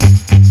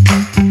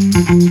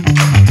You're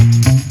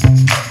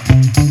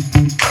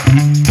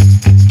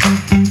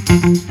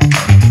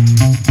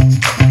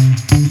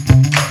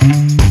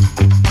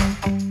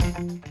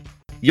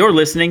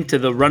listening to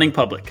The Running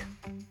Public.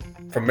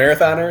 From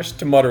marathoners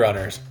to mud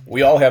runners,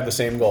 we all have the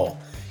same goal: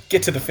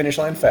 get to the finish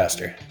line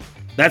faster.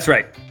 That's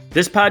right.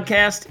 This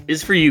podcast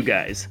is for you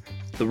guys,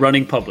 The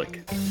Running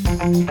Public.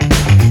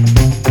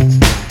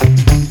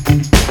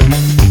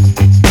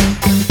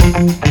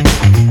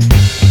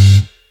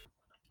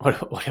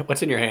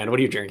 What's in your hand? What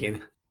are you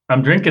drinking?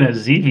 I'm drinking a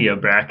Zevia,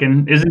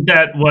 Bracken. Isn't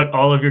that what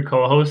all of your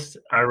co-hosts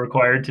are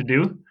required to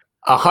do?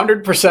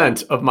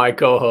 100% of my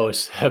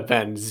co-hosts have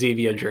been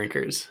Zevia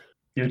drinkers.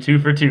 You're 2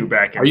 for 2,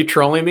 Bracken. Are you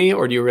trolling me,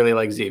 or do you really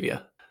like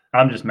Zevia?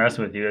 I'm just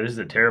messing with you. This is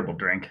a terrible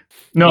drink.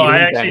 No, I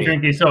actually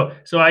drink these.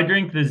 So I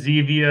drink the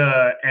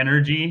Zevia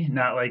Energy,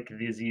 not like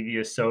the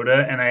Zevia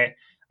soda. And I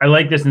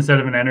like this instead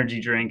of an energy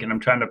drink, and I'm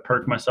trying to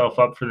perk myself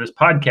up for this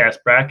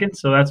podcast, Bracken.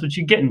 So that's what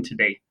you're getting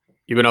today.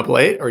 You been up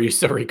late, or are you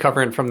still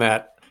recovering from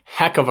that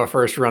heck of a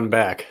first run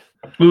back?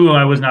 Ooh,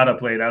 I was not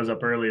up late. I was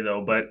up early,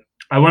 though. But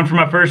I went for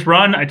my first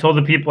run. I told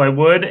the people I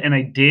would, and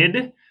I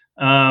did.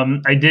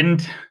 I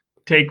didn't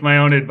take my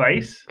own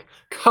advice.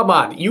 Come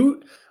on.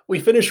 We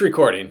finished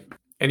recording,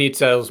 and he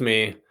tells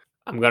me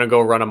I'm going to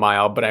go run a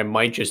mile, but I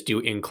might just do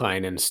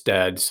incline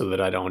instead so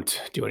that I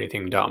don't do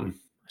anything dumb.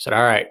 I said,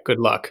 all right, good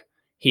luck.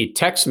 He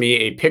texts me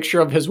a picture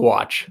of his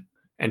watch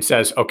and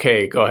says,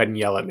 okay, go ahead and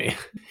yell at me.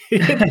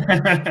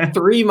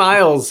 3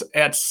 miles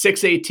at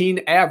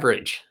 6:18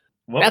 average.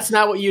 Whoops. That's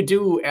not what you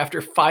do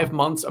after 5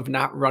 months of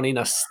not running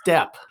a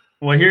step.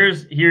 Well,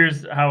 here's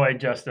how I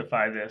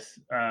justify this,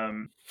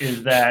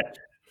 is that,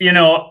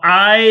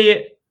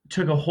 I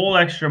took a whole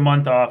extra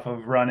month off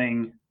of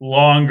running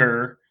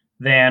longer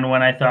than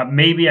when I thought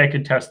maybe I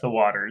could test the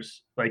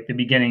waters, like the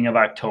beginning of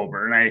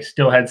October. And I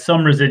still had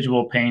some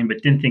residual pain,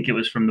 but didn't think it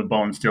was from the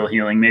bone still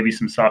healing, maybe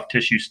some soft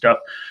tissue stuff.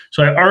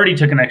 So I already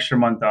took an extra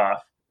month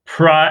off,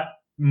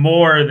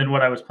 more than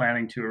what I was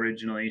planning to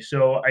originally.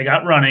 So I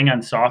got running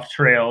on soft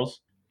trails,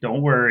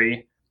 don't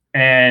worry.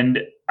 And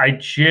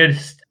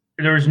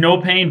there was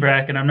no pain,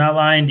 Bracken. I'm not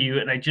lying to you.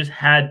 And I just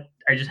had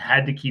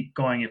to keep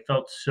going. It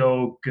felt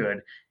so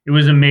good. It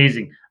was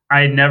amazing.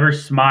 I had never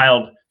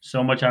smiled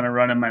so much on a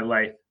run in my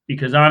life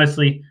because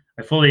honestly,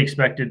 I fully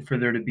expected for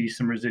there to be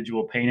some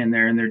residual pain in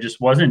there, and there just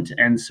wasn't.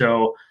 And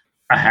so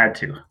I had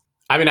to.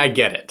 I mean, I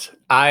get it.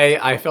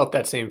 I felt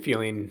that same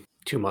feeling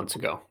 2 months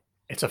ago.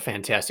 It's a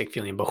fantastic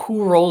feeling, but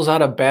who rolls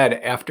out of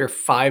bed after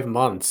 5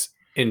 months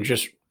and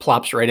just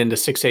plops right into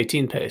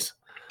 6:18 pace?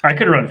 I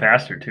could have run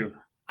faster too.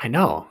 I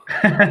know.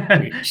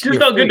 Just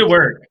felt good to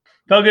work.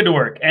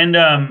 And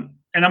I'm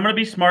going to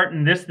be smart.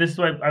 And this is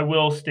what I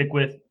will stick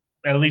with,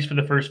 at least for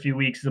the first few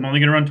weeks. I'm only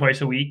going to run twice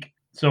a week.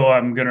 So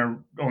I'm going to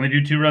only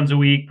do 2 runs a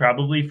week,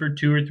 probably for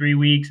 2 or 3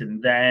 weeks,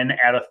 and then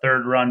add a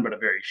third run, but a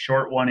very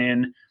short one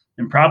in,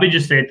 and probably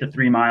just stay at the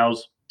 3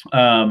 miles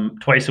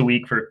twice a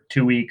week for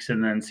 2 weeks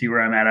and then see where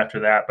I'm at after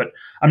that. But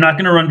I'm not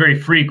going to run very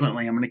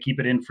frequently. I'm going to keep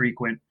it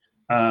infrequent.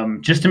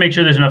 Just to make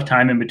sure there's enough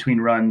time in between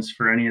runs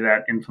for any of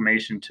that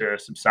inflammation to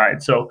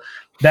subside. So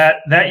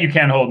that you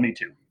can't hold me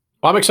to.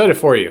 Well, I'm excited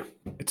for you.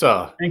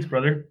 Thanks,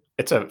 brother.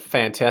 It's a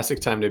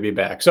fantastic time to be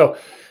back. So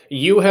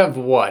you have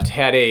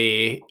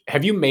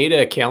have you made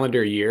a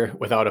calendar year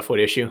without a foot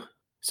issue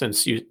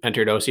since you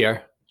entered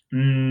OCR?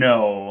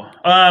 No.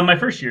 My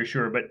first year,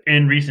 sure. But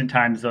in recent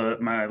times,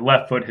 my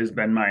left foot has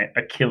been my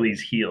Achilles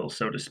heel,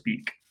 so to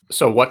speak.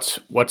 So what's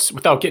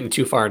without getting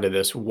too far into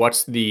this,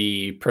 what's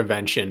the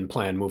prevention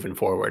plan moving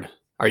forward?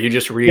 Are you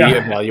just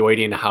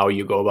reevaluating how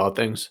you go about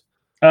things?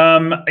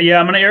 I'm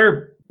going to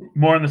err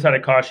more on the side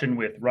of caution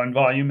with run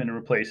volume and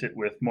replace it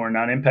with more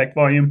non-impact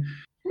volume.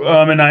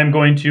 And I'm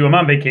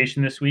on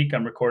vacation this week.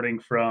 I'm recording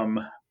from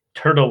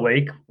Turtle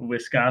Lake,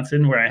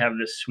 Wisconsin, where I have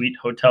this sweet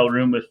hotel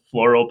room with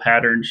floral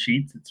patterned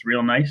sheets. It's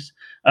real nice.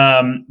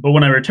 But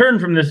when I return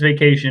from this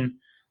vacation,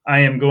 I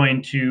am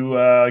going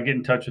to get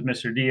in touch with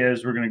Mr.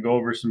 Diaz. We're going to go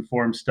over some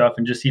form stuff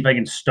and just see if I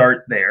can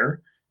start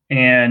there.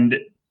 And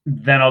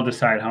then I'll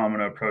decide how I'm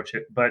going to approach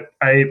it. But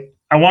I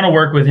want to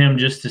work with him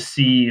just to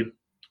see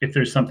if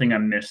there's something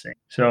I'm missing.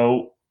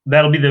 So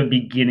that'll be the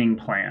beginning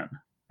plan.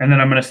 And then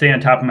I'm going to stay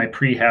on top of my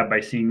prehab by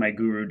seeing my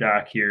guru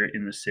doc here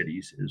in the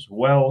cities as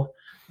well.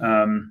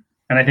 And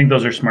I think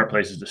those are smart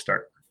places to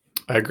start.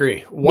 I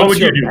agree. What would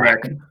you do,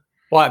 Bracken?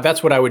 Well,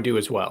 that's what I would do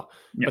as well.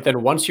 Yep. But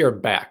then once you're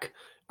back,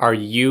 are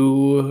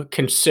you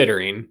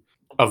considering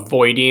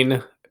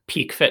avoiding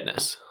peak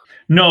fitness?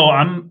 No,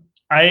 on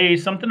my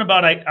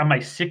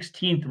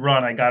 16th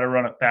run, I got to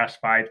run a fast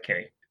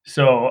 5K.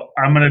 So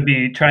I'm going to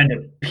be trying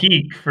to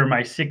peak for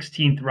my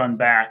 16th run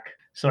back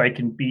so I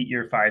can beat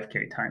your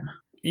 5K time.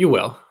 You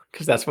will,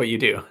 because that's what you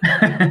do.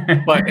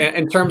 But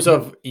in terms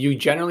of, you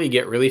generally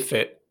get really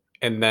fit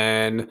and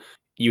then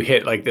you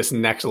hit like this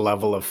next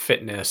level of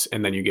fitness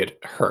and then you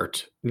get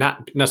hurt.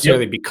 Not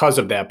necessarily because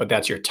of that, but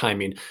that's your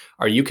timing.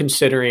 Are you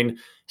considering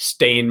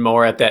staying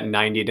more at that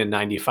 90 to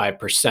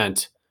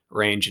 95%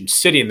 range and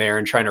sitting there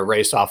and trying to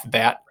race off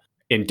that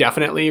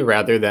indefinitely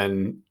rather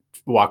than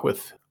walk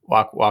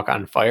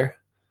on fire?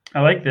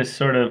 I like this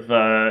sort of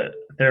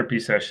therapy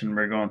session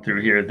we're going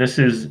through here.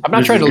 I'm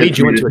not trying to lead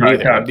you into it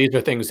either. These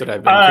are things that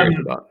I've been curious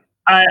about.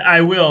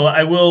 I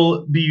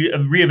will be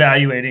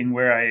reevaluating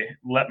where I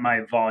let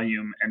my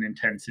volume and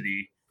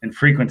intensity and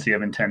frequency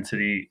of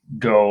intensity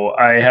go.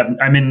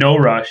 I'm in no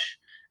rush.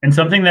 And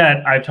something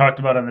that I've talked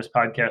about on this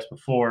podcast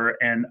before,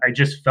 and I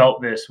just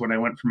felt this when I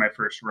went for my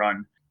first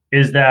run,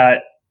 is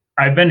that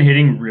I've been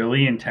hitting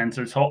really intense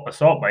assault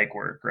bike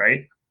work,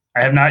 right?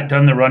 I have not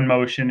done the run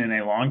motion in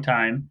a long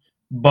time,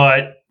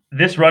 but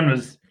this run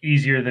was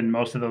easier than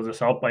most of those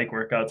assault bike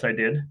workouts I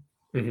did.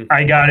 Mm-hmm.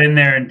 I got in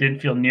there and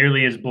didn't feel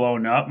nearly as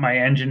blown up. My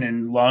engine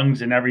and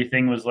lungs and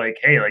everything was like,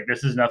 hey, like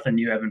this is nothing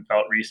you haven't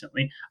felt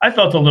recently. I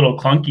felt a little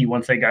clunky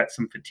once I got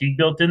some fatigue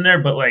built in there,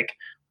 but like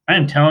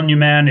I'm telling you,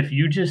 man, if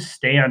you just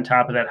stay on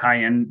top of that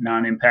high-end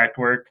non-impact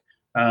work,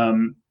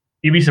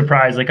 you'd be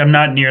surprised. Like I'm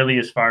not nearly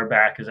as far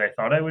back as I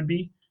thought I would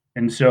be.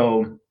 And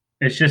so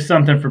it's just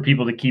something for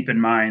people to keep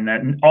in mind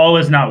that all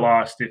is not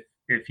lost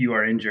if you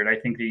are injured. I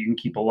think that you can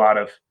keep a lot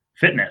of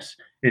fitness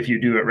if you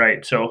do it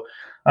right. So,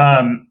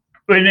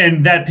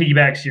 and that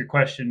piggybacks your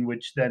question,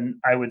 which then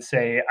I would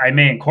say I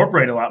may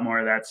incorporate a lot more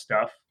of that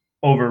stuff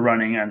over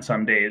running on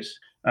some days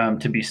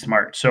to be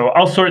smart. So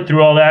I'll sort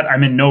through all that.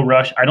 I'm in no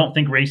rush. I don't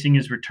think racing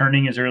is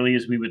returning as early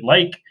as we would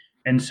like.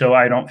 And so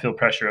I don't feel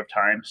pressure of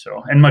time.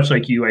 So, and much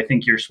like you, I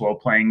think you're slow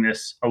playing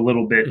this a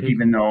little bit, mm-hmm.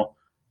 even though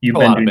you've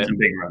been doing some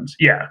big runs.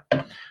 Yeah.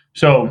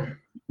 So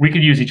we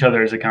could use each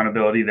other as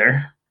accountability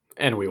there.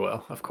 And we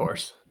will, of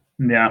course.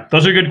 Yeah,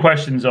 those are good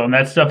questions, though. And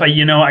that stuff, I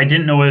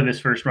didn't know where this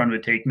first run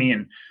would take me.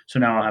 And so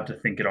now I'll have to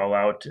think it all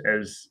out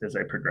as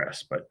I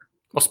progress. But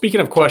well,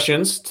 speaking of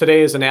questions,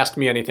 today is an Ask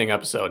Me Anything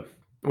episode.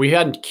 We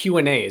had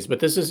Q&As, but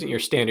this isn't your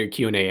standard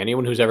Q&A.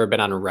 Anyone who's ever been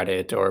on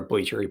Reddit or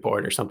Bleacher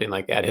Report or something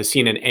like that has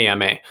seen an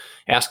AMA,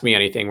 Ask Me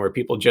Anything, where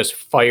people just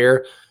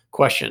fire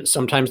questions.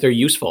 Sometimes they're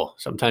useful.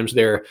 Sometimes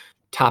they're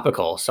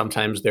topical.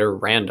 Sometimes they're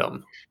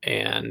random.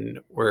 And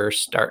we're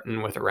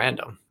starting with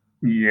random.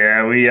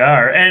 Yeah, we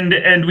are.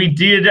 And we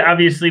did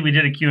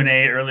a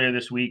Q&A earlier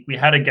this week. We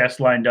had a guest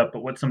lined up,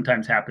 but what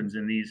sometimes happens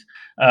in these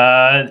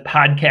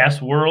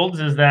podcast worlds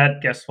is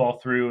that guests fall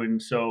through.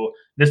 And so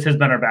this has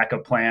been our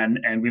backup plan,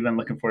 and we've been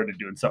looking forward to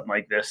doing something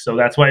like this. So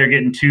that's why you're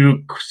getting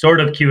two sort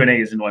of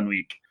Q&As in 1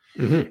 week.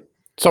 Mm-hmm.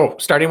 So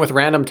starting with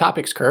random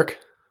topics, Kirk.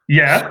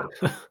 Yeah.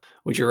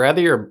 Would you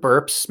rather your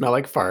burps smell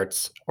like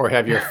farts or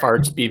have your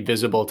farts be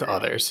visible to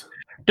others?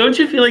 Don't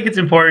you feel like it's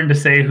important to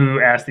say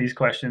who asked these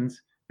questions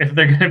if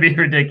they're going to be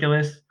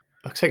ridiculous?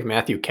 Looks like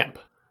Matthew Kemp.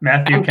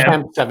 Matthew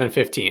Kemp,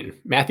 715.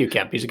 Matthew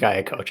Kemp. He's a guy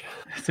I coach.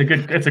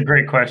 It's a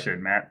great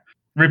question, Matt.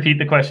 Repeat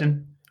the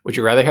question. Would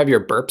you rather have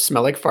your burps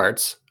smell like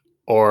farts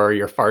or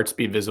your farts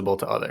be visible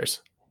to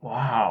others?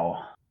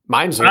 Wow.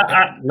 Mine's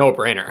a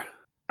no-brainer.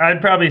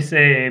 I'd probably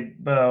say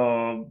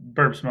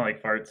burps smell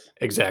like farts.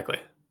 Exactly.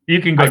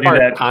 You can go do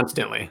that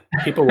constantly.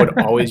 People would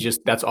always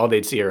that's all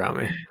they'd see around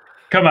me.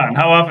 Come on.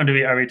 How often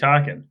are we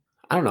talking?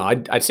 I don't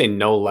know. I'd say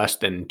no less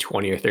than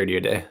 20 or 30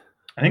 a day.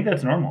 I think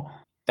that's normal.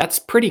 That's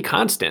pretty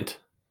constant.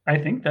 I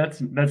think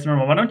that's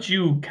normal. Why don't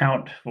you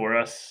count for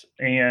us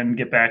and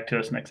get back to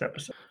us next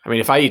episode? I mean,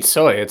 if I eat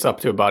soy, it's up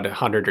to about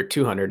 100 or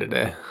 200 a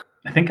day.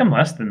 I think I'm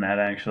less than that,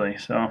 actually.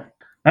 So, all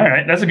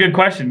right. That's a good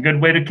question.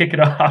 Good way to kick it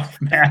off,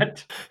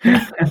 Matt.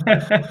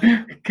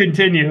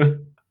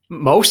 Continue.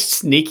 Most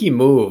sneaky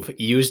move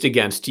used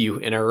against you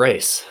in a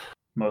race.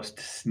 Most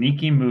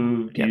sneaky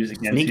move used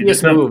against you.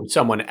 Sneakiest move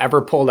someone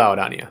ever pulled out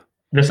on you.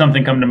 Does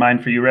something come to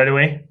mind for you right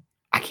away?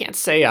 I can't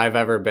say I've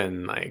ever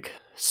been like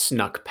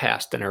snuck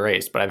past in a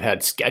race, but I've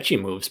had sketchy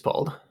moves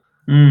pulled.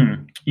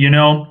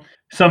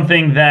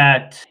 Something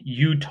that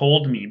you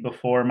told me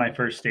before my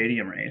first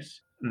stadium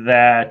race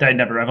that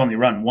I've only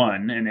run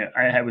one, and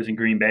I was in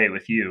Green Bay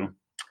with you.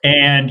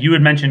 And you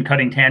had mentioned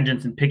cutting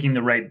tangents and picking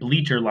the right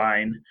bleacher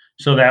line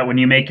so that when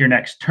you make your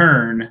next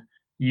turn,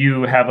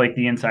 you have like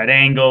the inside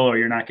angle, or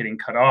you're not getting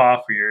cut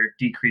off, or you're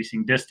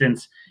decreasing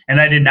distance.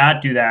 And I did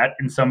not do that.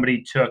 And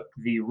somebody took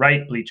the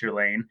right bleacher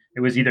lane.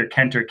 It was either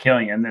Kent or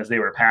Killian as they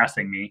were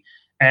passing me.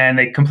 And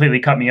they completely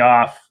cut me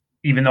off,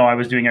 even though I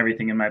was doing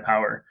everything in my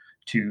power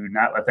to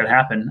not let that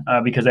happen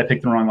because I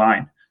picked the wrong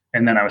line.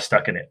 And then I was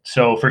stuck in it.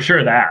 So for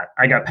sure that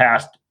I got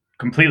passed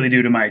completely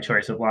due to my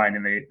choice of line,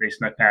 and they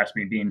snuck past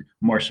me being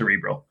more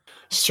cerebral.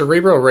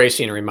 Cerebral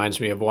racing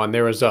reminds me of one.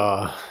 There was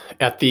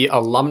at the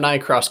alumni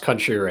cross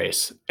country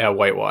race at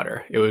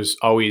Whitewater. It was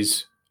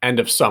always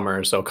end of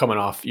summer, so coming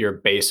off your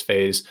base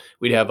phase,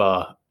 we'd have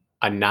a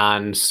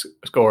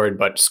non-scored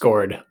but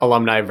scored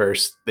alumni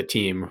versus the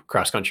team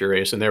cross country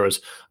race, and there was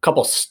a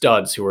couple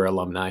studs who were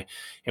alumni,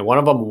 and one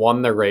of them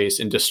won the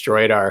race and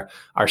destroyed our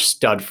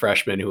stud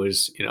freshman who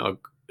was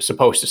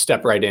supposed to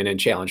step right in and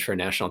challenge for a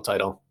national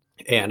title.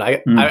 And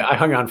I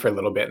hung on for a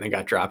little bit and then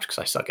got dropped because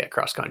I suck at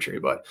cross country.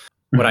 But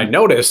what I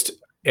noticed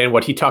and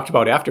what he talked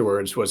about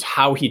afterwards was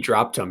how he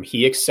dropped him.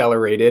 He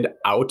accelerated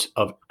out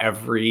of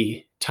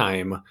every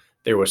time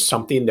there was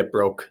something that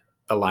broke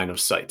the line of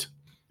sight.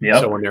 Yep.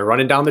 So when they're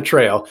running down the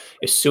trail,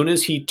 as soon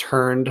as he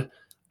turned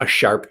a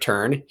sharp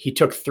turn, he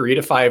took 3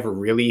 to 5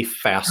 really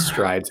fast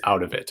strides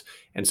out of it.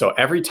 And so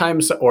every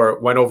time, or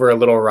went over a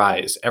little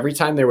rise, every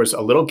time there was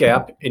a little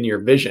gap in your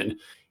vision,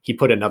 he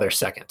put another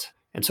second.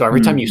 And so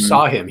every time you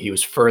saw him, he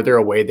was further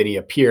away than he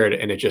appeared,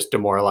 and it just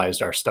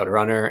demoralized our stud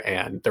runner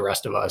and the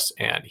rest of us,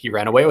 and he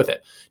ran away with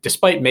it.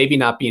 Despite maybe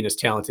not being as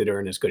talented or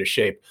in as good a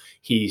shape,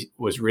 he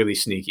was really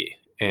sneaky,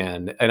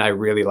 and I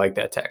really like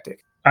that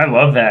tactic. I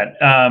love that.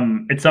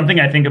 It's something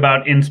I think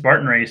about in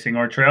Spartan racing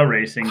or trail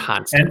racing.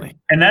 Constantly.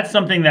 And that's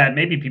something that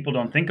maybe people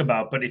don't think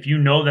about, but if you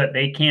know that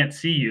they can't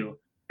see you,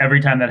 every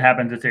time that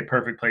happens, it's a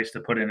perfect place to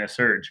put in a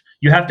surge.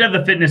 You have to have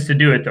the fitness to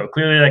do it, though.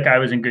 Clearly, like, I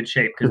was in good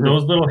shape, because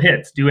those little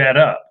hits do add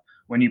up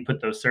when you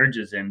put those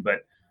surges in.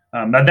 But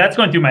that's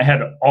going through my head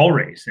all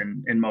race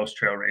in most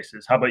trail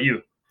races. How about you?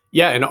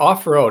 Yeah, and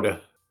off-road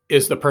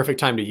is the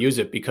perfect time to use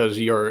it because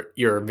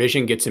your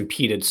vision gets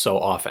impeded so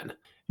often.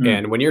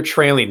 And when you're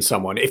trailing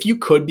someone, if you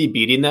could be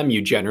beating them,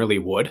 you generally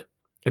would.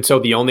 And so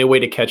the only way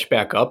to catch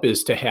back up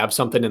is to have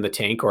something in the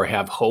tank or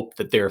have hope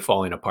that they're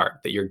falling apart,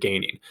 that you're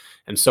gaining.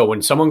 And so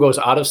when someone goes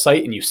out of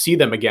sight and you see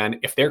them again,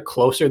 if they're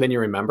closer than you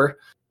remember,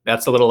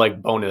 that's a little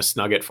like bonus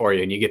nugget for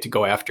you, and you get to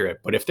go after it.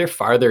 But if they're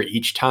farther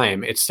each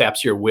time, it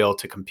saps your will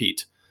to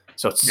compete.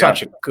 So it's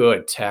such a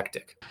good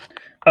tactic.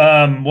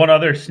 One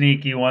other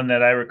sneaky one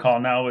that I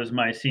recall now was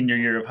my senior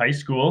year of high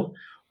school,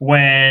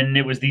 when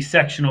it was the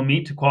sectional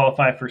meet to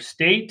qualify for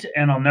state.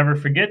 And I'll never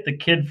forget the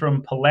kid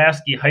from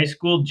Pulaski High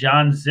School,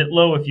 John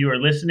Zitlow, if you are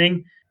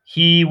listening.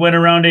 He went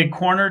around a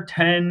corner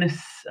 10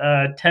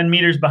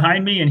 meters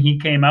behind me, and he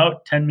came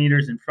out 10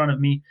 meters in front of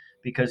me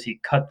because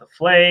he cut the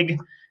flag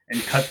and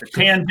cut the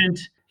tangent.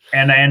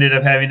 And I ended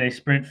up having a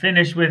sprint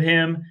finish with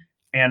him.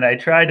 And I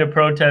tried to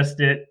protest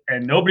it,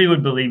 and nobody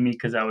would believe me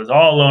because I was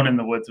all alone in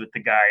the woods with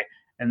the guy.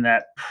 And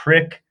that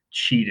prick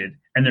cheated,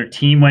 and their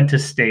team went to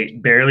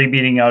state, barely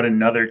beating out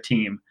another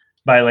team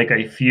by like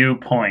a few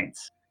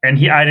points. And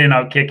I didn't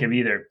outkick him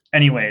either.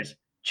 Anyways,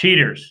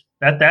 cheaters.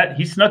 That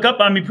he snuck up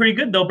on me pretty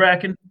good though,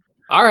 Bracken.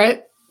 All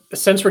right.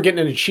 Since we're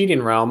getting into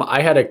cheating realm,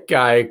 I had a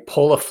guy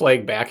pull a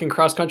flag back in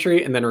cross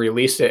country and then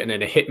release it, and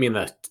then it hit me in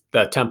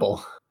the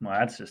temple. Well,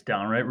 that's just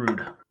downright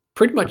rude.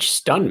 Pretty much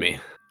stunned me.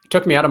 It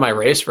took me out of my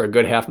race for a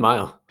good half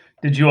mile.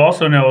 Did you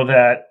also know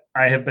that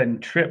I have been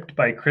tripped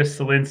by Chris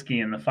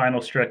Zielinski in the final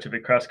stretch of a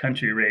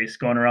cross-country race,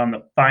 going around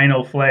the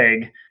final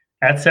flag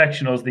at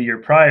sectionals the year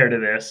prior to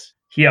this?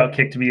 He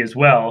outkicked me as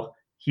well.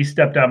 He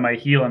stepped on my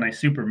heel and I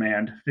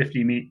Supermaned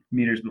 50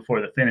 meters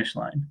before the finish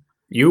line.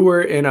 You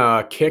were in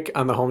a kick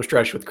on the home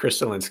stretch with Chris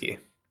Zielinski.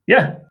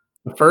 Yeah.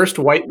 The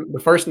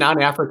first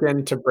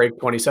non-African to break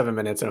 27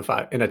 minutes in a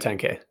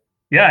 10K.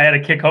 Yeah, I had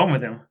a kick home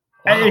with him.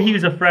 Wow. He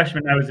was a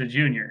freshman. I was a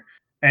junior.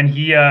 And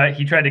he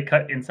tried to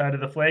cut inside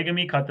of the flag of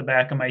me, cut the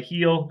back of my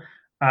heel.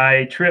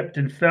 I tripped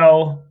and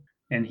fell,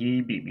 and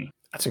he beat me.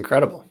 That's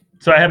incredible.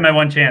 So I had my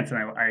one chance, and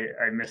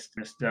I missed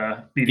beating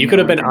him. You could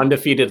have been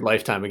undefeated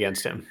lifetime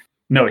against him.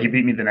 No, he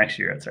beat me the next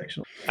year at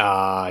sectional.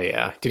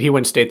 Yeah. Did he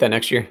win state that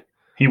next year?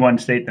 He won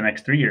state the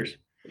next 3 years.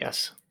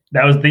 Yes.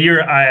 That was the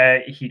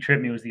year he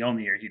tripped me. Was the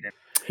only year he did.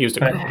 He was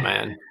a grown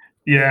man.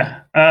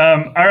 Yeah.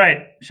 All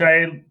right. Should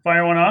I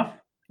fire one off?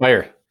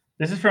 Fire.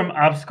 This is from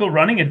Obstacle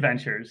Running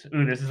Adventures.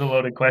 Ooh, this is a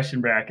loaded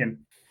question, Bracken.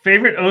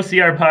 Favorite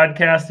OCR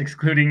podcast,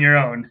 excluding your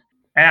own,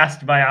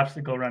 asked by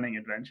Obstacle Running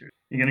Adventures.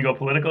 You going to go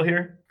political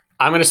here?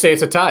 I'm going to say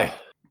it's a tie.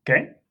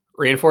 Okay.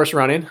 Reinforced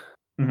running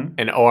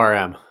and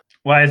ORM.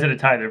 Why is it a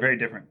tie? They're very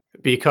different.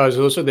 Because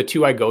those are the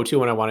two I go to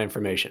when I want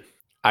information.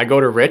 I go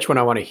to Rich when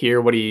I want to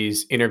hear what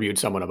he's interviewed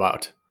someone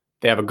about.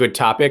 They have a good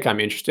topic I'm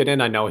interested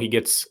in. I know he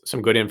gets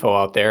some good info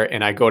out there.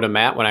 And I go to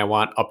Matt when I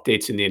want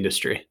updates in the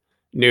industry.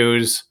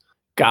 News,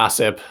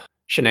 gossip,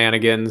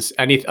 shenanigans,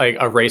 like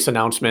a race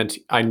announcement.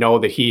 I know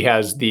that he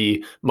has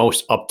the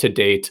most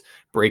up-to-date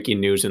breaking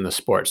news in the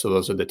sport. So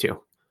those are the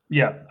two.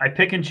 Yeah, I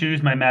pick and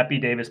choose my Matt B.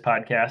 Davis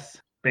podcasts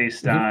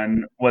based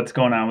on what's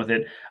going on with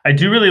it. I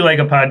do really like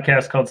a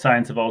podcast called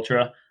Science of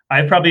Ultra.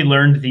 I've probably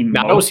learned the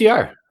Not most.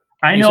 OCR.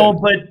 I know,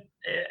 but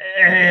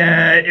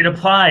it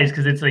applies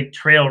because it's like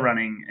trail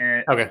running.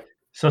 Okay.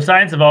 So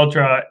Science of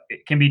Ultra,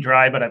 it can be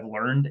dry, but I've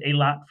learned a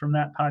lot from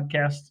that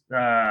podcast.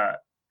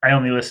 I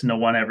only listen to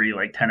one every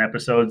 10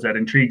 episodes. That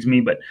intrigues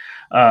me. But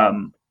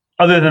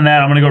other than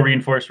that, I'm going to go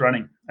Reinforced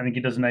Running. I think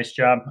he does a nice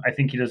job. I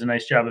think he does a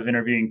nice job of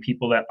interviewing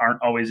people that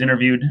aren't always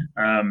interviewed.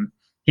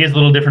 He has a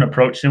little different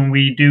approach than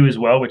we do as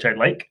well, which I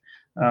like.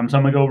 So I'm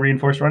going to go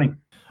Reinforced Running.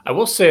 I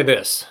will say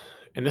this,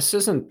 and this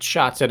isn't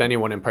shots at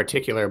anyone in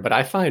particular, but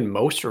I find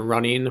most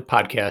running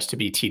podcasts to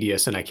be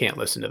tedious and I can't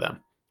listen to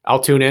them. I'll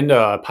tune into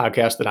a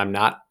podcast that I'm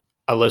not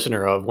a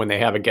listener of when they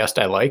have a guest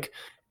I like.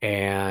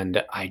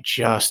 And I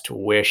just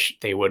wish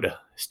they would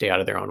stay out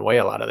of their own way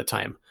a lot of the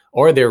time.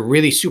 Or they're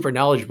really super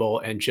knowledgeable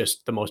and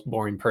just the most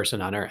boring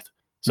person on earth.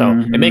 So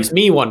it makes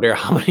me wonder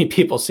how many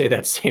people say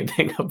that same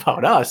thing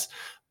about us.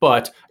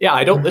 But yeah,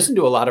 I don't listen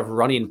to a lot of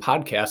running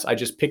podcasts. I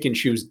just pick and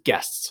choose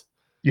guests.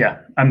 Yeah,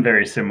 I'm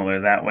very similar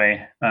that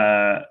way.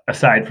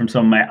 Aside from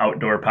some of my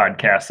outdoor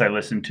podcasts I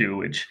listen to,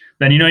 which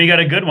then you got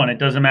a good one. It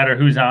doesn't matter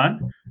who's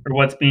on. or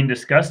what's being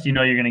discussed, you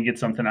know you're going to get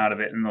something out of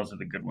it, and those are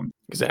the good ones.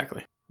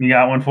 Exactly. You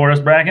got one for us,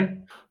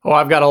 Bracken? Oh,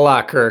 I've got a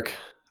lot, Kirk.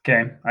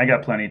 Okay, I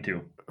got plenty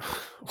too.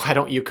 Why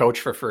don't you coach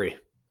for free?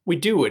 We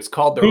do. It's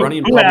called the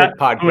Running Public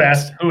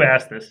Podcast. Who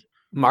asked this?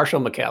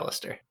 Marshall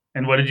McAllister.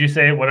 And what did you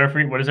say? What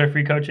is our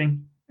free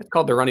coaching? It's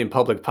called the Running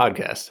Public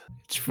Podcast.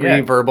 It's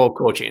free verbal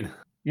coaching.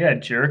 Yeah,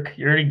 jerk.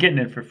 You're already getting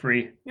it for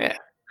free. Yeah.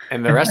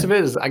 And the rest of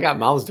it is I got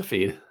mouths to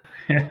feed.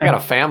 I got a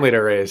family to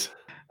raise.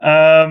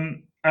 All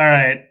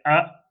right.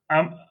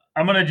 I'm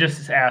gonna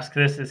just ask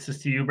this. This is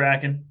to you,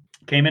 Bracken.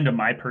 Came into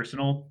my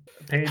personal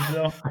page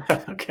though,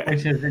 okay.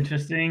 Which is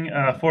interesting.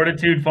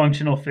 Fortitude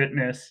Functional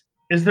Fitness.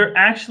 Is there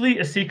actually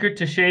a secret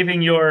to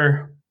shaving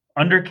your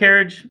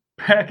undercarriage,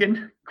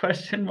 Bracken?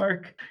 Question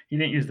mark. He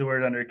didn't use the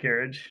word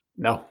undercarriage.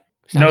 No.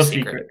 No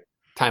secret.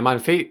 Time on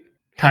feet.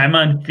 Time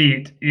on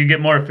feet. You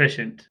get more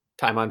efficient.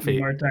 Time on feet.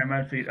 More time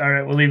on feet. All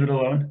right, we'll leave it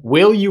alone.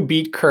 Will you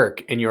beat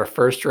Kirk in your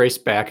first race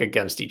back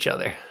against each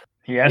other?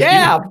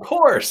 Yeah, of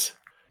course.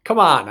 Come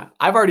on.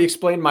 I've already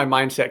explained my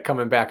mindset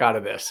coming back out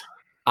of this.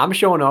 I'm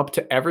showing up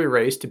to every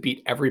race to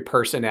beat every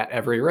person at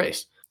every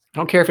race. I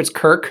don't care if it's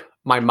Kirk,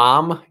 my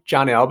mom,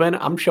 John Albin.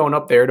 I'm showing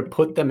up there to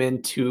put them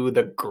into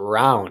the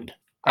ground.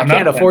 I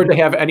can't afford to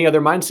have any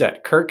other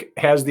mindset. Kirk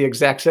has the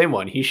exact same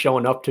one. He's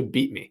showing up to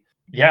beat me.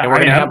 Yeah. And we're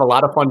going to have a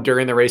lot of fun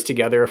during the race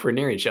together if we're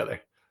near each other.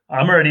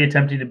 I'm already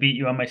attempting to beat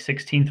you on my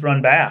 16th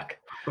run back.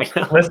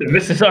 Listen,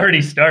 this has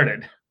already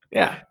started.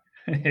 Yeah.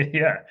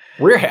 Yeah.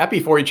 We're happy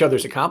for each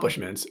other's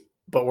accomplishments,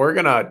 but we're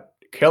going to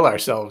kill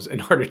ourselves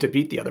in order to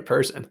beat the other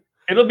person.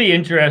 It'll be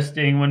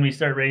interesting when we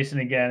start racing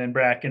again and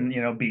Bracken,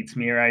 beats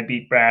me or I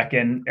beat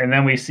Bracken, and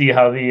then we see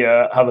how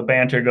the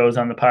banter goes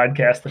on the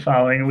podcast the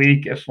following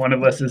week. If one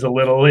of us is a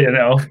little,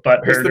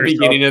 butthurt. It's the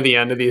beginning of the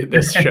end of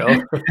this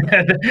show.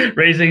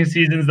 Racing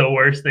season's the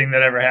worst thing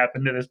that ever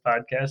happened to this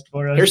podcast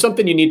for us. Here's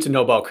something you need to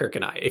know about Kirk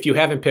and I. If you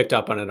haven't picked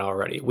up on it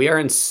already, we are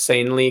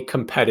insanely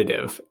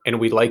competitive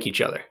and we like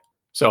each other.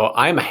 So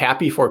I'm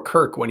happy for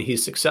Kirk when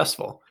he's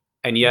successful,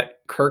 and yet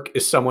Kirk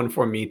is someone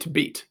for me to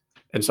beat.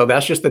 And so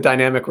that's just the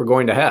dynamic we're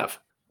going to have.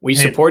 We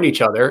support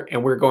each other,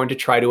 and we're going to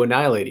try to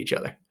annihilate each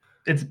other.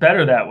 It's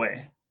better that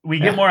way. We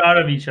get more out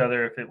of each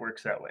other if it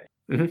works that way.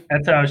 Mm-hmm.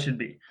 That's how it should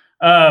be.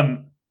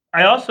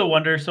 I also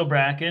wonder, so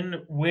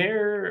Bracken,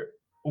 where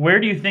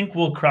do you think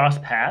we'll cross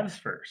paths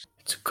first?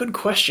 It's a good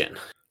question.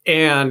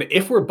 And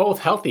if we're both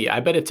healthy, I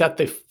bet it's at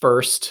the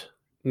first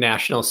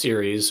National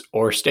Series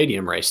or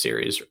Stadium Race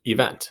Series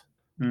event,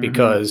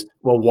 because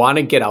we'll want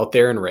to get out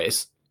there and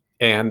race.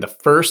 And the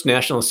first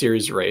National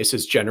Series race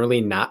is generally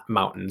not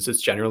mountains.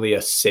 It's generally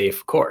a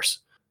safe course.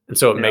 And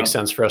so it makes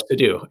sense for us to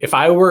do. If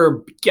I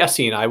were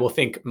guessing, I will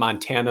think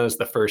Montana is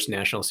the first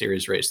National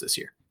Series race this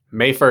year.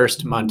 May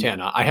 1st,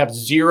 Montana. I have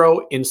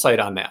zero insight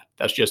on that.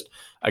 That's just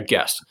a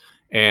guess.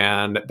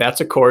 And that's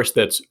a course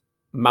that's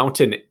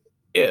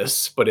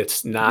mountainous, but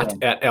it's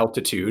not at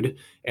altitude,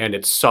 and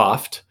it's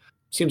soft.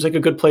 Seems like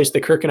a good place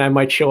that Kirk and I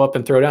might show up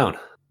and throw down.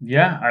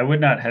 Yeah, I would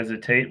not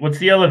hesitate. What's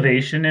the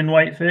elevation in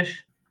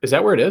Whitefish? Is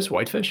that where it is,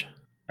 Whitefish?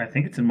 I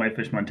think it's in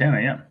Whitefish,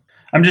 Montana, yeah.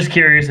 I'm just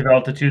curious if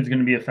altitude is going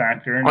to be a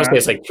factor. Honestly,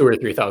 it's like 2,000 or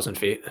 3,000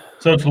 feet.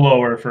 So it's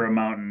lower for a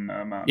mountain.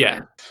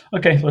 Yeah.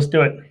 Okay, let's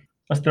do it.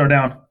 Let's throw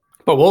down.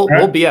 But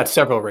we'll be at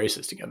several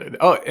races together.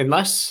 Oh,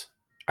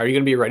 are you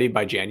going to be ready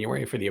by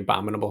January for the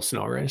Abominable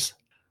Snow Race?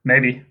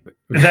 Maybe.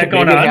 Is that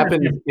going Maybe on? It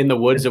happens in the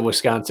woods of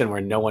Wisconsin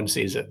where no one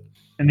sees it.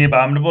 And the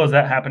Abominable, is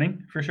that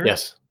happening for sure?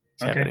 Yes,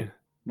 it's happening.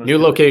 New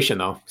location,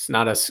 though. It's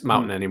not a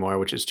mountain anymore,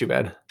 which is too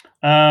bad.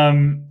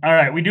 All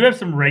right. We do have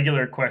some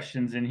regular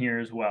questions in here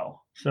as well.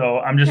 So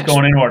I'm just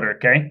going in order,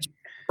 okay?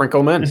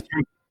 Sprinkle them in.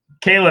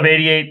 Caleb,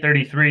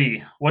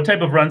 8833. What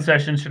type of run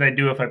sessions should I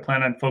do if I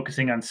plan on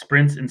focusing on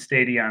sprints and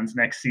stadions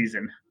next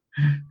season?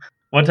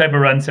 What type of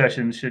run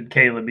sessions should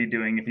Caleb be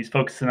doing if he's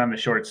focusing on the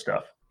short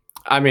stuff?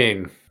 I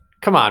mean,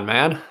 come on,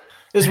 man.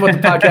 This is what the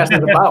podcast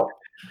is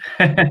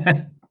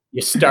about.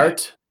 You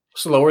start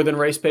slower than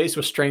race pace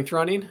with strength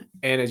running,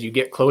 and as you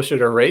get closer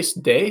to race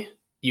day,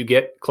 you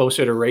get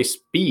closer to race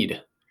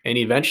speed, and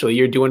eventually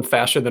you're doing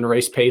faster than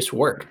race pace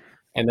work.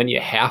 And then you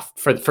have,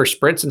 for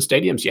sprints and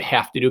stadiums, you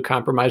have to do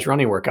compromised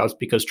running workouts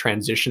because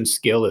transition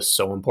skill is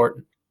so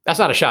important. That's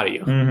not a shot at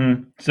you.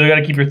 Mm-hmm. So you got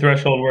to keep your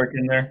threshold work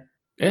in there.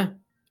 Yeah.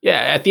 Yeah.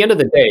 At the end of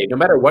the day, no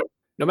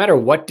matter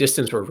what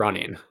distance we're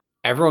running,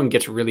 everyone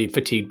gets really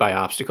fatigued by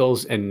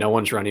obstacles, and no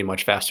one's running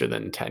much faster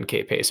than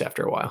 10K pace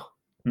after a while.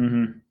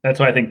 Mm-hmm.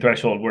 That's why I think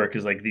threshold work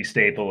is like the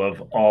staple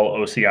of all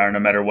OCR, no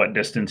matter what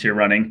distance you're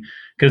running,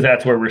 because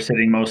that's where we're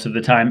sitting most of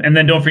the time. And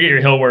then don't forget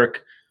your hill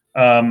work,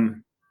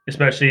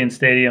 especially in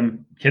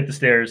stadium. Hit the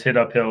stairs, hit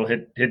uphill,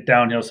 hit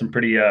downhill, some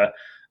pretty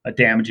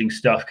damaging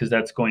stuff, because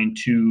that's going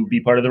to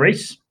be part of the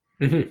race.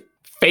 Mm-hmm.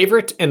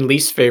 Favorite and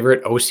least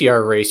favorite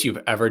OCR race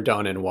you've ever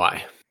done, and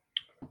why?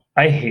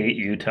 I hate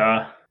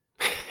Utah.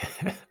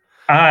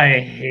 I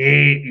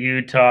hate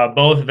Utah,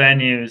 both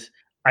venues.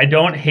 I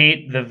don't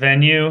hate the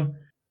venue.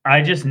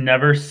 I just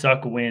never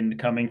suck wind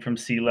coming from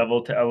sea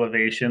level to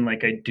elevation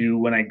like I do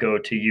when I go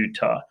to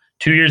Utah.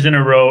 2 years in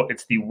a row,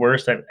 it's the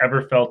worst I've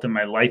ever felt in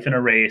my life in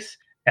a race.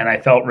 and I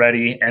felt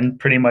ready and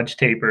pretty much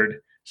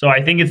tapered. So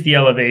I think it's the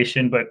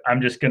elevation, but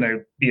I'm just going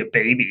to be a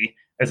baby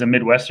as a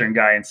Midwestern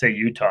guy and say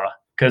Utah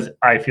because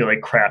I feel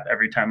like crap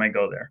every time I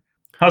go there.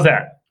 How's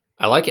that?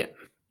 I like it.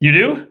 You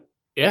do?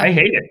 Yeah. I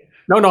hate it.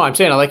 No, I'm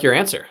saying I like your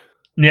answer.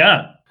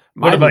 Yeah.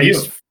 What about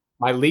you?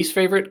 My least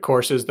favorite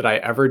courses that I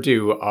ever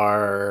do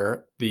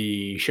are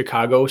the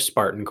Chicago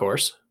Spartan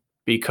course,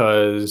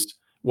 because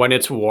when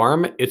it's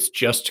warm, it's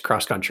just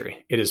cross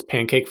country. It is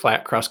pancake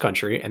flat cross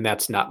country, and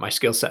that's not my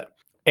skill set.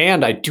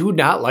 And I do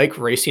not like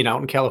racing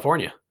out in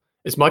California.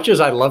 As much as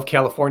I love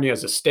California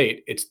as a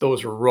state, it's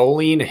those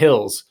rolling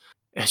hills.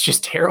 It's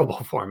just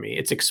terrible for me.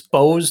 It's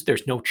exposed.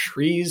 There's no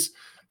trees.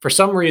 For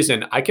some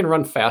reason, I can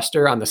run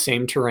faster on the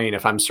same terrain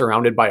if I'm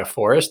surrounded by a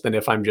forest than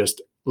if I'm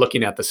just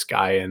looking at the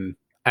sky and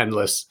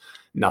endless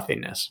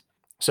nothingness.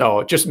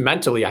 So just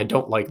mentally, I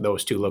don't like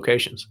those two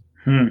locations.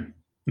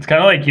 It's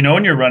kind of like,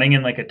 when you're running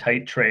in like a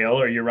tight trail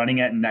or you're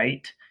running at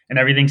night and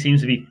everything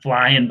seems to be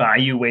flying by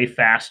you way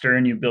faster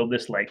and you build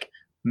this like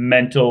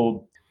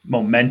mental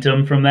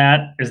momentum from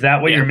that. Is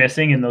that what you're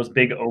missing in those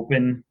big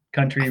open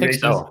country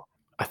races?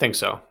 I think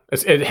so.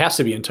 It has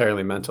to be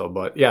entirely mental,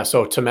 but yeah.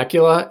 So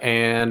Temecula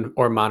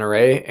or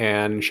Monterey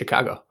and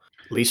Chicago,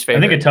 least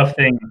favorite. I think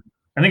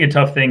a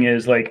tough thing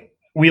is like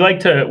we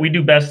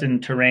do best in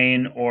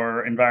terrain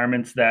or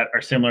environments that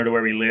are similar to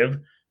where we live.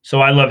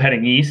 So I love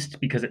heading east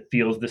because it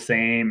feels the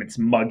same. It's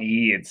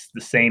muggy. It's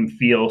the same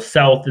feel.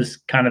 South is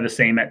kind of the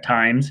same at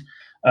times.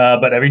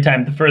 But every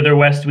time the further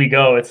west we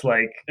go, it's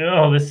like,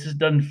 oh, this just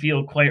doesn't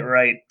feel quite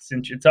right.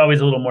 It's always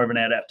a little more of an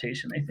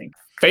adaptation, I think.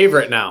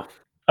 Favorite now?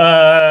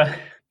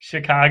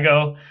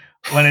 Chicago,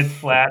 when it's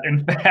flat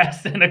and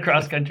fast in a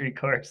cross-country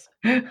course.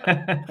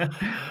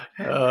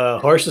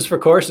 Horses for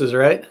courses,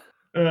 right?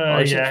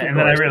 Yeah, and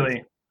then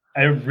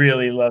I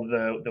really love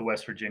the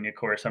West Virginia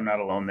course. I'm not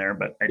alone there,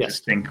 but I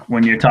just think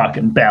when you're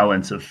talking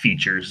balance of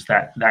features,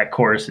 that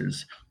course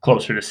is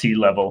closer to sea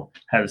level,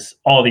 has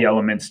all the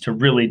elements to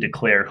really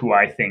declare who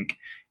I think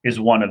is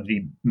one of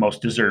the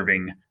most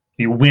deserving.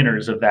 The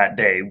winners of that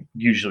day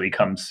usually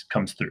comes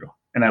through,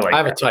 and I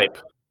have a type,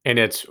 and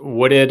it's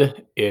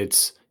wooded.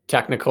 It's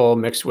technical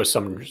mixed with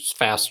some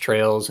fast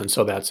trails, and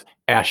so that's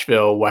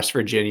Asheville, West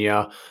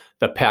Virginia,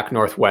 the Pac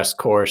Northwest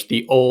course,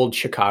 the old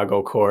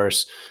Chicago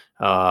course,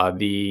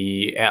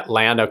 the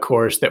Atlanta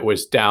course that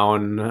was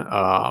down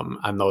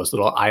on those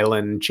little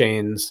island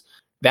chains.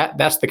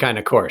 That's the kind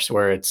of course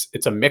where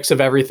it's a mix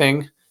of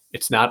everything.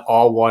 It's not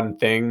all one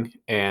thing,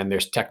 and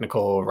there's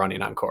technical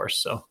running on course.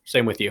 So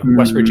same with you,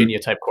 West Virginia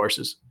type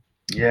courses.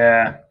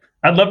 Yeah,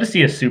 I'd love to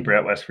see a super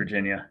at West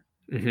Virginia.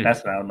 Mm-hmm.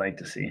 That's what I would like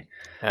to see.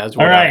 All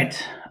right.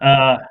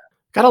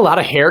 Got a lot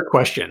of hair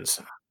questions.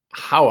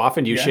 How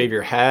often do you shave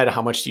your head?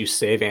 How much do you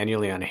save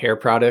annually on hair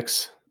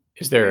products?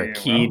 Is there a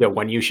key to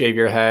when you shave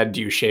your head?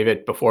 Do you shave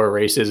it before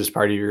races as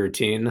part of your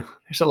routine?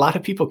 There's a lot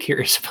of people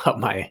curious about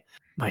my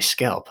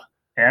scalp.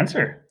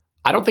 Answer.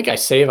 I don't think I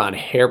save on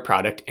hair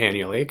product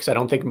annually because I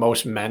don't think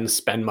most men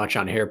spend much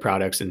on hair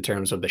products in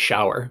terms of the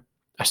shower.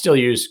 I still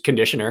use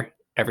conditioner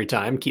every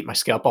time, keep my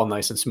scalp all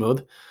nice and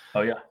smooth.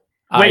 Oh, yeah.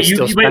 Wait.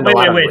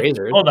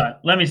 Hold on.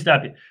 Let me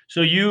stop you. So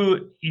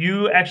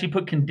you actually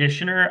put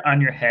conditioner on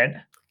your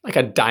head? Like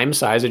a dime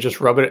size. I just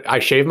rub it. I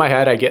shave my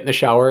head. I get in the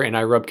shower and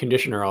I rub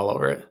conditioner all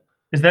over it.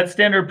 Is that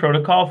standard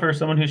protocol for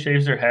someone who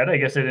shaves their head? I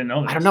guess I didn't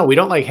know this. I don't know. We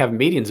don't have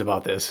meetings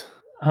about this.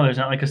 Oh, there's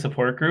not like a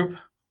support group?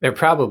 There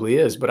probably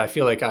is, but I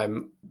feel like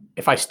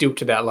if I stoop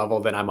to that level,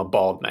 then I'm a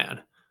bald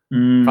man.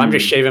 If I'm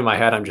just shaving my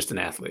head, I'm just an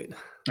athlete.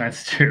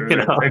 That's true.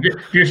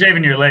 If you're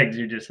shaving your legs,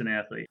 you're just an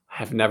athlete.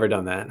 I've never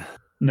done that.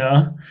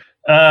 No.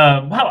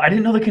 Wow, I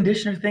didn't know the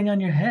conditioner thing on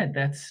your head.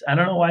 I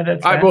don't know why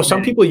that's. Well,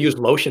 some people use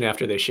lotion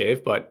after they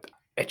shave, but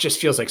it just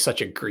feels like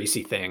such a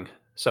greasy thing.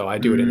 So I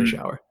do it in the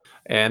shower.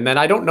 And then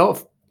I don't know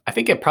I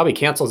think it probably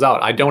cancels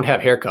out. I don't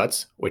have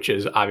haircuts, which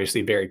is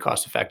obviously very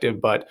cost effective,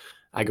 but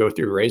I go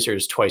through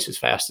razors twice as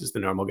fast as the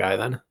normal guy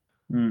then.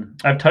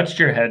 I've touched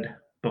your head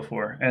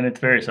before and it's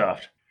very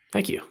soft.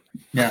 Thank you.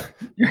 Yeah.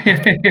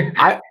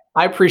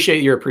 I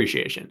appreciate your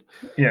appreciation.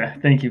 Yeah.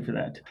 Thank you for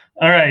that.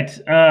 All right.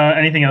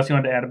 Anything else you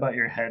want to add about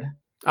your head?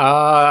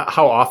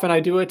 How often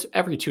I do it?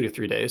 Every 2 to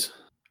 3 days.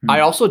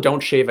 I also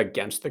don't shave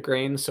against the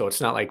grain, so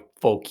it's not like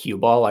full cue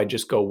ball. I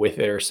just go with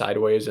it or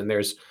sideways, and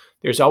there's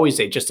always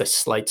just a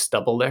slight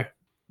stubble there.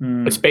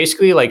 It's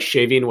basically like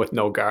shaving with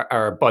no guard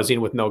or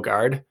buzzing with no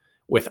guard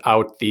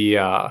without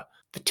the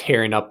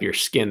tearing up your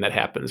skin that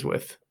happens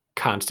with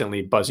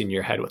constantly buzzing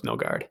your head with no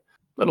guard.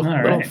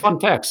 Little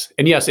fun facts.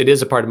 And yes, it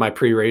is a part of my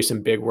pre-race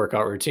and big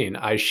workout routine.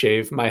 I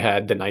shave my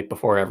head the night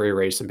before every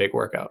race and big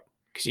workout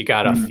because you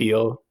got to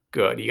feel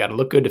good. You got to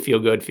look good to feel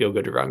good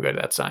to run good.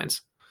 That's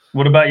science.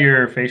 What about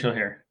your facial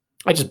hair?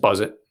 I just buzz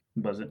it.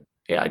 Buzz it?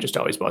 Yeah, I just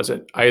always buzz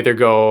it. I either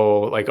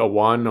go like a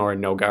 1 or a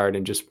no guard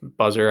and just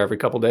buzzer every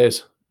couple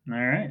days.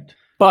 All right.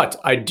 But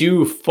I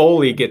do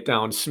fully get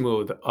down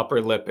smooth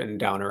upper lip and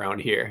down around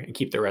here and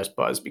keep the rest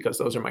buzzed because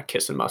those are my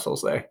kissing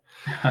muscles there.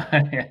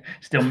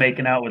 Still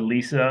making out with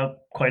Lisa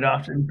quite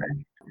often.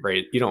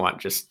 Right. You don't want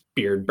just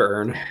beard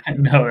burn.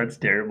 No, that's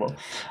terrible.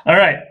 All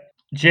right.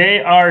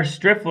 J.R.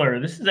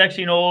 Striffler. This is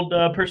actually an old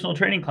personal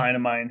training client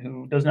of mine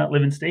who does not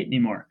live in state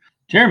anymore.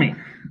 Jeremy,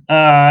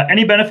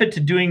 any benefit to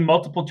doing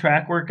multiple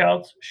track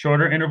workouts,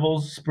 shorter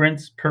intervals,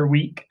 sprints per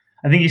week?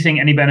 I think he's saying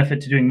any benefit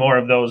to doing more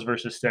of those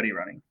versus steady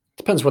running.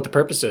 Depends what the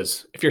purpose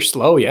is. If you're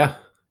slow, yeah,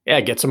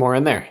 get some more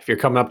in there. If you're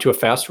coming up to a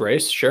fast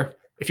race, sure.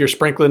 If you're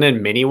sprinkling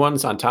in mini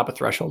ones on top of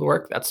threshold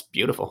work, that's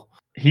beautiful.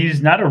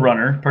 He's not a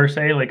runner per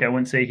se. Like I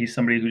wouldn't say he's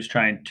somebody who's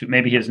trying to.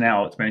 Maybe he is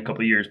now. It's been a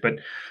couple of years, but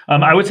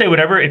I would say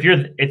whatever. If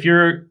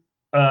you're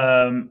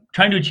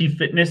trying to achieve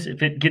fitness,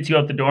 if it gets you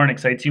out the door and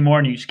excites you more,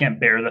 and you just can't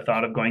bear the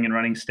thought of going and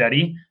running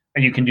steady,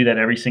 and you can do that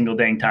every single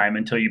dang time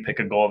until you pick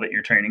a goal that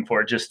you're training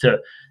for, just to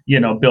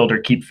build or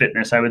keep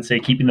fitness. I would say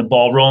keeping the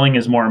ball rolling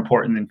is more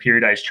important than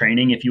periodized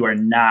training. If you are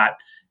not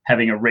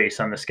having a race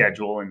on the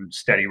schedule and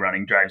steady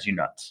running drives you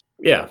nuts.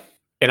 Yeah.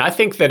 And I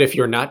think that if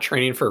you're not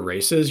training for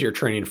races, you're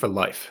training for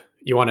life.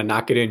 You want to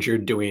not get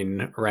injured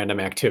doing random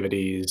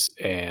activities.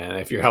 And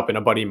if you're helping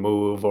a buddy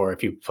move, or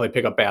if you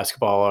pick up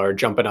basketball or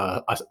jump in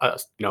a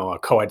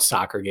co-ed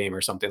soccer game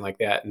or something like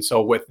that. And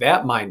so with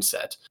that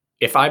mindset,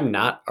 if I'm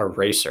not a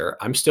racer,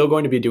 I'm still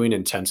going to be doing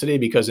intensity,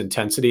 because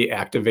intensity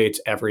activates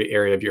every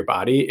area of your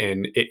body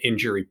and it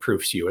injury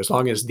proofs you as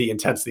long as the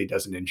intensity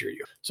doesn't injure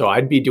you. So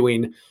I'd be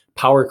doing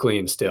power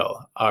clean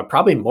still,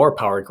 probably more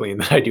power clean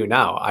than I do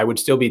now. I would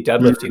still be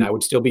deadlifting. Mm-hmm. I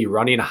would still be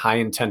running high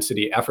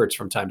intensity efforts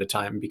from time to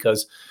time,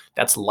 because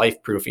that's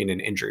life proofing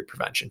and injury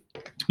prevention.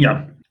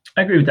 Yeah,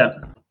 I agree with that.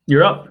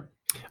 You're up.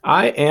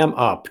 I am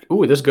up.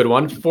 Ooh, this is a good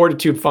one.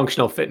 Fortitude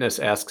Functional Fitness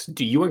asks,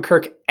 do you and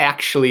Kirk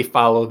actually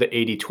follow the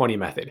 80-20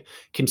 method,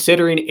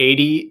 considering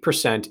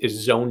 80% is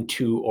zone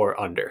 2 or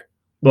under?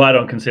 Well, I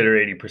don't consider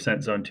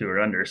 80% zone 2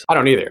 or under. So. I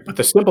don't either. But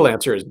the simple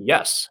answer is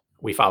yes,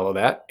 we follow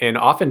that. And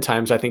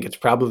oftentimes I think it's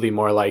probably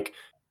more like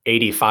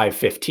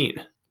 85-15.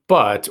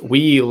 But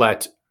we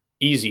let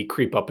easy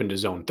creep up into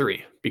zone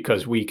 3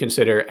 because we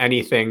consider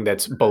anything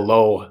that's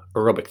below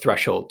aerobic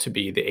threshold to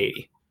be the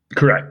 80.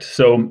 Correct.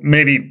 So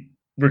maybe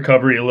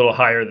recovery a little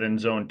higher than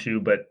zone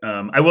 2, but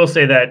I will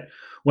say that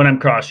when I'm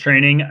cross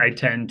training, I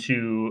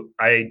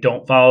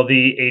don't follow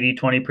the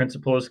 80-20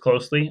 principle as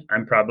closely.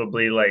 I'm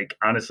probably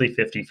honestly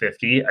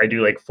 50-50. I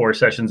do 4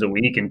 sessions a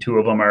week, and 2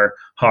 of them are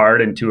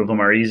hard and 2 of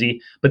them are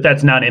easy, but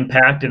that's not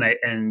impact.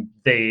 And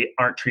they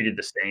aren't treated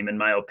the same in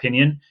my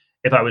opinion.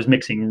 If I was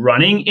mixing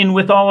running in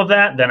with all of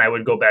that, then I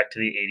would go back to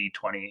the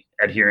 80-20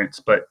 adherence,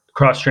 but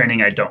cross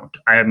training, I don't.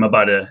 I am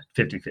about a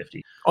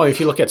 50-50. Oh, if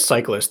you look at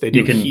cyclists, they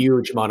do a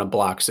huge amount of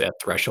blocks at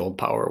threshold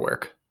power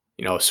work,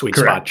 sweet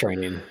spot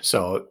training.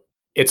 So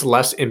it's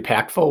less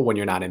impactful when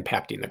you're not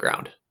impacting the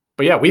ground.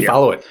 But yeah, we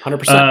follow it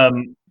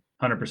 100%.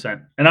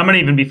 100%. And I'm going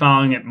to even be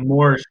following it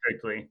more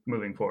strictly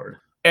moving forward.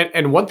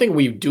 And one thing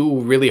we do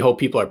really hope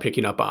people are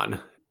picking up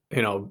on,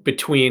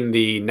 between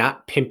the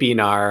not pimping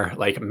our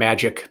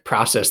magic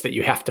process that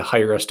you have to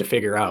hire us to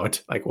figure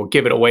out, we'll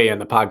give it away in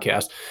the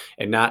podcast,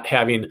 and not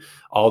having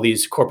all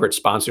these corporate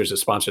sponsors that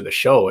sponsor the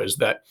show, is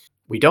that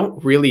we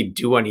don't really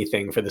do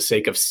anything for the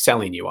sake of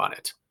selling you on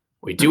it.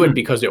 We do it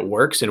because it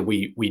works, and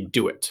we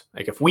do it.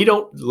 If we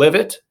don't live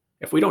it,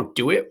 if we don't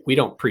do it, we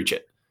don't preach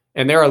it.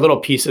 And there are little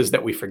pieces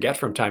that we forget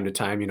from time to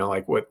time,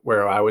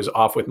 where I was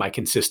off with my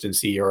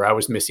consistency or I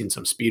was missing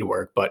some speed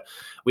work, but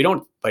we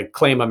don't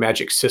claim a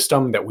magic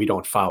system that we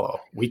don't follow.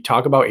 We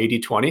talk about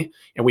 80-20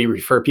 and we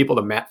refer people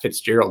to Matt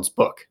Fitzgerald's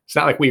book. It's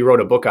not like we wrote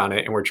a book on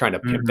it and we're trying to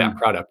pimp that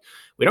product.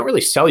 We don't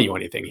really sell you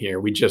anything here.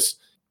 We just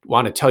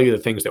want to tell you the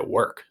things that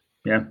work.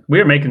 Yeah. We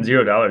are making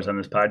 $0 on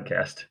this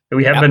podcast.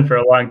 We have been for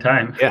a long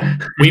time. Yeah.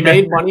 We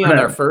made money on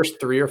our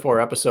first 3 or 4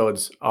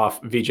 episodes off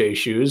VJ's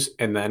shoes.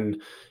 And then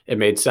it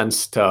made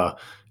sense to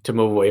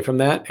move away from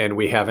that. And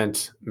we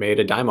haven't made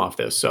a dime off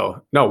this.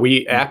 So no,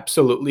 we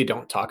absolutely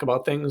don't talk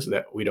about things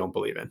that we don't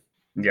believe in.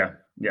 Yeah.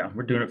 Yeah.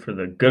 We're doing it for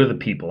the good of the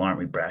people, aren't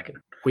we,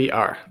 Bracken? We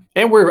are.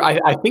 And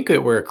I think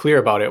that we're clear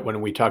about it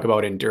when we talk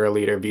about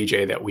EnduraLead or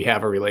VJ, that we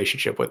have a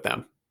relationship with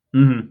them.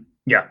 Mm-hmm.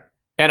 Yeah.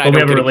 And I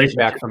don't get a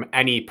relationship from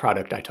any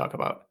product I talk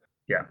about.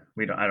 Yeah,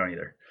 I don't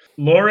either.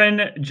 Lauren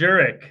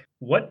Jurek,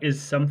 what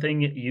is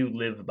something you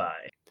live by?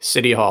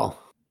 City Hall.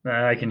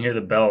 I can hear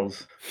the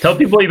bells. Tell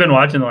people you've been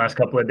watching the last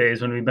couple of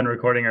days when we've been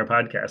recording our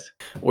podcast.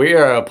 We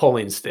are a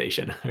polling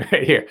station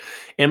right here.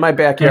 In my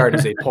backyard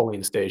is a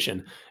polling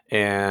station.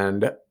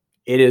 And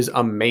it is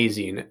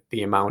amazing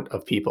the amount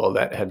of people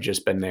that have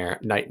just been there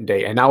night and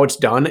day. And now it's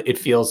done. It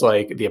feels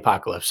like the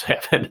apocalypse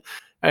happened.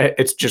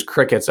 It's just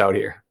crickets out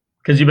here.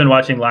 Because you've been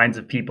watching lines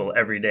of people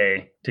every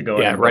day to go.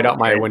 Yeah, right out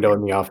my window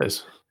in the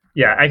office.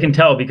 Yeah, I can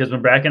tell because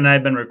when Bracken and I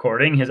have been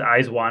recording, his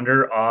eyes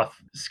wander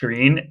off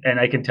screen, and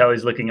I can tell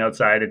he's looking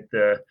outside at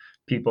the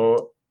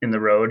people in the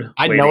road.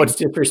 I know it's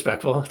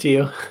disrespectful to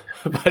you,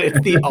 but it's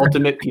the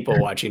ultimate people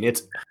watching.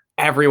 It's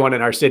everyone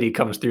in our city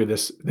comes through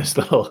this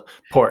little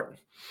port.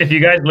 If you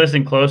guys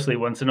listen closely,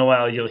 once in a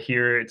while, you'll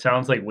hear it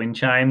sounds like wind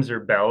chimes or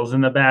bells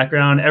in the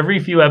background. Every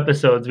few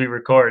episodes we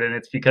record, and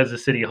it's because of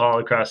City Hall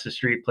across the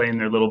street playing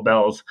their little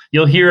bells.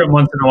 You'll hear it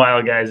once in a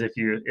while, guys, if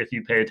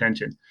you pay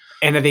attention.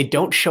 And they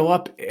don't show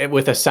up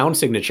with a sound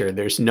signature.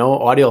 There's no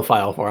audio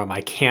file for them.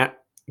 I can't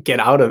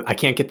I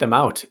can't get them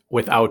out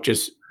without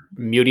just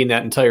muting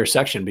that entire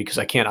section because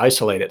I can't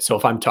isolate it. So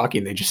if I'm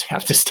talking, they just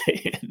have to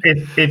stay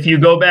in. If you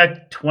go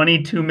back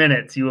 22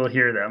 minutes, you will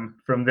hear them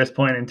from this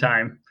point in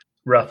time,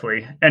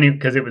 roughly.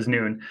 Because it was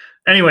noon.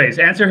 Anyways,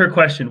 answer her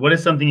question. What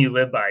is something you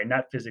live by?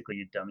 Not physically,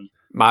 you dummy.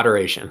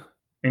 Moderation.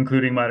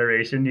 Including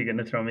moderation. You're going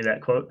to throw me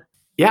that quote?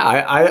 Yeah,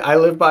 I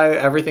live by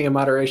everything in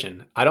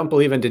moderation. I don't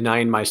believe in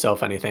denying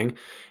myself anything,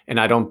 and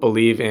I don't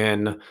believe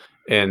in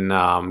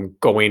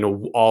going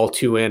all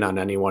too in on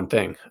any one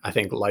thing. I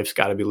think life's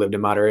got to be lived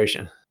in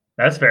moderation.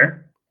 That's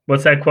fair.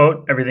 What's that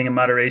quote? Everything in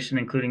moderation,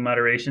 including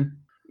moderation.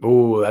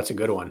 Ooh, that's a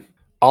good one.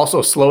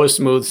 Also, slow is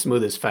smooth,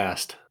 smooth is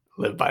fast.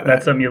 Live by that.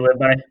 That's something you live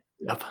by?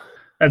 Yep.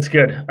 That's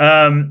good.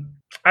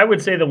 I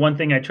would say the one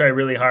thing I try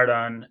really hard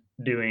on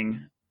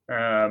doing,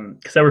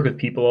 because I work with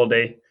people all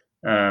day,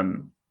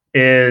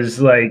 is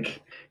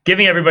like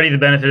giving everybody the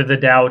benefit of the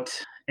doubt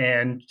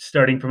and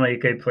starting from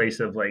like a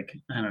place of like,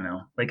 I don't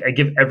know, like I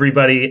give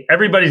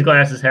everybody's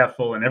glass is half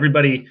full and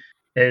everybody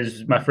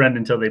is my friend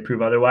until they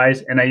prove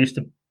otherwise. And I used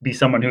to be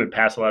someone who would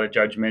pass a lot of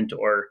judgment,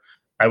 or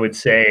I would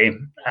say,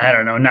 I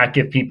don't know, not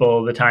give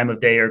people the time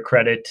of day or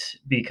credit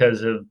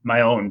because of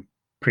my own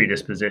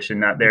predisposition,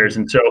 not theirs.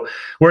 And so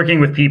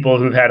working with people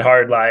who've had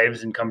hard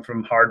lives and come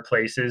from hard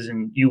places,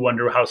 and you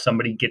wonder how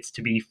somebody gets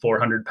to be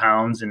 400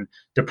 pounds and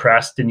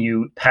depressed, and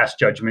you pass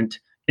judgment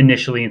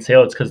initially and say,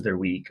 oh, it's because they're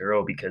weak, or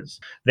oh, because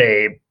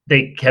they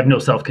have no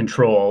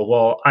self-control.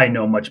 Well, I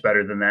know much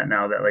better than that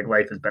now, that like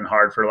life has been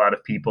hard for a lot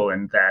of people,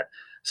 and that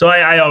so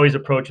I always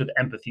approach with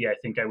empathy, I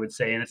think I would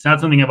say, and it's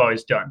not something I've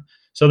always done.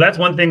 So that's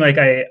one thing, like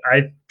I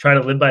try to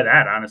live by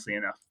that, honestly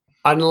enough.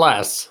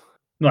 Unless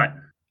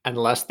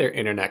they're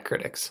internet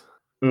critics.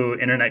 Ooh,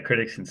 internet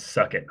critics can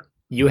suck it.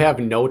 You have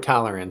no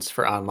tolerance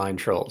for online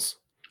trolls.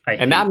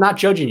 And I'm not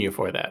judging you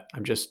for that.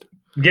 I'm just...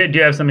 Do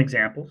you have some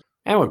examples?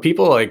 And when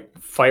people like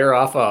fire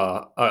off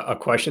a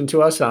question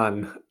to us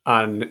on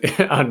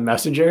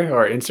Messenger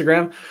or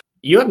Instagram,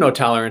 you have no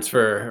tolerance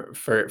for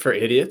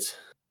idiots,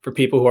 for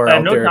people who are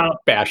out there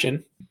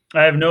bashing.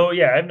 I have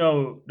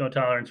no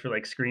tolerance for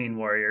like screen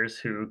warriors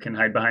who can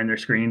hide behind their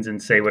screens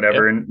and say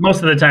whatever. Yep. And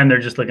most of the time they're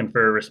just looking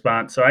for a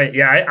response. So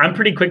I'm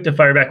pretty quick to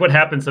fire back. What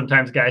happens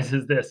sometimes, guys,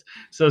 is this.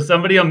 So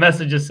somebody will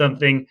message us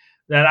something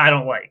that I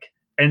don't like.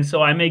 And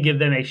so I may give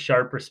them a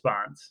sharp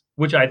response,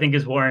 which I think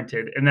is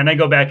warranted. And then I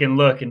go back and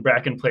look, and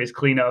Bracken plays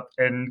cleanup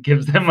and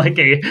gives them like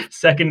a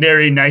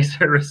secondary,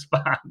 nicer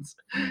response.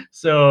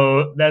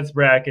 So that's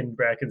Bracken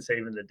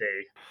saving the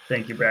day.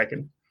 Thank you,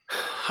 Bracken.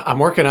 I'm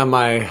working on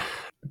my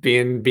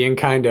being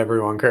kind to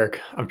everyone, Kirk.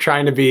 I'm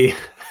trying to be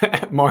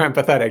more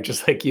empathetic,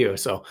 just like you.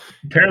 So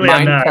apparently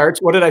I'm not.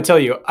 Charts, what did I tell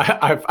you?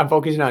 I'm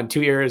focusing on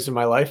 2 areas of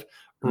my life: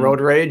 road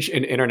rage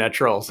and internet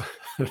trolls.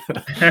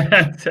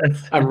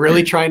 I'm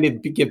really trying to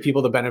give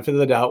people the benefit of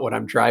the doubt when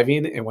I'm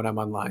driving and when I'm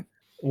online.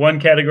 One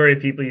category of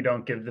people you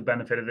don't give the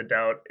benefit of the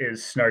doubt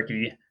is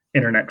snarky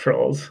internet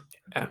trolls.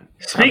 Yeah,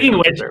 speaking of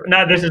which,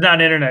 this is not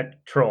an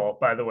internet troll,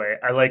 by the way.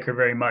 I like her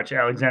very much.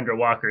 Alexandra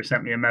Walker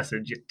sent me a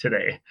message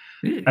today,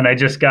 and I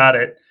just got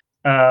it.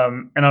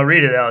 And I'll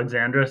read it,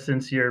 Alexandra,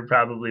 since you're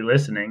probably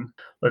listening.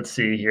 Let's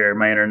see here.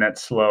 My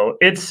internet's slow.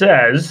 It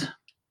says,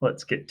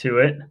 let's get to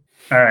it.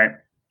 All right.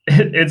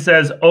 It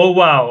says, oh,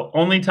 wow.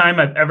 Only time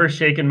I've ever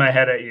shaken my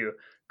head at you.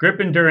 Grip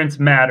endurance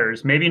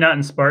matters. Maybe not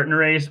in Spartan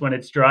race when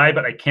it's dry,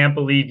 but I can't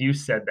believe you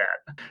said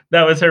that.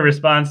 That was her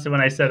response to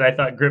when I said I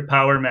thought grip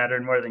power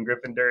mattered more than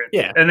grip endurance.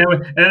 Yeah. And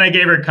then I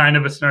gave her kind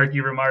of a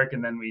snarky remark,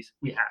 and then we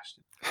hashed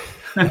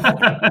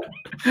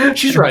it.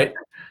 She's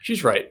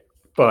right.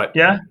 But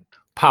yeah,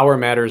 power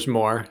matters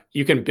more.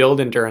 You can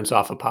build endurance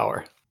off of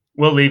power.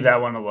 We'll leave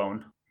that one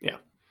alone. Yeah.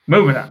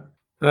 Moving on.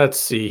 Let's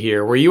see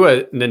here. Were you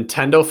a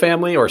Nintendo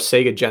family or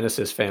Sega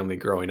Genesis family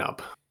growing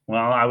up?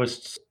 Well, I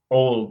was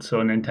old, so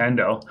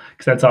Nintendo,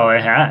 because that's all I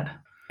had.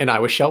 And I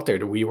was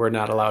sheltered. We were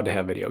not allowed to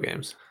have video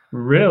games.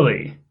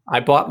 Really? I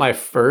bought my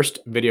first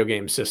video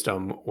game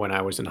system when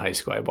I was in high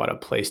school. I bought a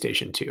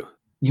PlayStation 2.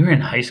 You were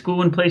in high school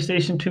when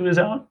PlayStation 2 was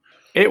out?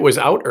 It was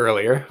out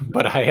earlier,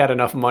 but I had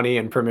enough money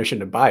and permission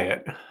to buy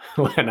it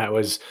when I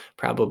was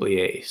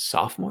probably a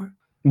sophomore.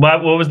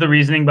 What was the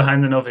reasoning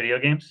behind the no video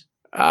games?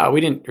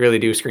 We didn't really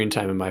do screen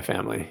time in my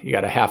family. You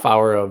got a half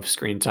hour of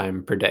screen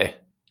time per day.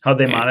 How'd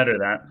they monitor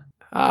that?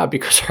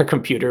 Because our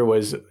computer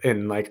was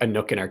in like a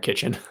nook in our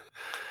kitchen,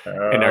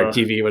 and our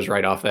TV was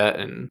right off that,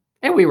 and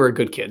we were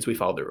good kids. We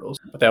followed the rules,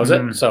 but that was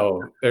it.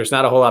 So there's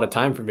not a whole lot of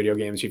time for video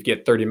games. You'd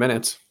get 30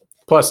 minutes.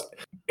 Plus,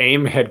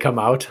 AIM had come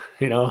out,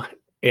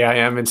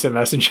 AIM Instant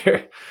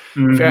Messenger.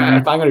 Mm-hmm.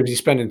 If I'm going to be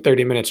spending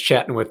 30 minutes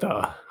chatting with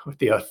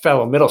the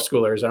fellow middle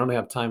schoolers, I don't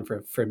have time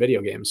for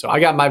video games. So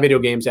I got my video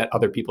games at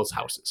other people's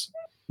houses.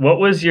 What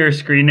was your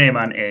screen name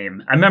on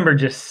AIM? I remember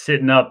just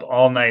sitting up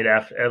all night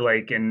after,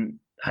 like in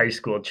high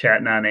school,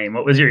 chatting on AIM.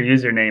 What was your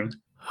username?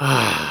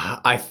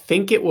 I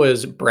think it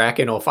was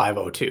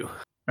Bracken0502.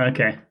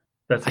 Okay,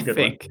 that's a good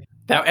one.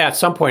 That at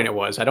some point it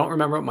was. I don't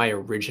remember what my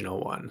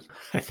original one.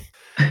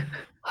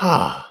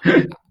 I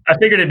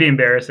figured it'd be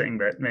embarrassing,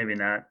 but maybe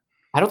not.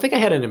 I don't think I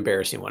had an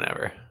embarrassing one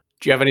ever.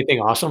 Do you have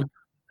anything awesome?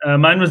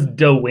 Mine was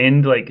Da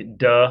Wind, like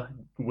Da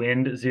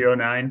Wind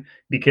 09,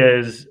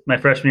 because my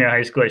freshman year of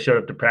high school, I showed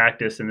up to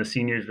practice and the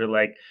seniors were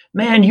like,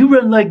 "Man, you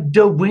run like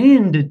Da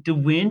Wind, Da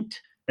Wind."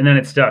 And then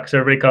it stuck. So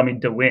everybody called me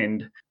Da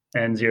Wind,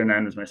 and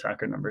 09 was my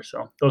soccer number.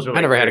 So those were I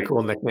like never had a very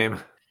cool nickname.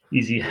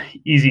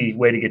 easy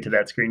way to get to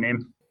that screen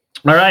name.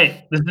 All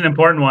right. This is an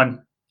important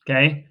one.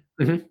 Okay.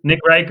 Mhm. Nick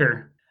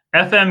Riker,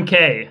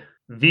 FMK,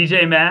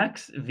 VJ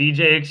Max,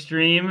 VJ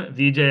Extreme,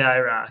 VJ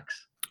IROX.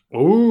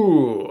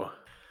 Ooh.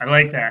 I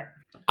like that.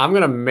 I'm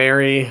going to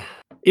marry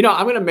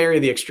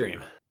the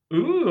extreme.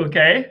 Ooh,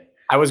 okay.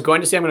 I was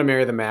going to say I'm going to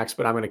marry the max,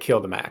 but I'm going to kill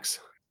the max.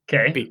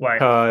 Okay. Why?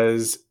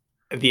 Because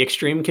the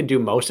extreme can do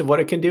most of what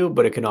it can do,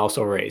 but it can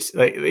also race.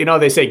 Like,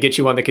 they say get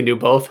you one that can do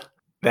both.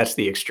 That's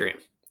the extreme.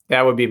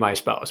 That would be my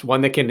spouse.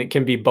 One that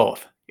can be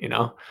both,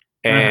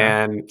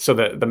 And so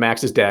the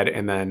max is dead,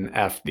 and then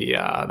F the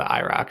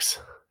IROX.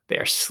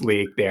 They're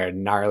sleek, they're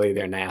gnarly,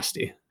 they're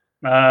nasty.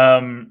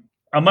 I'm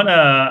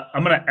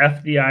gonna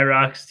F the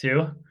IROX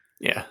too.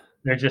 Yeah.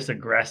 They're just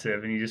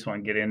aggressive and you just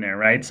want to get in there,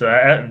 right? So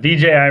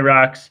VJ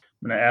IROX,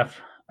 I'm gonna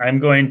F. I'm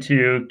going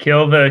to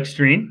kill the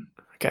extreme.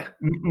 Okay.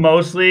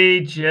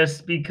 Mostly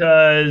just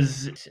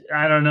because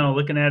I don't know,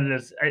 looking at it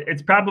as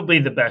it's probably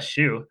the best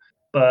shoe,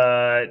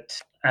 but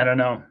I don't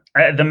know.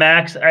 The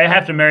max, I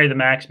have to marry the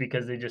max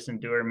because they just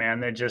endure, man.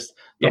 They're just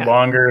the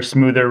longer,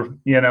 smoother,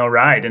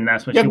 ride, and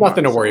that's what you have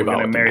nothing to worry about.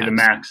 I'm gonna marry the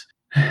max.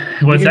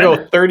 What's that?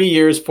 Go 30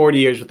 years, 40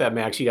 years with that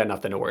max. You got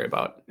nothing to worry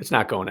about. It's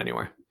not going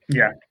anywhere.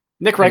 Yeah.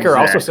 Nick Riker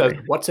also says,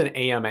 "What's an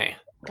AMA?"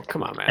 Well,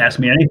 come on, man. Ask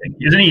me anything.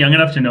 Isn't he young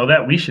enough to know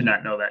that? We should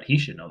not know that. He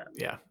should know that.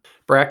 Yeah.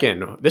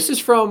 Bracken, this is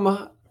from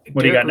what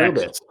do you got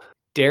next?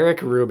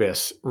 Derek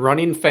Rubis,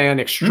 running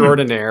fan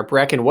extraordinaire.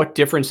 Bracken, what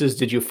differences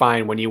did you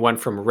find when you went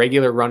from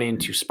regular running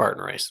to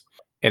Spartan race?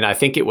 And I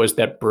think it was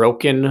that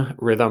broken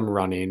rhythm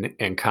running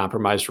and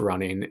compromised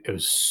running. It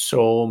was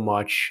so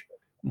much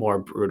more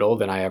brutal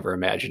than I ever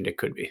imagined it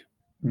could be.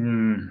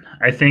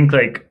 I think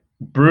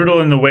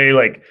brutal in the way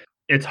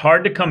it's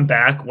hard to come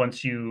back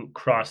once you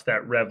cross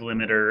that rev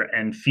limiter,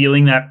 and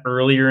feeling that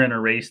earlier in a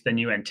race than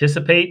you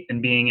anticipate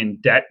and being in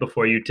debt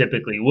before you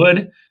typically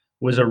would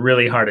was a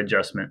really hard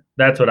adjustment.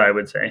 That's what I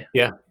would say.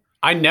 Yeah.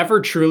 I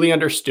never truly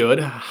understood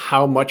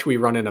how much we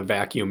run in a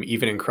vacuum,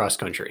 even in cross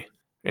country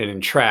and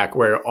in track,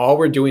 where all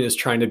we're doing is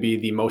trying to be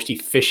the most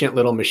efficient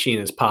little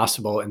machine as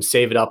possible and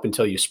save it up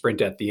until you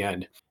sprint at the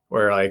end.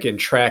 Where in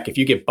track, if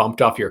you get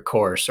bumped off your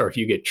course or if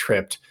you get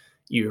tripped,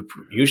 you're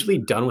usually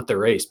done with the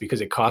race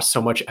because it costs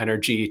so much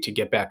energy to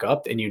get back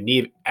up, and you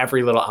need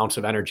every little ounce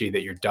of energy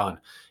that you're done.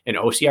 And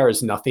OCR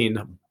is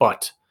nothing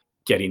but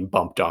getting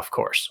bumped off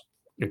course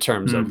in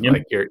terms of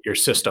your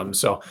system.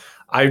 So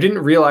I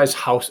didn't realize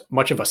how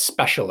much of a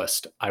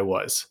specialist I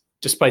was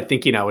just by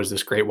thinking I was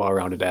this great,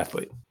 well-rounded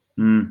athlete.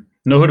 Know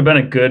who'd have been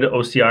a good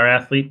OCR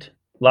athlete?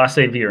 Lasse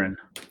Viren.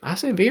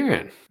 Lasse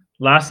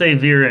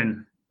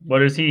Viren.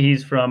 What is he?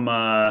 He's from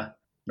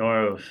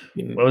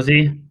what was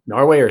he?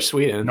 Norway or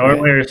Sweden?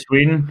 Or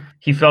Sweden.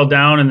 He fell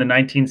down in the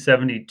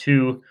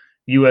 1972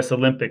 U.S.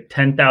 Olympic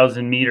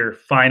 10,000 meter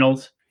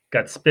finals,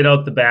 got spit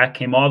out the back,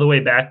 came all the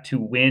way back to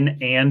win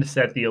and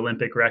set the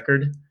Olympic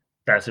record.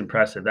 That's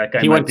impressive. That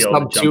guy. He went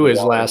sub 2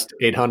 his last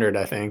 800,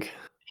 I think.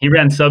 He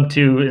ran sub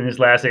 2 in his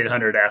last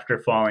 800 after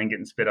falling,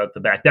 getting spit out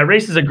the back. That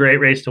race is a great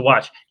race to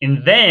watch.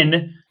 And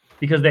then,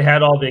 because they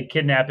had all the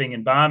kidnapping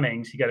and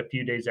bombings, he got a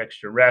few days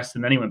extra rest,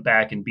 and then he went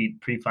back and beat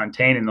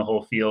Prefontaine in the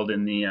whole field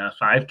in the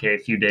 5K a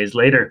few days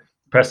later.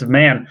 Impressive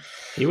man.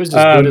 He was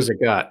as good as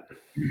it got.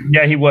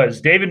 Yeah, he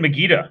was. David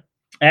Magida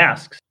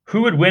asks,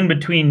 who would win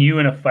between you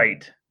in a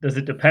fight? Does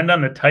it depend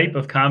on the type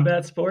of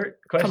combat sport?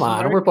 Come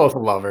on, we're both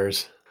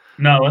lovers.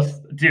 No,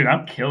 dude,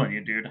 I'm killing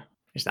you, dude.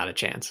 There's not a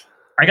chance.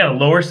 I got a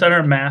lower center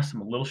of mass.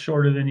 I'm a little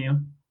shorter than you.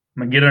 I'm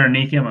going to get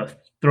underneath you. I'm going to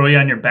throw you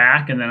on your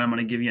back, and then I'm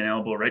going to give you an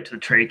elbow right to the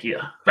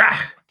trachea.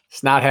 Ah!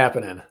 It's not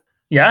happening.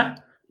 Yeah?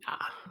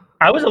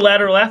 I was a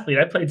lateral athlete.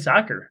 I played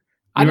soccer.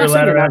 I'm not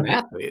saying I'm an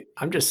athlete.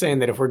 I'm just saying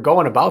that if we're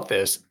going about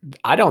this,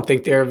 I don't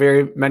think there are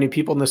very many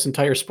people in this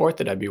entire sport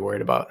that I'd be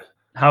worried about.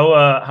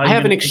 I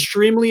have an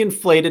extremely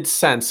inflated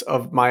sense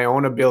of my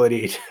own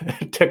ability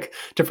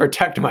to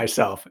protect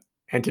myself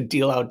and to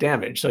deal out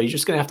damage. So you're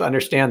just going to have to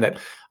understand that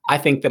I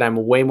think that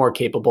I'm way more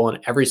capable in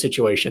every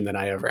situation than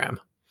I ever am.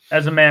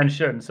 As a man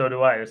should, and so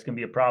do I. This can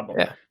be a problem.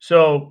 Yeah.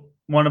 So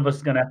one of us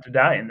is going to have to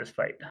die in this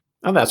fight.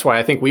 Oh, that's why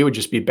I think we would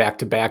just be back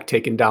to back,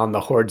 taking down the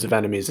hordes of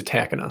enemies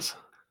attacking us.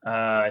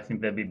 I think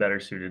that'd be better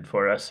suited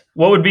for us.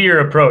 What would be your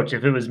approach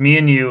if it was me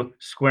and you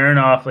squaring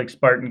off like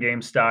Spartan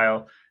game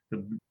style?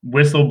 The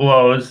whistle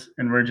blows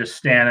and we're just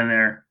standing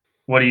there.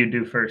 What do you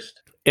do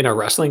first? In a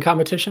wrestling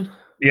competition?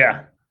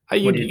 Yeah.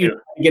 You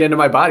get into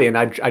my body and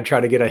I'd try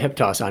to get a hip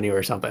toss on you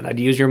or something. I'd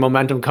use your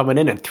momentum coming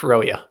in and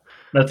throw you.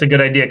 That's a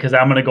good idea because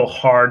I'm going to go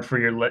hard for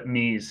your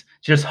knees.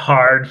 Just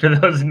hard for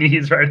those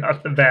knees right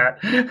off the bat.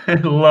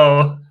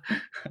 Low.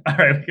 All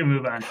right, we can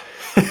move on.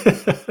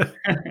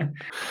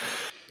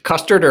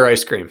 Custard or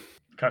ice cream?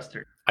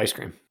 Custard. Ice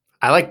cream.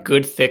 I like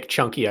good, thick,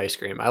 chunky ice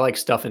cream. I like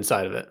stuff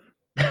inside of it.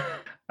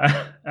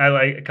 I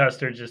like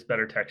custard, just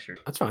better texture.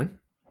 That's fine.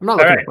 I'm not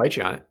looking to fight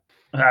you on it.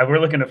 We're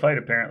looking to fight,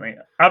 apparently.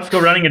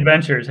 Obstacle Running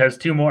Adventures has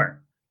 2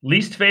 more.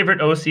 Least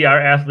favorite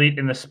OCR athlete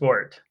in the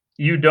sport.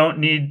 You don't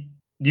need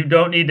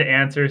to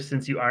answer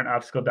since you aren't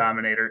obstacle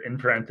dominator, in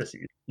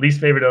parentheses. Least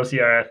favorite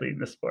OCR athlete in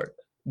the sport.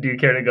 Do you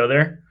care to go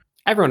there?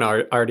 Everyone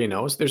already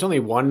knows. There's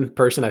only one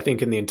person, I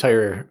think, in the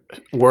entire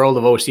world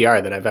of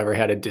OCR that I've ever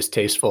had a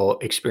distasteful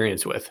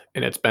experience with,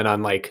 and it's been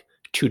on like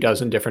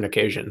 24 different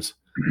occasions.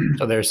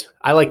 So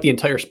I like the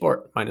entire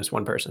sport minus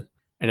one person,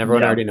 and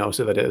everyone already knows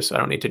who that is, so I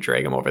don't need to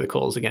drag them over the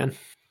coals again.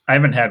 I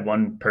haven't had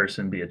one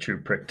person be a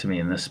true prick to me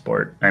in this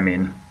sport. I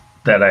mean,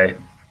 that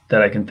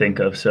I can think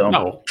of. So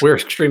no, we're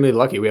extremely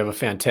lucky. We have a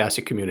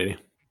fantastic community.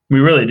 We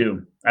really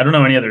do. I don't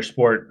know any other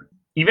sport.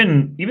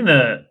 Even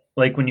the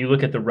like when you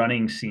look at the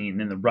running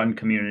scene in the run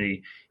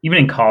community, even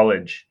in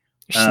college,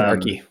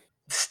 snarky.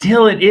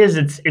 Still, it is.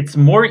 It's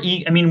more.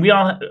 I mean, we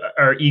all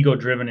are ego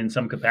driven in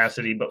some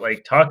capacity, but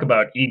like talk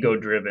about ego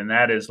driven.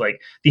 That is like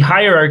the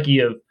hierarchy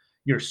of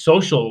your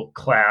social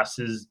class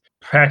is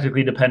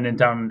practically dependent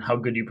on how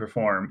good you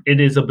perform. It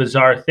is a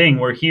bizarre thing.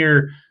 We're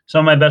here. Some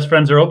of my best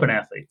friends are open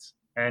athletes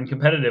and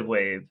competitive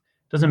wave.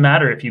 Doesn't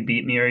matter if you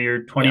beat me or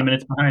you're 20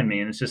 minutes behind me.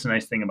 And it's just a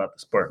nice thing about the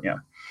sport. Yeah.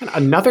 And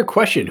another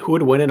question. Who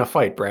would win in a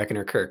fight, Bracken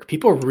or Kirk?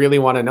 People really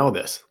want to know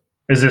this.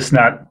 Is this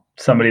not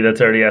somebody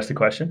that's already asked a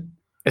question?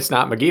 It's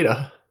not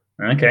Magida.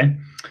 Okay.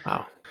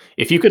 Wow.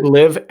 If you could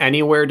live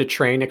anywhere to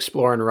train,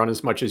 explore, and run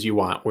as much as you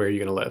want, where are you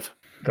going to live?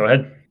 Go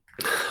ahead.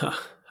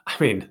 I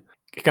mean,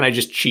 can I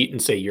just cheat and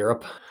say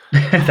Europe?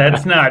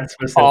 That's not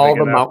specific all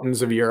the enough.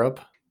 Mountains of Europe?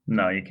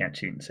 No, you can't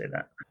cheat and say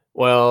that.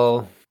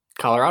 Well,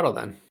 Colorado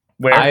then.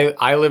 Where?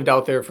 I lived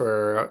out there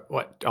for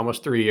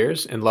almost 3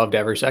 years and loved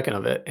every second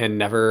of it and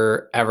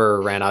never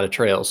ever ran out of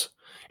trails.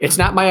 It's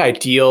not my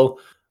ideal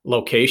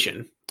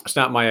location. It's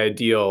not my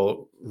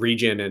ideal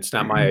region. It's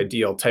not my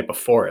ideal type of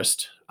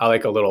forest. I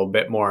like a little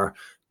bit more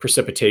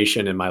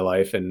precipitation in my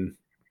life and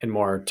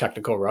more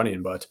technical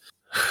running, but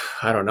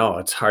I don't know.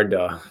 It's hard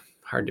to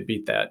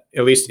beat that,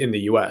 at least in the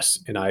US.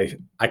 And I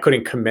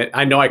couldn't commit.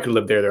 I know I could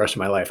live there the rest of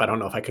my life. I don't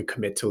know if I could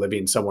commit to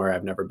living somewhere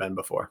I've never been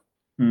before.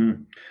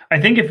 I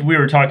think if we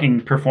were talking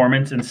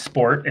performance in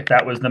sport, if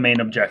that was the main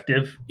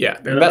objective. Yeah,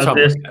 that's how I'm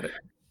looking at it.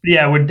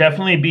 Yeah, it would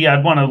definitely be,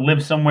 I'd want to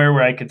live somewhere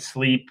where I could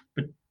sleep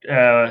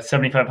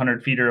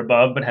 7,500 feet or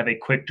above, but have a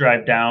quick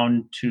drive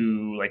down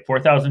to like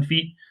 4,000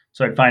 feet.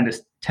 So I'd find a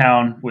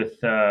town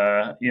with,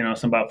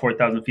 some about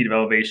 4,000 feet of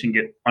elevation,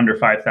 get under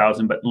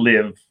 5,000, but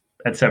live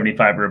at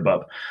 75 or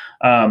above.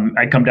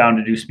 I'd come down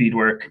to do speed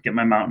work, get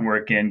my mountain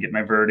work in, get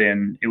my vert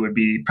in. It would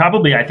be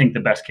probably, I think, the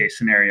best case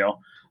scenario.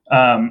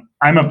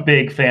 I'm a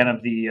big fan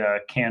of the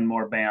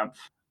Canmore Banff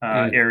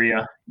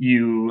area.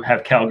 You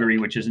have Calgary,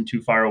 which isn't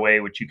too far away,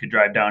 which you could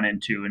drive down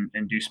into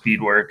and do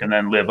speed work and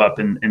then live up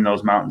in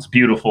those mountains.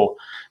 Beautiful,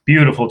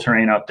 beautiful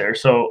terrain out there.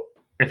 So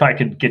if I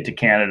could get to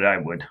Canada, I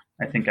would.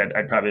 I think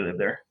I'd probably live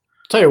there.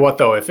 Tell you what,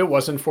 though, if it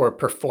wasn't for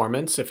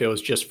performance, if it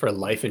was just for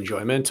life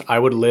enjoyment, I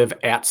would live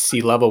at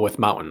sea level with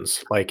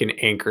mountains, like in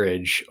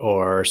Anchorage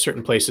or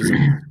certain places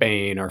in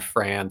Spain or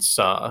France,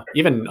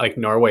 even like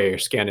Norway or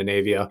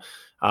Scandinavia,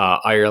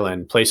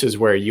 Ireland, places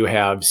where you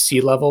have sea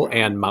level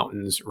and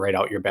mountains right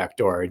out your back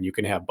door, and you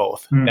can have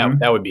both.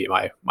 That would be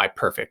my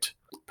perfect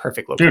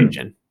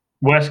location. Dude,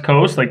 West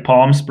Coast, like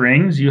Palm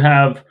Springs, you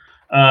have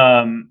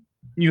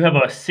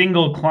a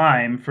single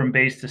climb from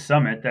base to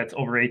summit that's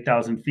over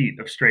 8,000 feet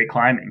of straight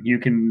climbing. You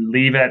can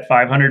leave at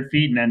 500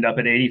 feet and end up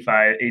at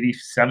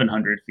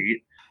 8,700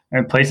 feet.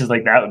 And places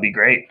like that would be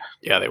great.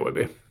 Yeah, they would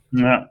be.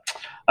 Yeah.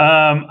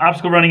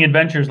 Obstacle Running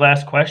Adventures,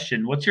 last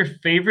question. What's your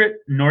favorite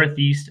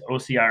Northeast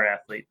OCR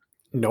athlete?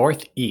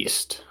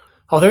 Northeast?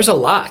 Oh, there's a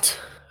lot.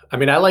 I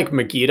mean, I like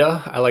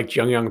Magida. I like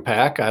Jung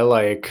Pak. I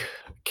like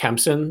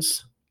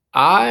Kempsons.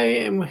 I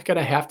am going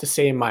to have to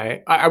say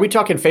are we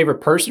talking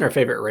favorite person or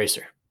favorite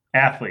racer?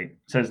 Athlete.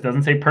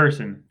 Doesn't say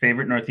person.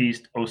 Favorite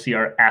Northeast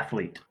OCR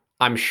athlete.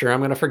 I'm sure I'm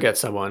going to forget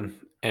someone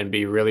and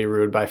be really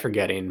rude by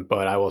forgetting,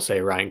 but I will say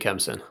Ryan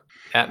Kempson.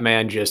 That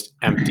man just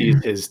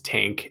empties his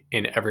tank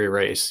in every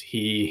race.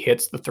 He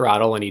hits the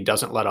throttle and he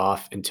doesn't let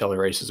off until the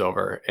race is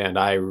over. And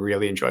I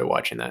really enjoy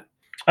watching that.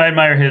 I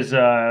admire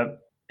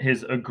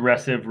his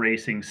aggressive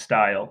racing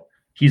style.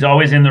 He's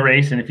always in the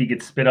race, and if he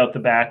gets spit out the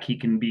back, he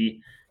can be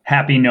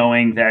happy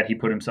knowing that he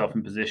put himself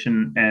in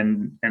position.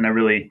 And I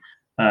really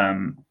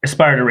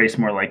aspire to race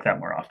more like that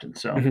more often.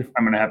 So I'm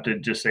going to have to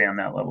just say on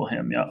that level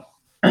him.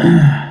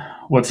 Yeah.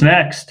 What's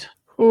next?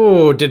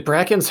 Oh, did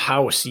Bracken's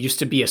house used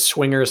to be a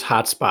swingers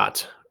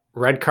hotspot?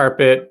 Red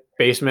carpet,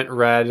 basement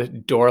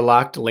red, door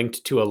locked,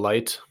 linked to a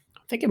light.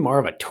 I'm thinking more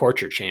of a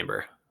torture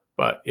chamber.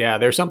 But yeah,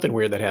 there's something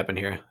weird that happened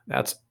here.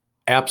 That's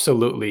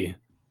absolutely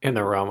in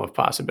the realm of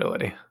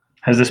possibility.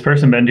 Has this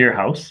person been to your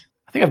house?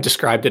 I think I've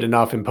described it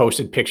enough and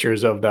posted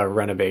pictures of the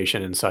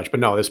renovation and such.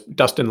 But no, this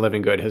Dustin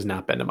Livingood has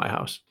not been to my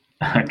house.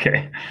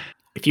 Okay.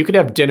 If you could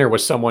have dinner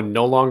with someone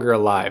no longer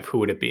alive, who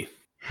would it be?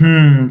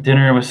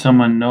 Dinner with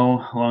someone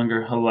no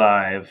longer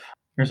alive.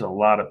 There's a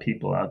lot of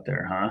people out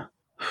there, huh?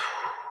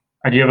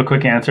 Do you have a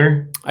quick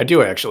answer? I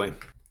do, actually.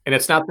 And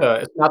it's not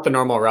the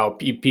normal route.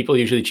 People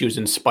usually choose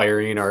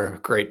inspiring or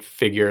great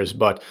figures,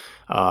 but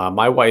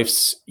My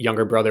wife's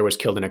younger brother was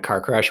killed in a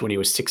car crash when he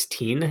was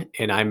 16,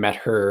 and I met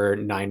her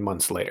 9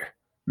 months later.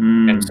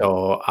 And Mm.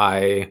 so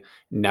I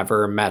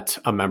never met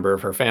a member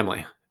of her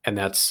family. And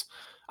that's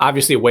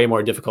obviously way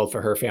more difficult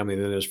for her family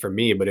than it is for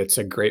me, but it's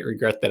a great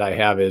regret that I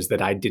have is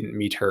that I didn't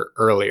meet her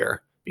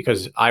earlier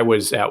because I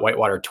was at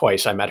Whitewater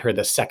twice. I met her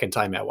the second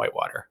time at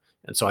Whitewater.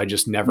 And so I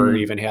just never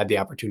even had the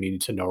opportunity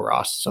to know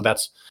Ross. So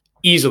that's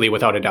easily,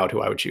 without a doubt,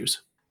 who I would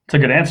choose. It's a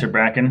good answer,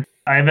 Bracken.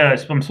 I'm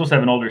supposed to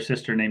have an older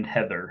sister named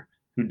Heather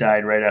who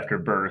died right after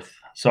birth.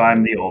 So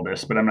I'm the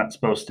oldest, but I'm not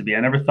supposed to be. I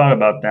never thought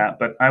about that,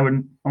 but I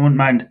wouldn't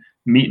mind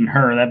meeting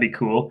her. That'd be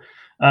cool.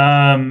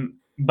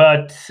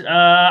 But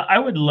I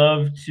would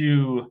love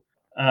to.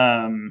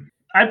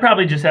 I'd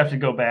probably just have to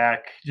go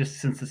back,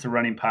 just since it's a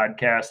running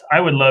podcast. I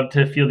would love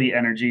to feel the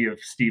energy of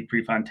Steve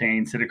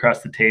Prefontaine, sit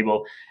across the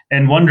table,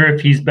 and wonder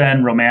if he's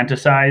been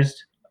romanticized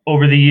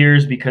over the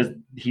years because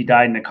he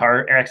died in a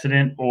car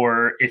accident,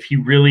 or if he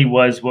really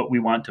was what we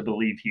want to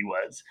believe he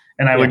was.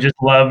 And I would just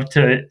love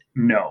to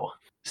know.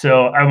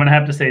 So I would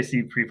have to say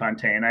Steve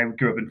Prefontaine. I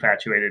grew up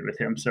infatuated with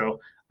him. So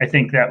I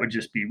think that would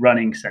just be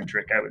running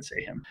centric. I would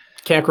say him.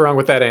 Can't go wrong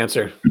with that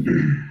answer.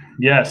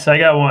 Yes, I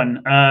got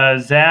one.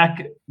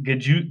 Zach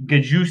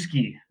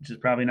Gajewski, which is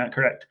probably not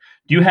correct.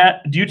 Do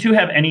you two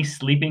have any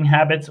sleeping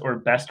habits or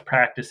best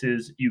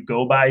practices you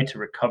go by to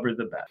recover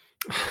the best?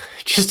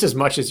 Just as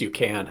much as you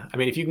can. I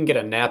mean, if you can get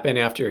a nap in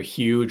after a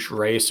huge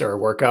race or a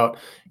workout,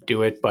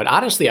 do it. But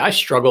honestly, I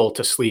struggle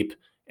to sleep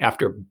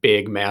after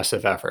big,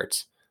 massive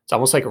efforts. It's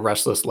almost like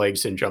restless leg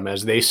syndrome.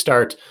 As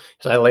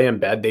I lay in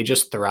bed, they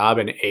just throb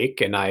and ache.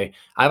 And I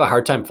have a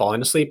hard time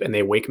falling asleep, and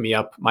they wake me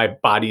up. My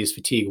body's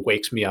fatigue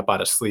wakes me up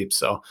out of sleep.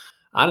 So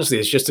honestly,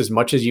 it's just as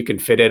much as you can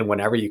fit in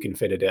whenever you can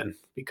fit it in,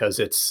 because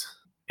it's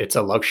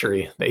a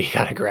luxury that you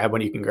got to grab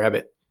when you can grab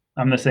it.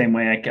 I'm the same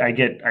way.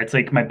 It's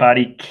like my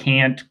body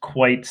can't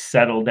quite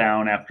settle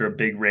down after a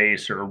big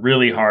race or a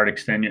really hard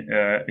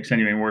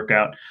extenuating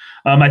workout.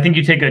 I think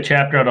you take a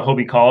chapter out of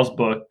Hobie Call's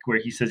book where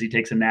he says he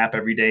takes a nap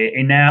every day.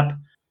 A nap,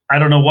 I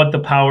don't know what the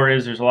power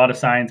is. There's a lot of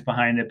science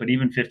behind it, but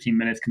even 15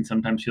 minutes can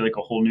sometimes feel like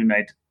a whole new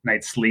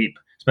night's sleep,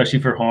 especially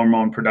for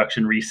hormone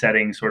production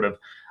resetting sort of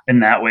in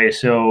that way.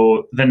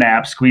 So the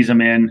nap, squeeze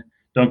them in.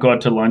 Don't go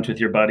out to lunch with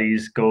your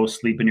buddies. Go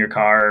sleep in your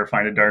car or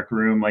find a dark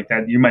room like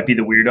that. You might be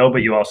the weirdo,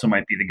 but you also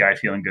might be the guy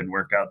feeling good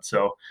workout.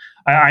 So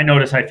I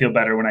notice I feel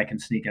better when I can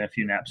sneak in a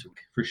few naps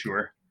for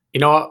sure. You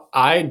know,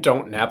 I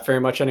don't nap very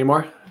much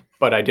anymore,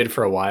 but I did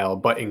for a while.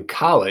 But in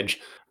college,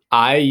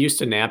 I used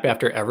to nap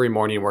after every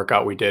morning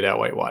workout we did at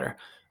Whitewater.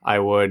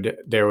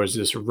 There was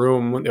this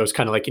room, it was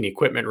kind of like an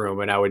equipment room,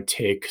 and I would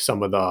take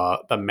some of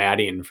the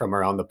matting from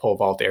around the pole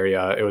vault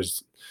area.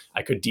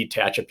 I could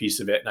detach a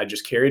piece of it, and I'd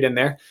just carry it in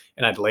there,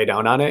 and I'd lay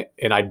down on it,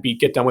 and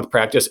get done with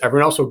practice.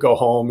 Everyone else would go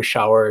home,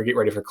 shower, get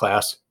ready for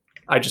class.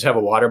 I'd just have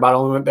a water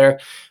bottle in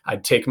there.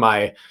 I'd take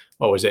my,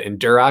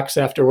 Endurox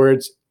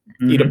afterwards,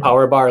 eat a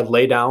power bar,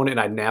 lay down, and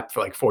I'd nap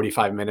for like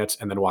 45 minutes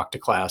and then walk to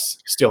class,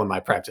 still in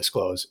my practice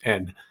clothes.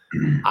 And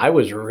I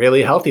was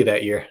really healthy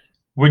that year.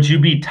 Would you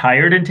be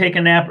tired and take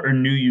a nap, or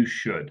knew you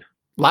should?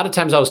 A lot of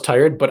times I was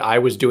tired, but I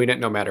was doing it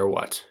no matter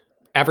what.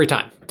 Every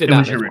time. It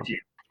was your routine.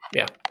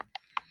 Yeah.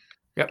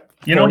 Yep.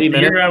 You know, the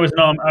year I was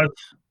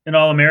an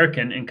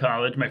All-American in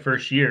college, my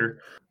first year,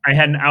 I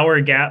had an hour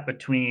gap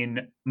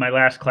between my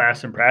last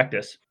class and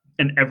practice.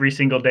 And every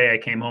single day I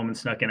came home and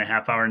snuck in a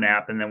half-hour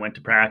nap and then went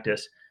to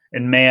practice.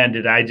 And man,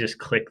 did I just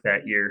click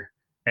that year.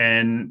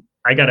 And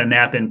I got a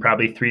nap in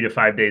probably 3 to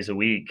 5 days a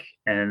week.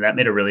 And that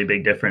made a really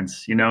big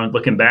difference. You know,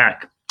 looking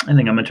back, I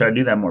think I'm going to try to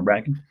do that more,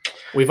 Bracken.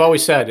 We've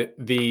always said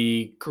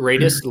the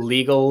greatest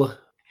legal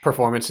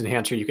performance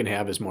enhancer you can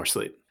have is more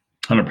sleep.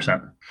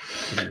 100%.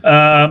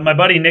 My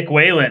buddy Nick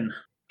Whalen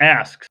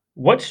asks,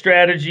 what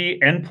strategy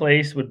and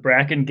place would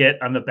Bracken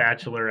get on The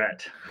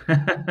Bachelorette?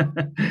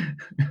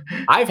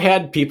 I've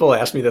had people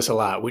ask me this a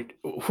lot.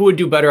 Who would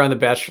do better on The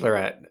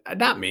Bachelorette?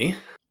 Not me.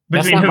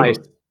 Between who?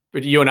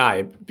 But you and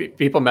I.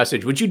 People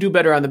message, would you do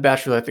better on The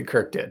Bachelorette than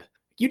Kirk did?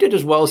 You did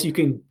as well as you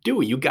can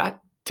do. You got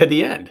to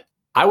the end.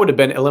 I would have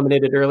been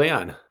eliminated early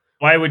on.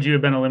 Why would you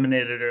have been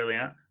eliminated early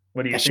on?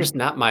 What do you think? That's just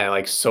not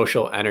my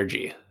social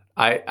energy.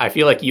 I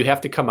feel like you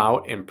have to come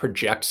out and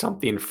project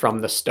something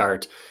from the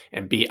start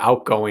and be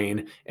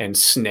outgoing and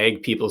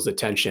snag people's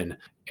attention.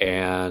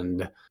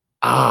 And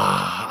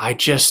I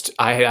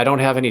don't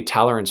have any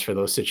tolerance for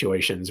those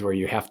situations where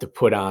you have to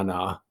put on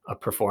a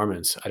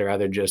performance.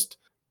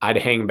 I'd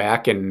hang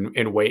back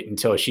and wait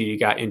until she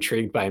got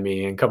intrigued by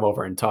me and come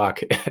over and talk,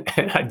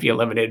 and I'd be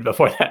eliminated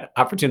before that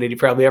opportunity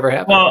probably ever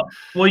happened.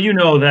 Well, you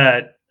know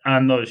that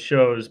on those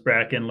shows,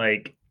 Bracken,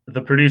 like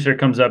the producer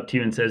comes up to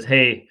you and says,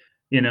 hey,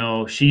 you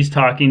know, she's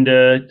talking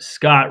to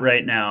Scott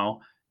right now,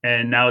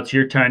 and now it's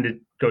your time to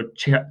go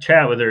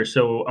chat with her.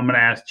 So I'm going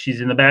to ask, she's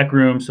in the back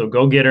room. So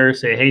go get her,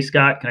 say, hey,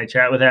 Scott, can I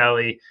chat with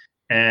Allie?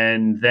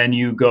 And then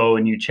you go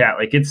and you chat.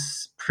 Like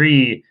it's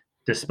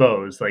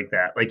predisposed like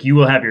that. Like you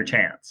will have your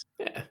chance.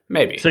 Yeah,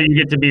 maybe. So you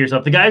get to be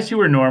yourself. The guys who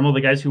were normal, the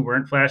guys who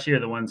weren't flashy are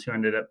the ones who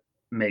ended up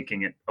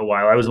making it a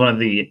while. I was one of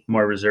the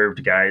more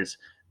reserved guys.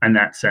 in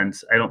that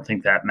sense. I don't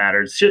think that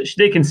matters.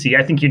 They can see.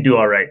 I think you do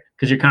all right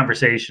because you're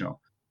conversational.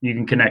 You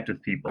can connect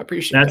with people. I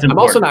appreciate That's that. I'm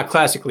important. also not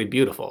classically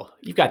beautiful.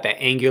 You've got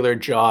that angular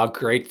jaw,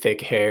 great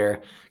thick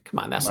hair. Come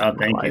on, that's not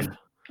my life. You.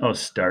 Oh,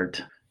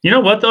 start. You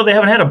know what, though? They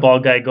haven't had a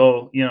bald guy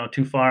go,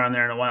 too far on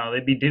there in a while.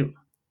 They'd be due.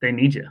 They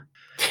need you.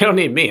 They don't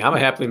need me. I'm a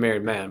happily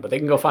married man, but they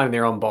can go find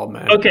their own bald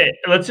man. Okay,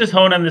 let's just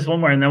hone on this one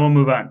more, and then we'll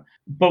move on.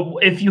 But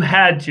if you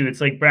had to, it's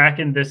like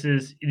Bracken, this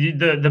is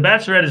the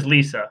Bachelorette is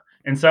Lisa,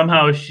 and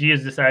somehow she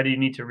has decided you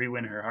need to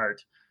re-win her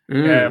heart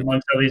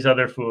amongst all these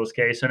other fools.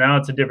 Okay, so now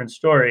it's a different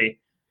story.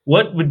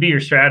 What would be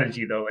your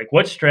strategy, though? Like,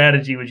 what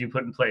strategy would you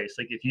put in place?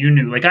 Like, if you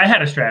knew, like, I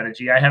had a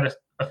strategy, I had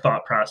a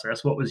thought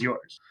process. What was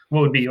yours?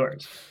 What would be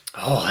yours?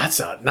 Oh, that's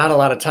not a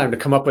lot of time to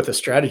come up with a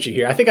strategy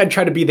here. I think I'd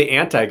try to be the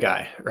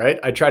anti-guy, right?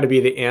 I'd try to be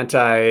the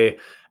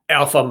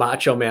anti-alpha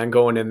macho man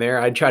going in there.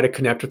 I'd try to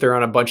connect with her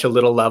on a bunch of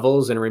little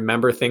levels and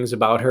remember things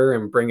about her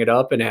and bring it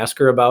up and ask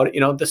her about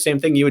it. The same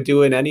thing you would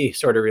do in any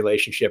sort of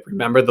relationship.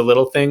 Remember the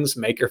little things,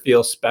 make her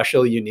feel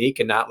special, unique,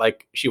 and not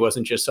like she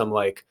wasn't just some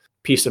like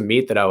piece of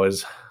meat that I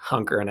was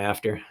hunkering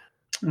after.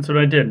 That's what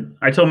I did.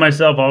 I told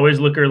myself, always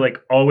look her, like,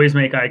 always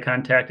make eye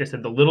contact. I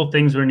said, the little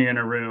things when you're in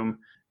a room,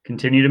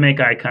 continue to make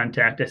eye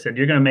contact. I said,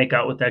 you're going to make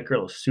out with that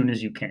girl as soon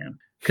as you can.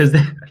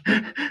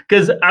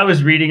 Because I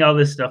was reading all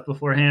this stuff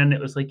beforehand.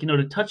 It was like,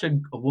 to touch a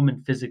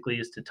woman physically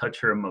is to touch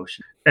her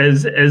emotion.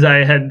 As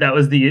I had, that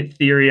was the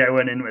theory I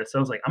went in with. So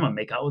I was like, I'm going to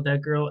make out with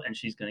that girl and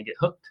she's going to get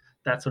hooked.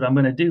 That's what I'm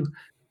going to do.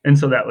 And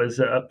so that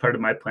was part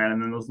of my plan.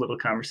 And then those little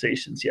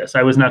conversations. Yes,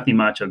 I was not the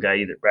macho guy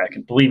either,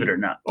 Bracken, believe it or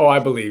not. Oh, I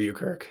believe you,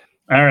 Kirk.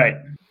 All right,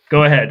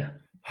 go ahead.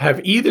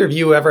 Have either of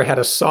you ever had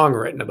a song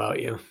written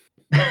about you?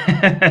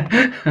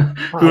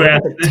 Who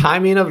asked the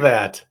timing of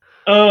that?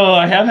 Oh,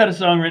 I have had a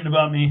song written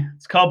about me.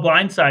 It's called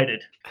Blindsided.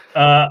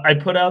 I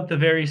put out the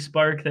very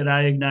spark that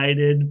I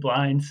ignited,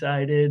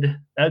 Blindsided.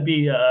 That'd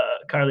be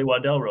Carly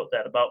Waddell wrote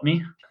that about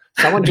me.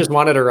 Someone just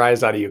wanted a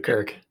rise out of you,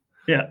 Kirk.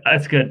 Yeah,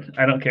 that's good.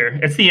 I don't care.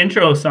 It's the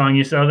intro song.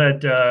 You saw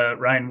that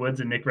Ryan Woods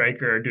and Nick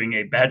Riker are doing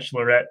a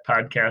Bachelorette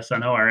podcast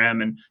on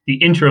ORM, and the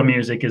intro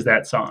music is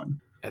that song.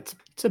 It's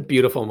a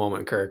beautiful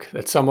moment, Kirk,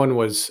 that someone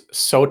was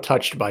so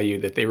touched by you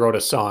that they wrote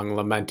a song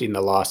lamenting the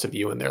loss of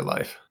you in their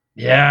life.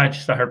 Yeah,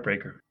 just a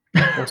heartbreaker.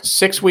 Well,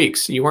 6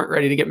 weeks. You weren't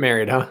ready to get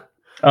married, huh?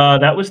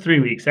 That was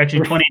 3 weeks.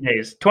 Actually, 20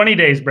 days. 20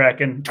 days,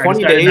 Bracken.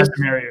 20 days,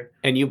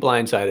 and you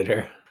blindsided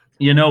her.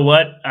 You know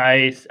what?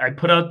 I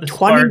put out the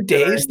 20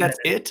 days? That's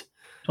it?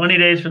 20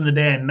 days from the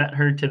day I met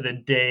her to the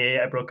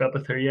day I broke up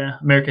with her. Yeah,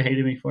 America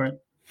hated me for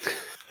it.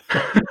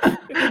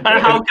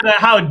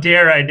 How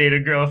dare I date a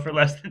girl for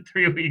less than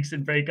 3 weeks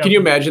and break up? Can you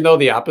imagine, though,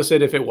 the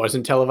opposite? If it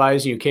wasn't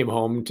televised, you came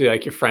home to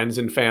like your friends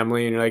and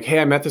family and you're like, hey,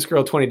 I met this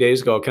girl 20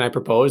 days ago. Can I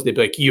propose? They'd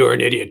be like, you're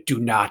an idiot. Do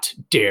not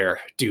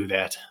dare do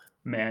that.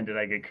 Man, did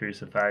I get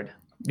crucified.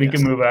 We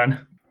can move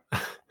on.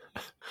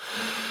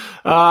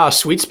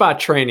 Sweet spot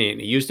training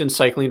used in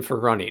cycling for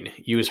running.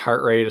 Use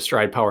heart rate, a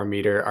stride power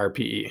meter,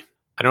 RPE.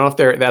 I don't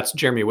know if that's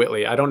Jeremy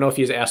Whitley. I don't know if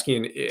he's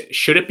asking,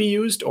 should it be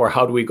used or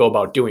how do we go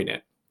about doing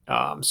it?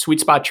 Sweet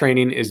spot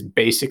training is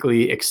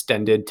basically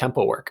extended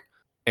tempo work.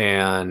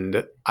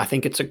 And I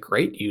think it's a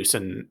great use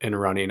in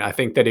running. I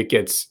think that it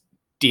gets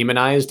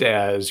demonized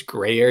as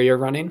gray area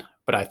running,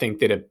 but I think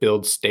that it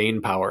builds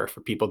staying power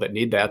for people that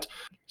need that.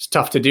 It's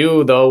tough to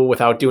do, though,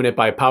 without doing it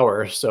by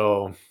power.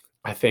 So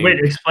I think... Wait,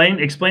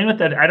 explain what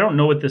that... I don't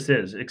know what this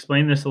is.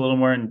 Explain this a little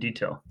more in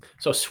detail.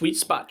 So sweet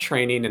spot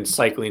training in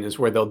cycling is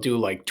where they'll do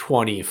like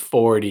 20,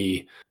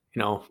 40,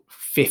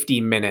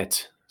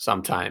 50-minute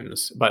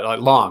sometimes, but like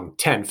long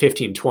 10,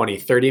 15, 20,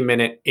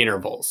 30-minute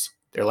intervals.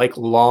 They're like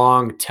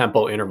long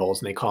tempo intervals,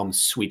 and they call them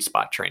sweet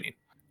spot training,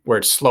 where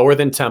it's slower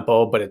than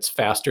tempo, but it's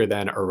faster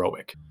than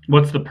aerobic.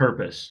 What's the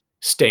purpose?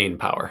 Staying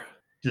power.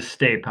 Just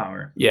stay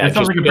power. Yeah, it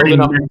sounds like a pretty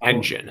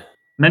engine.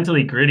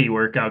 Mentally gritty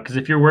workout, because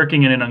if you're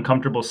working in an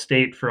uncomfortable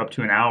state for up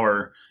to an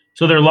hour,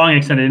 so they're long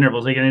extended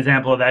intervals. Like an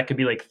example of that could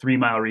be like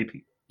 3-mile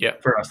repeat. Yeah,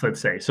 for us,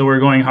 let's say. So we're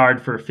going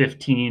hard for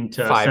 15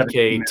 to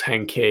 5K,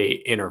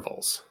 10K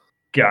intervals.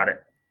 Got it.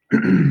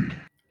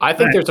 I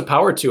think there's a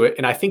power to it,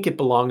 and I think it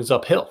belongs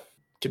uphill,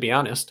 to be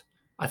honest.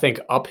 I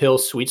think uphill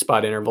sweet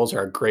spot intervals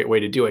are a great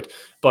way to do it.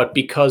 But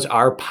because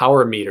our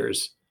power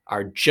meters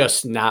are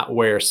just not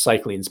where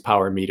cycling's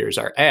power meters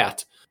are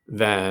at,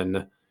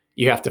 then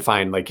you have to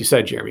find, like you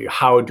said, Jeremy,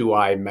 how do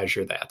I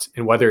measure that?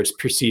 And whether it's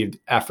perceived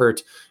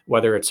effort,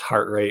 whether it's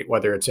heart rate,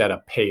 whether it's at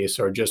a pace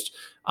or just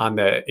on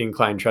the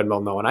incline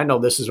treadmill. No, and I know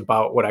this is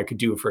about what I could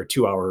do for a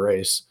 2-hour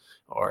race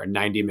or a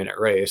 90-minute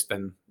race,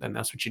 then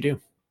that's what you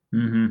do.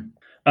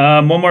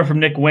 Mm-hmm. One more from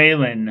Nick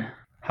Whalen.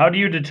 How do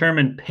you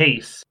determine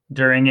pace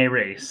during a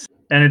race?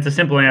 And it's a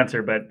simple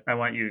answer, but I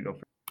want you to go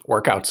first.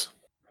 Workouts.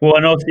 Well,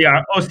 an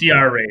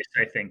OCR race,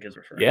 I think, is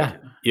referring to.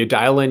 You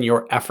dial in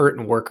your effort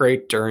and work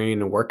rate during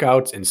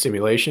workouts and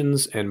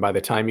simulations, and by the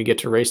time you get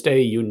to race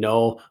day, you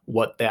know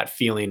what that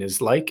feeling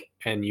is like,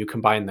 and you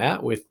combine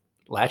that with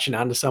latching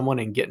onto someone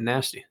and getting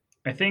nasty.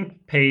 I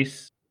think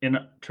pace in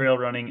trail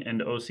running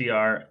and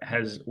OCR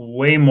has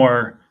way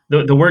more...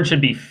 The word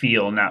should be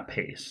feel, not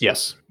pace.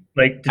 Yes.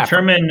 Like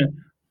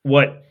determine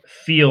what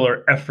feel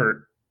or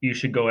effort you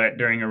should go at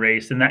during a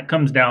race. And that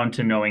comes down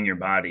to knowing your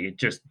body. It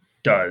just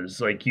does.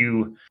 Like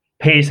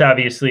pace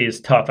obviously is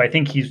tough. I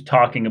think he's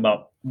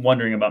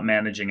wondering about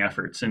managing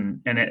efforts, and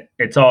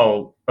it's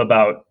all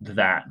about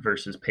that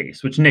versus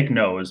pace, which Nick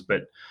knows.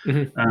 But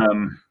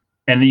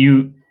and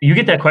you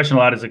get that question a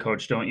lot as a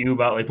coach, don't you?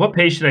 About like, what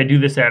pace should I do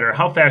this at, or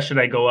how fast should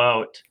I go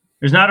out?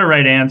 There's not a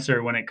right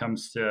answer when it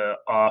comes to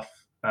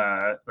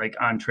like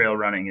on trail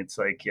running. It's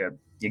like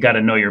you got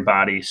to know your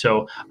body.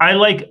 So I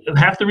like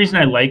half the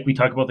reason we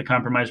talk about the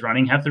compromise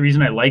running. Half the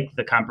reason I like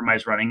the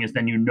compromise running is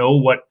then you know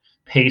what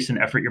pace and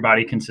effort your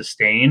body can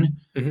sustain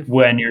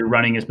when your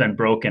running has been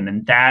broken,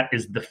 and that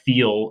is the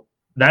feel.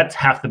 That's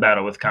half the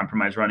battle with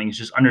compromise running, is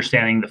just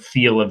understanding the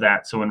feel of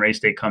that. So when race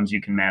day comes,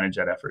 you can manage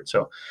that effort.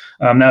 So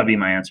that would be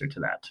my answer to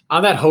that.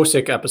 On that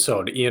Hosick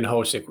episode, Ian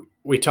Hosick,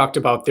 we talked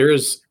about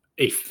there's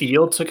a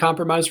feel to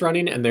compromise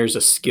running and there's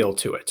a skill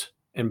to it.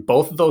 And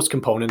both of those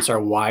components are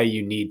why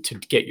you need to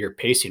get your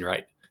pacing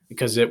right.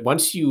 Because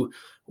once you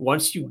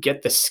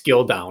get the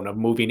skill down of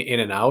moving in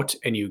and out,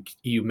 and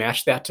you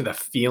match that to the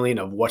feeling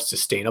of what's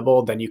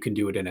sustainable, then you can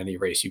do it in any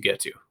race you get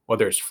to,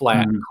 whether it's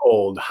flat,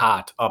 cold,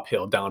 hot,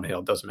 uphill,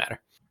 downhill, doesn't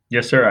matter.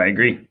 Yes, sir. I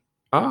agree.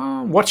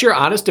 What's your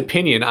honest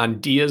opinion on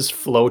Dia's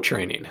flow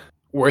training?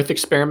 Worth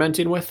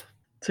experimenting with?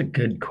 It's a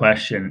good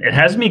question. It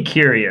has me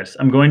curious.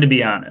 I'm going to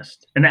be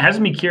honest. And it has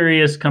me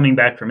curious coming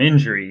back from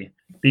injury,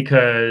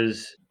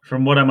 because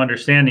from what I'm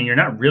understanding, you're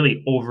not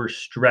really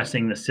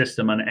overstressing the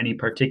system on any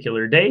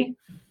particular day.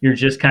 You're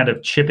just kind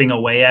of chipping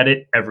away at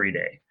it every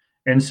day.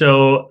 And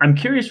so I'm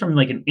curious from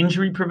like an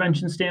injury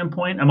prevention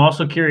standpoint. I'm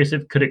also curious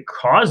could it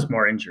cause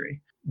more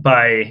injury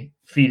by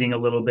feeding a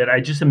little bit.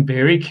 I just am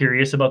very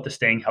curious about the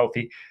staying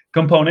healthy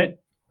component.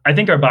 I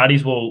think our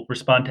bodies will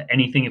respond to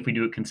anything if we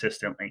do it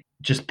consistently.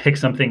 Just pick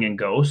something and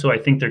go. So I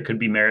think there could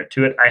be merit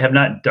to it. I have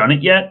not done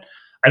it yet.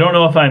 I don't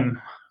know if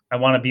I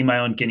want to be my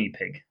own guinea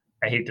pig.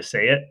 I hate to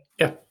say it.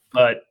 Yeah.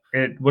 But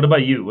what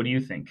about you? What do you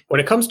think? When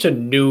it comes to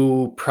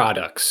new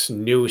products,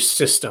 new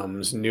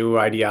systems, new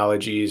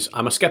ideologies,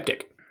 I'm a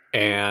skeptic.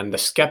 And the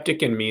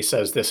skeptic in me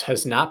says this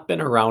has not been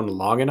around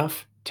long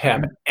enough to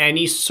have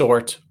any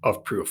sort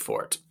of proof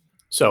for it.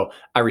 So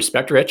I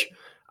respect Rich.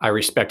 I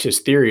respect his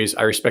theories.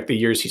 I respect the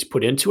years he's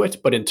put into it.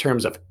 But in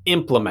terms of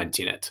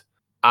implementing it,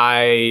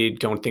 I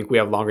don't think we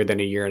have longer than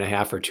a year and a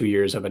half or 2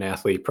 years of an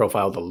athlete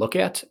profile to look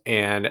at.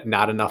 And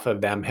not enough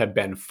of them have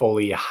been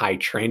fully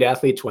high-trained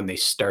athletes when they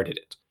started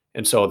it.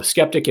 And so the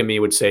skeptic in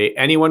me would say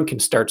anyone can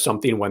start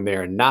something when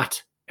they're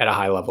not at a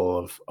high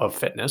level of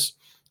fitness,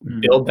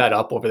 build that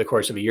up over the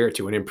course of a year or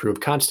two and improve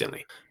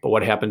constantly. But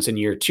what happens in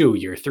year 2,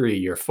 year 3,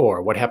 year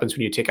 4? What happens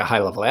when you take a high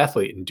level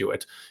athlete and do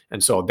it?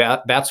 And so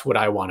that's what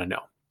I want to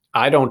know.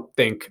 I don't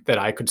think that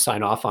I could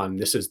sign off on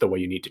this is the way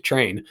you need to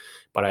train,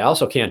 but I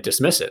also can't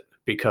dismiss it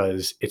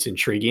because it's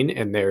intriguing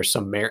and there's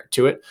some merit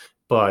to it.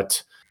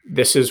 But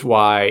this is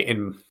why,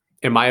 in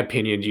my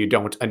opinion, you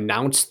don't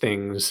announce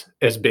things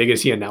as big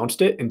as he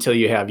announced it until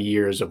you have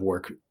years of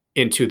work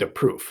into the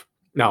proof.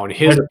 Now, in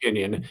his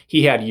opinion,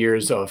 he had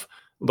years of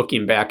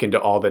looking back into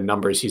all the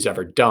numbers he's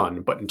ever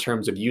done. But in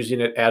terms of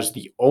using it as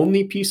the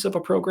only piece of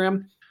a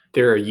program,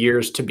 there are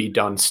years to be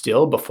done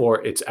still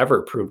before it's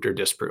ever proved or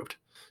disproved.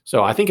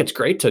 So I think it's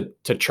great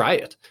to try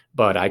it,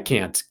 but I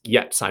can't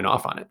yet sign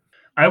off on it.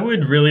 I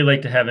would really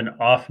like to have an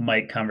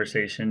off-mic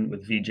conversation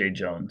with VJ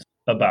Jones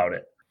about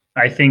it.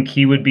 I think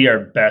he would be our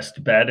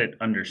best bet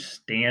at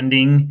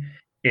understanding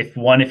if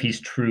he's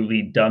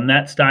truly done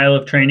that style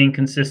of training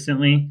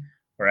consistently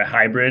or a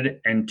hybrid,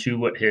 and two,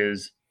 what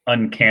his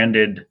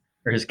uncandid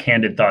or his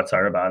candid thoughts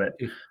are about it.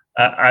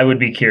 I would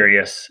be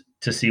curious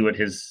to see what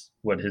his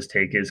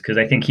take is, because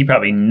I think he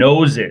probably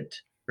knows it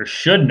or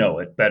should know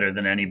it better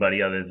than anybody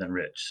other than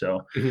Rich.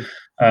 So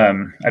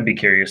I'd be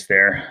curious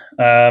there.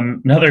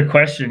 Another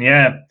question,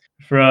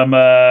 from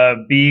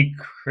B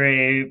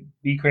Crave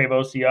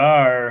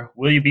OCR.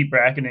 Will you beat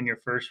Bracken in your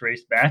first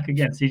race back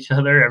against each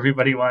other?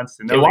 Everybody wants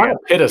to know. They want to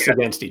pit us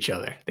against each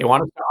other. They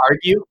want us to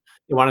argue.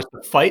 They want us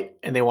to fight,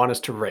 and they want us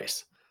to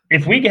race.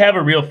 If we have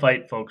a real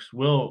fight, folks,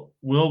 we'll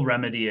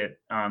remedy it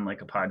on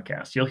like a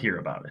podcast. You'll hear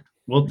about it.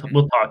 We'll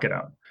talk it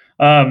out.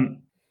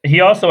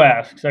 He also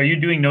asks, are you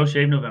doing No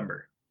Shave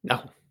November? No.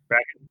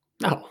 Bracken?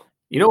 No.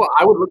 You know what?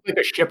 I would look like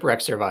a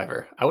shipwreck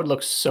survivor. I would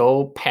look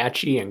so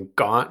patchy and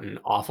gaunt and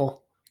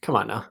awful. Come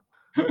on now.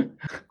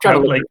 Try to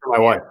look like for my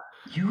wife.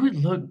 You would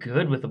look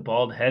good with a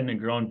bald head and a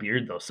grown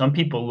beard, though. Some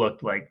people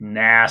looked like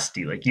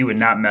nasty. Like you would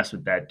not mess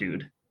with that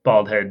dude.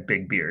 Bald head,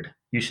 big beard.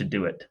 You should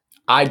do it.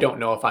 I don't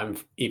know if I'm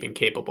even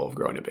capable of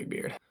growing a big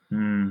beard.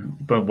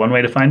 But one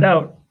way to find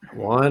out.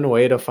 One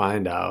way to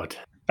find out.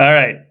 All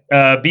right.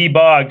 B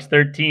Boggs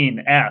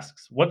 13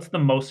 asks, what's the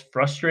most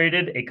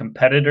frustrated a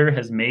competitor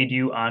has made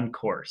you on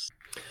course?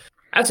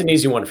 That's an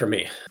easy one for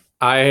me.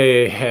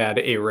 I had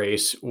a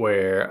race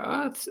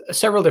where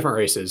several different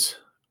races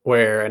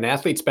where an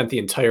athlete spent the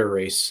entire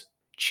race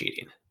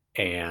cheating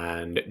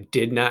and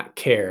did not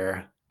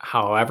care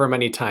however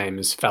many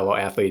times fellow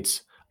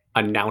athletes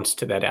announced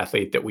to that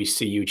athlete that we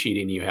see you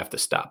cheating, you have to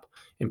stop.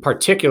 In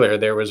particular,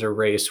 there was a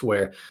race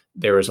where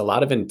there was a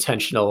lot of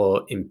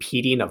intentional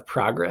impeding of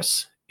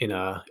progress in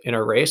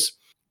a race,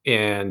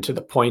 and to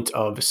the point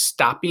of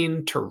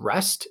stopping to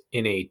rest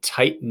in a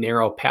tight,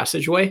 narrow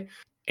passageway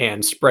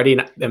and spreading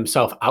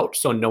themselves out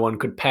so no one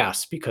could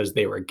pass because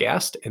they were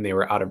gassed and they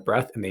were out of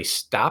breath, and they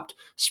stopped,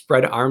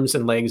 spread arms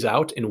and legs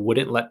out, and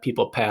wouldn't let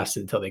people pass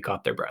until they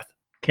caught their breath.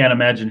 Can't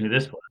imagine who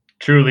this was.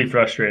 Truly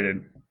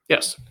frustrated.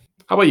 Yes.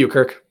 How about you,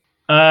 Kirk?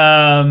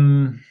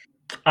 I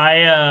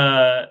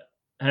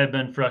have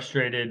been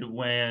frustrated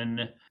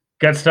when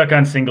got stuck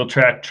on single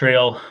track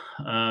trail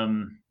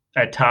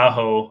at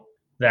Tahoe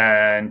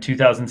in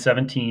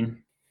 2017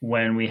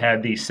 when we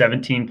had the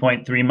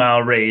 17.3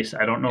 mile race.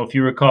 I don't know if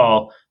you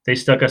recall, they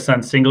stuck us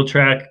on single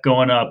track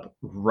going up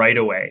right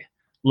away,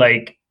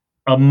 like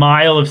a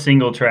mile of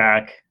single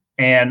track.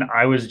 And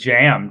I was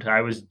jammed.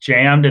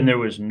 And there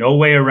was no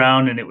way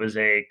around. And it was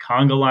a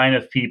conga line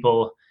of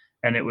people.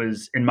 And it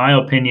was, in my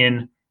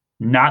opinion,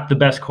 not the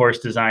best course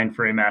design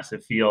for a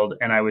massive field.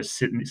 And I was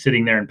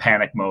sitting there in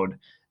panic mode.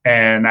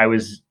 And I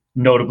was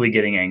notably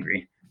getting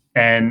angry.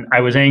 And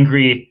I was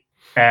angry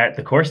at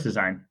the course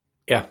design.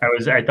 Yeah.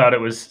 I thought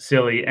it was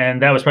silly.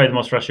 And that was probably the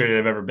most frustrated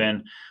I've ever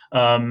been.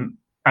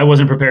 I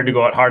wasn't prepared to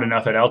go out hard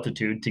enough at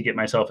altitude to get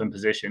myself in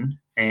position.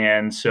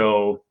 And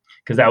so,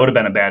 because that would have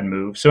been a bad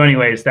move. So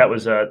anyways, that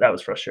was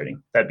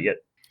frustrating. That'd be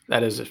it.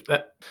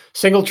 That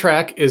single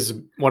track is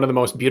one of the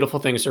most beautiful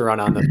things to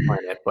run on this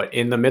planet. But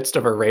in the midst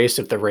of a race,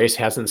 if the race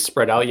hasn't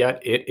spread out yet,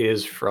 it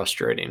is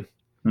frustrating.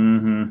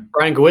 Mm-hmm.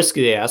 Brian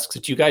Gwiski asks,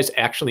 "Do you guys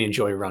actually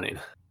enjoy running?"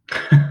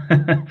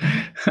 God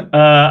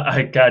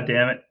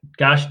damn it.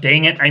 Gosh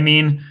dang it. I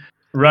mean,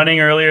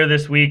 running earlier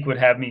this week would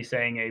have me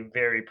saying a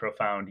very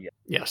profound yes.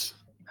 Yes.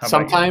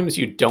 Sometimes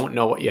you don't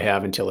know what you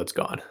have until it's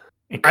gone.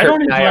 And Kurt I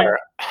don't and I enjoy are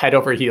head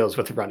over heels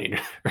with running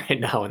right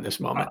now in this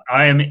moment.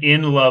 I am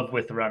in love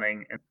with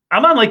running.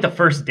 I'm on like the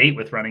first date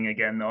with running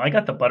again, though. I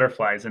got the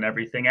butterflies and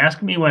everything.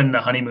 Ask me when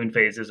the honeymoon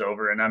phase is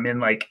over and I'm in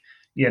like,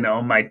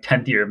 my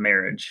 10th year of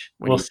marriage.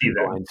 We'll see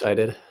that.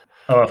 Blindsided.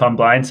 Oh, if I'm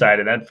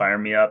blindsided, that'd fire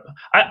me up.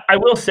 I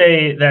will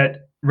say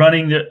that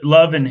running, the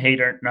love and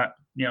hate are not,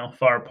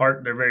 far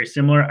apart. They're very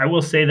similar. I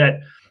will say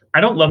that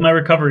I don't love my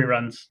recovery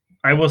runs.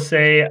 I will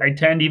say I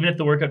tend, even if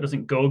the workout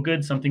doesn't go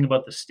good, something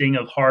about the sting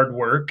of hard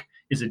work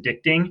is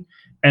addicting,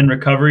 and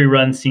recovery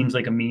run seems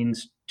like a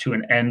means to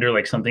an end, or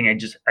like something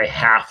I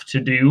have to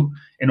do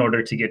in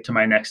order to get to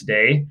my next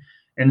day.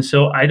 And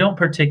so I don't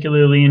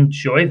particularly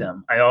enjoy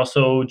them. I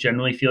also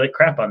generally feel like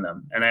crap on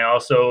them. And I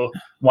also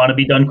want to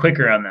be done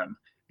quicker on them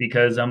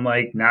because I'm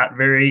like not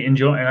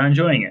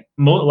enjoying it.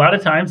 A lot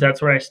of times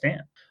that's where I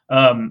stand.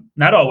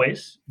 Not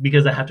always,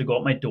 because I have to go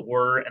out my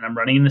door and I'm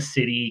running in the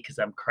city because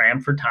I'm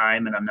crammed for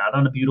time and I'm not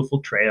on a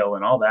beautiful trail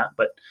and all that.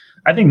 But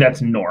I think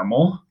that's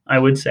normal, I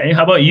would say.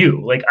 How about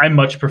you? Like, I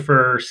much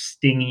prefer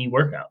stingy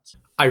workouts.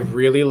 I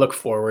really look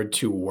forward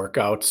to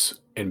workouts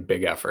and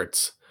big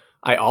efforts.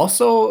 I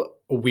also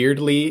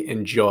weirdly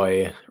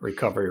enjoy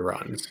recovery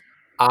runs.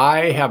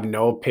 I have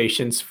no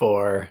patience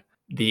for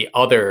the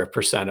other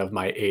percent of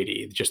my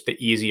 80, just the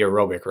easy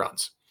aerobic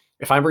runs.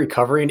 If I'm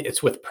recovering,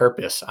 it's with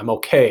purpose. I'm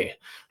okay.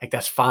 Like,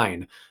 that's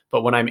fine.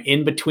 But when I'm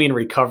in between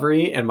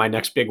recovery and my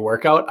next big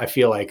workout, I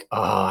feel like,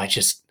 I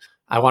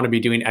want to be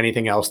doing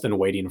anything else than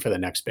waiting for the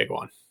next big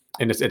one.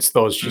 And it's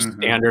those just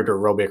standard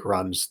aerobic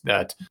runs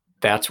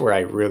that's where I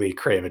really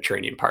crave a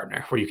training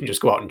partner, where you can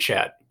just go out and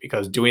chat,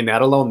 because doing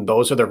that alone,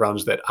 those are the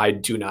runs that I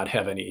do not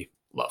have any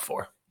love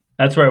for.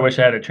 That's where I wish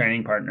I had a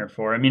training partner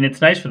for. I mean,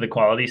 it's nice for the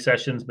quality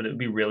sessions, but it would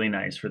be really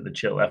nice for the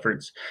chill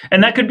efforts.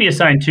 And that could be a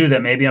sign too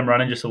that maybe I'm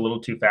running just a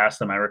little too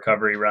fast on my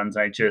recovery runs.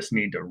 I just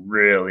need to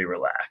really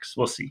relax.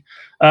 We'll see.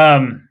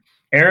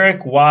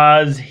 Eric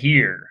was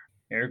here.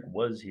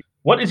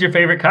 What is your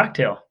favorite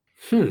cocktail?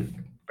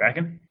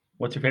 Bracken,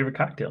 what's your favorite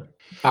cocktail?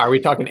 Are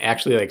we talking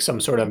actually like some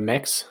sort of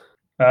mix?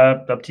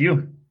 Up to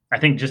you. I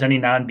think just any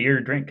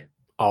non-beer drink.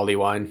 Aldi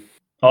wine.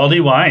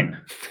 Aldi wine.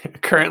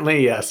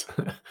 Currently, yes.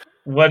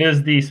 What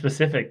is the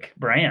specific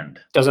brand?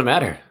 Doesn't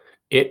matter.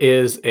 It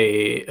is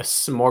a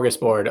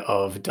smorgasbord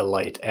of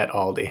delight at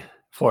Aldi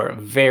for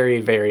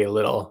very, very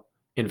little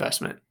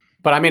investment.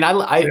 But I mean,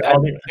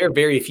 there are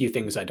very few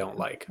things I don't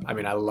like. I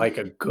mean, I like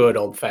a good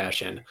old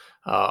fashioned,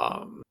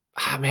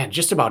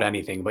 just about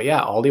anything. But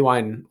yeah, Aldi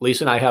wine.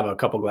 Lisa and I have a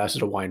couple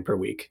glasses of wine per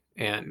week,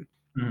 and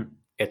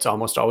it's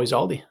almost always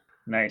Aldi.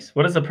 Nice.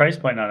 What is the price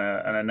point on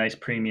a nice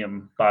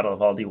premium bottle of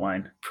Aldi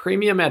wine?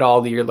 Premium at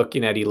Aldi, you're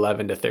looking at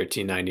 $11 to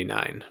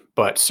 $13.99,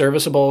 but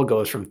serviceable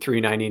goes from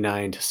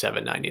 $3.99 to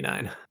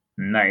 $7.99.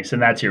 Nice,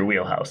 and that's your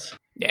wheelhouse.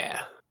 Yeah.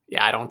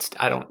 I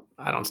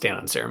don't stand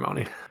on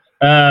ceremony.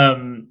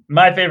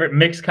 My favorite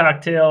mixed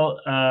cocktail.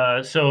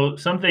 So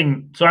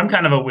I'm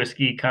kind of a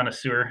whiskey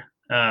connoisseur.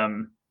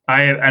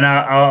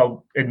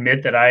 I'll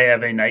admit that I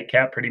have a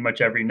nightcap pretty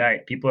much every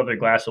night. People have their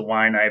glass of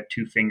wine. I have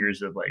 2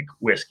 fingers of like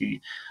whiskey.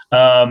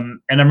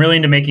 And I'm really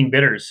into making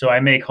bitters. So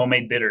I make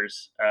homemade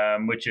bitters,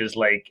 which is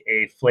like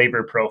a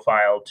flavor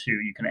profile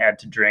you can add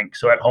to drink.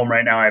 So at home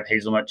right now, I have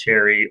hazelnut,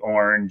 cherry,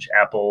 orange,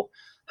 apple,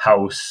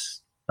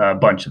 house, a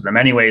bunch of them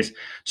anyways.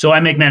 So I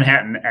make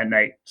Manhattan at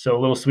night. So a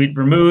little sweet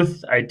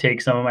vermouth. I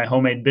take some of my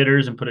homemade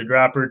bitters and put a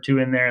drop or two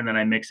in there, and then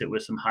I mix it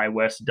with some High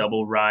West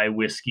double rye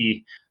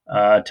whiskey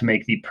to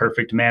make the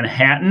perfect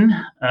Manhattan.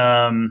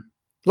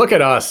 Look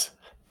at us.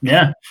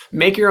 Yeah.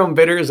 Make your own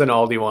bitters and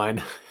Aldi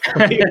wine.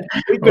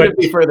 we couldn't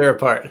be further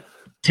apart.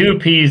 2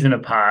 peas in a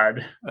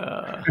pod.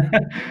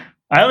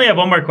 I only have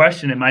one more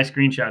question in my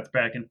screenshots,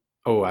 Bracken.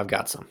 Oh, I've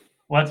got some.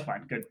 Well, that's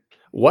fine. Good.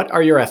 What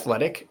are your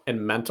athletic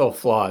and mental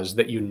flaws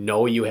that you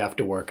know you have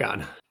to work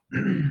on?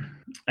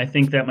 I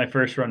think that my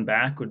first run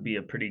back would be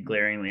a pretty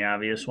glaringly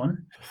obvious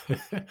one.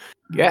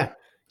 Yeah.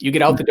 You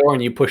get out the door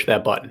and you push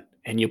that button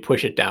and you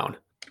push it down.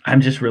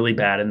 I'm just really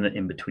bad in the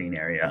in-between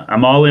area.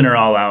 I'm all in or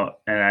all out,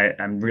 and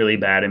I'm really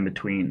bad in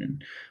between.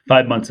 And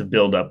 5 months of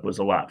buildup was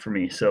a lot for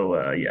me.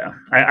 So, yeah,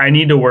 I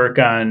need to work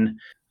on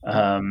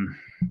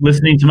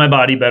listening to my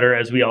body better,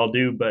 as we all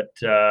do. But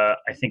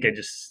I think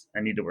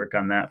I need to work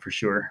on that for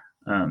sure.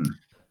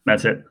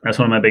 That's it. That's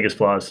one of my biggest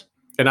flaws.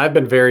 And I've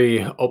been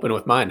very open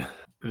with mine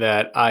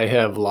that I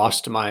have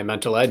lost my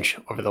mental edge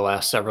over the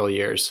last several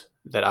years,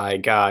 that I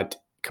got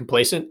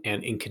complacent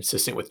and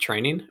inconsistent with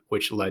training,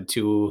 which led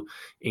to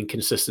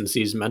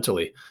inconsistencies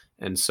mentally.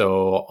 And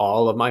so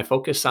all of my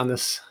focus on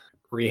this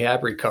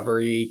rehab,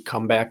 recovery,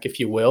 comeback, if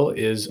you will,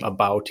 is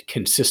about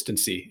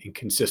consistency, and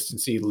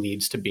consistency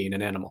leads to being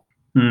an animal.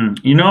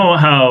 You know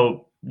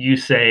how you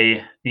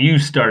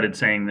started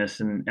saying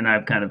this, and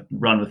I've kind of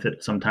run with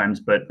it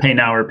sometimes, but pay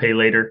now or pay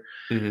later.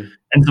 Mm-hmm.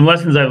 And some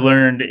lessons I've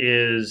learned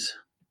is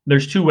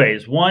there's 2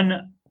 ways.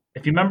 One,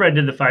 if you remember, I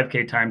did the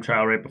 5K time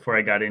trial right before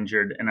I got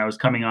injured, and I was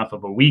coming off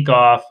of a week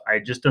off. I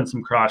had just done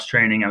some cross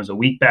training. I was a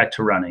week back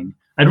to running.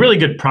 I had really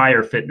good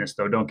prior fitness,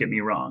 though, don't get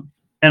me wrong.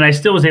 And I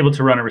still was able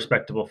to run a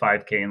respectable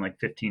 5K in like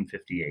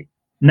 15:58.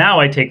 Now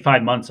I take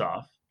 5 months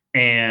off,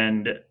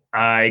 and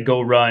I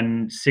go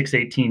run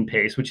 6:18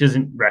 pace, which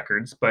isn't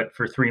records, but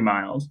for 3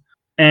 miles.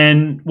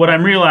 And what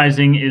I'm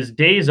realizing is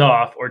days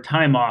off or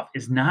time off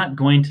is not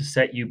going to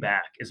set you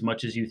back as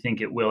much as you think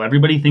it will.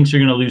 Everybody thinks you're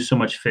going to lose so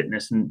much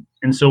fitness. And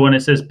so when it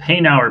says pay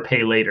now or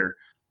pay later,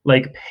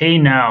 like pay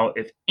now,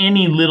 if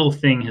any little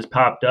thing has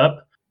popped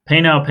up,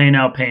 pay now, pay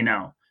now, pay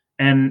now.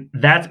 And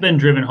that's been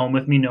driven home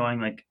with me, knowing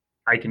like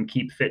I can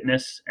keep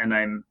fitness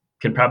and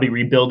can probably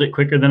rebuild it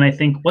quicker than I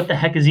think. What the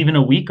heck is even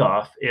a week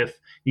off if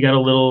you got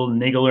a little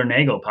niggle or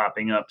naggle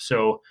popping up?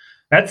 So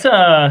that's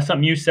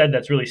something you said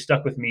that's really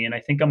stuck with me, and I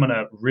think I'm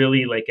gonna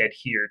really like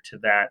adhere to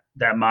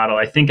that model.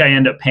 I think I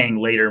end up paying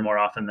later more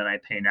often than I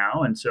pay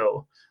now, and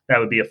so that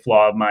would be a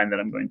flaw of mine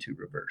that I'm going to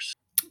reverse.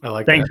 I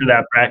like. Thanks for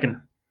that,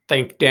 Bracken.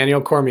 Thank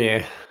Daniel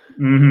Cormier.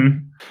 Mm-hmm.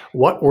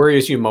 What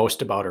worries you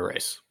most about a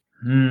race?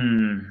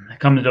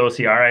 Come to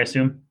OCR, I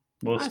assume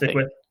we'll stick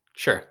with.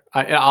 Sure,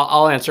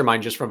 I'll answer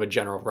mine just from a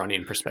general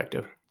running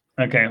perspective.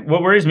 Okay,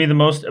 what worries me the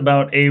most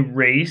about a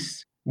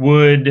race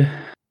would.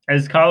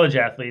 As college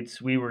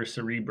athletes, we were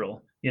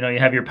cerebral. You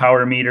have your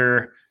power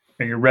meter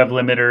or your rev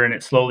limiter, and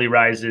it slowly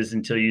rises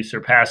until you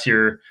surpass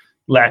your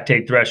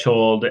lactate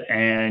threshold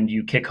and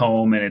you kick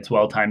home and it's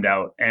well timed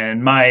out.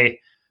 And my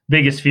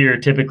biggest fear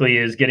typically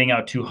is getting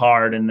out too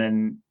hard and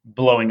then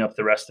blowing up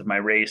the rest of my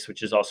race,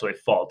 which is also a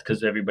fault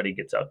because everybody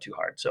gets out too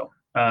hard.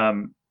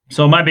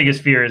 So my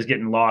biggest fear is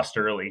getting lost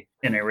early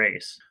in a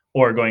race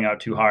or going out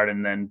too hard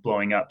and then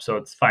blowing up. So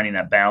it's finding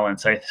that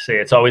balance. I say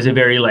it's always a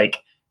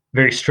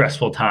very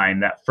stressful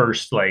time. That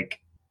first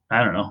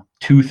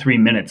 2-3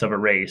 minutes of a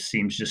race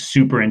seems just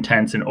super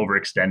intense and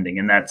overextending.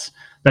 And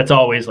that's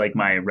always like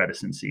my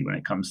reticency when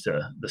it comes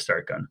to the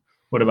start gun.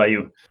 What about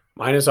you?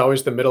 Mine is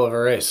always the middle of a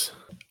race.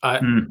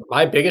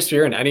 My biggest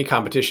fear in any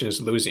competition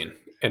is losing.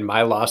 And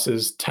my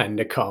losses tend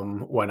to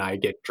come when I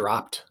get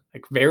dropped.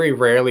 Like very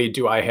rarely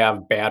do I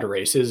have bad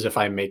races if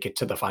I make it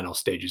to the final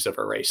stages of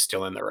a race,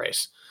 still in the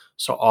race.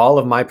 So all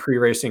of my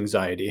pre-race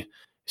anxiety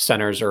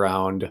centers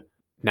around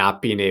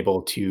not being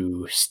able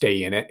to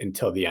stay in it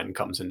until the end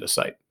comes into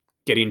sight.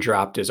 Getting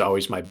dropped is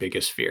always my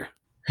biggest fear.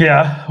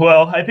 Yeah,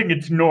 well, I think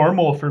it's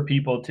normal for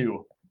people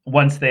to,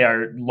 once they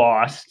are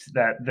lost,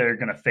 that they're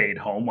going to fade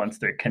home once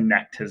their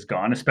connect has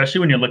gone, especially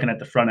when you're looking at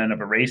the front end of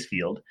a race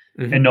field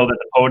and know that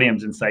the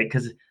podium's in sight.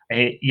 Because,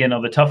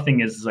 the tough thing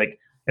is like,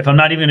 if I'm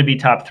not even going to be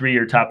top 3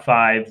 or top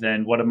 5,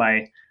 then what am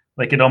I?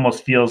 Like, it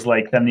almost feels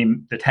like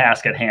then the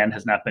task at hand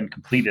has not been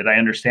completed. I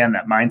understand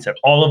that mindset.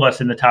 All of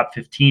us in the top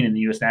 15 in the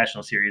U.S.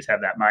 National Series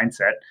have that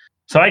mindset.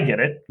 So I get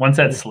it. Once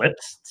that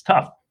slips, it's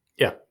tough.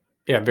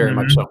 Yeah, very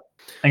much so.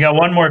 I got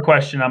one more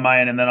question on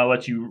my end, and then I'll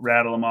let you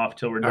rattle them off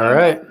till we're done. All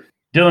right.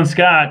 Dylan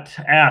Scott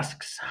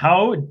asks,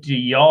 how do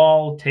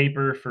y'all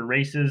taper for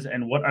races,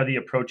 and what are the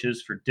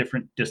approaches for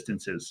different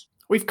distances?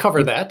 We've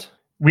covered that.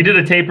 We did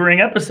a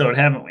tapering episode,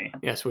 haven't we?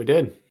 Yes, we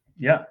did.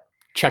 Yeah.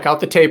 Check out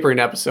the tapering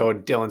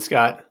episode, Dylan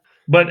Scott.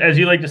 But as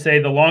you like to say,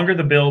 the longer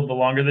the build, the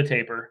longer the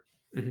taper,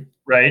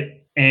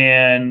 right?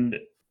 And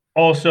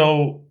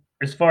also,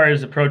 as far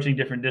as approaching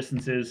different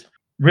distances,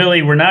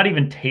 really, we're not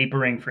even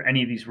tapering for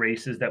any of these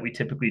races that we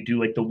typically do,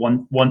 like the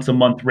once a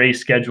month race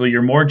schedule.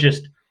 You're more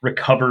just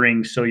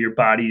recovering so your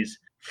body's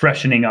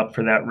freshening up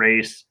for that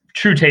race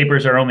true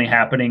tapers are only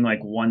happening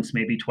like once,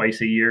 maybe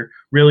twice a year.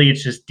 Really,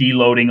 it's just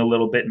deloading a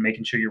little bit and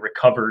making sure you're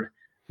recovered,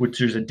 which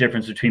there's a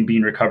difference between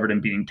being recovered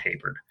and being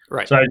tapered.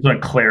 Right. So I just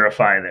want to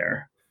clarify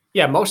there.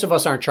 Yeah, most of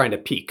us aren't trying to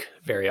peak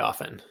very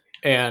often.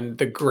 And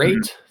the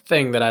great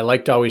thing that I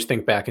like to always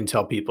think back and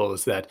tell people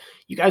is that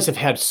you guys have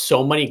had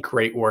so many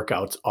great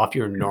workouts off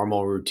your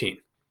normal routine.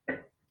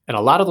 And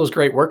a lot of those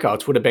great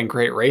workouts would have been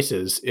great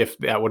races if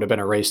that would have been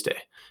a race day.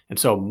 And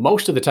so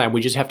most of the time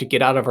we just have to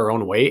get out of our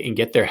own way and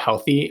get there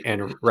healthy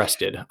and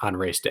rested on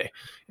race day.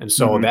 And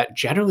so that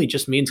generally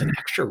just means an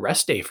extra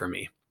rest day for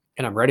me.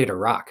 And I'm ready to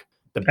rock.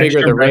 The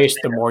bigger the race,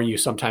 the more you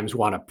sometimes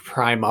want to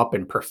prime up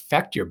and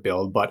perfect your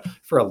build. But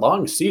for a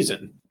long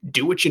season,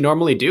 do what you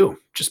normally do.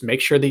 Just make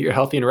sure that you're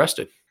healthy and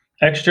rested.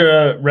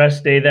 Extra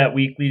rest day that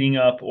week leading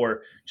up,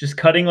 or just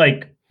cutting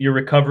like your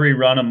recovery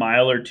run a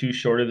mile or two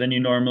shorter than you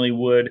normally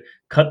would.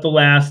 Cut the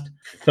last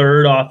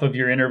third off of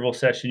your interval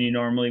session you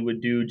normally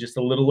would do, just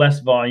a little less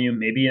volume,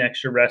 maybe an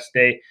extra rest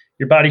day.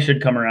 Your body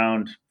should come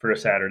around for a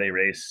Saturday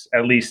race,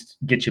 at least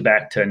get you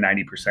back to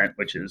 90%,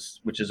 which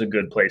is a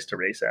good place to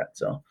race at.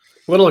 So,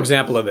 little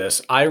example of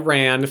this. I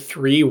ran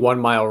 3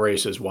 1-mile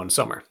races one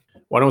summer.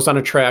 One was on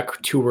a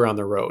track, 2 were on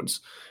the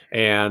roads.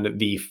 And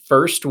the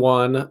first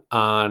one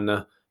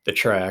on the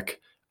track,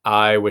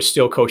 I was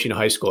still coaching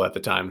high school at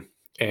the time.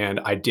 And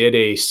I did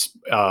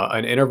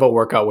an interval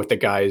workout with the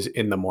guys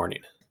in the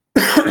morning.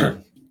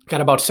 Got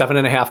about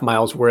 7.5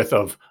 miles worth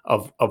of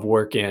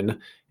work in.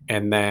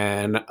 And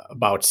then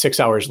about 6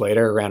 hours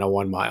later, ran a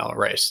 1-mile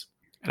race.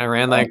 And I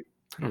ran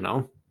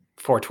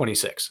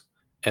 4:26.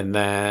 And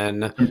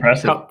then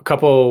a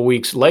couple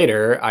weeks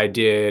later, I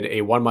did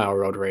a 1-mile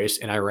road race,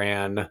 and I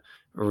ran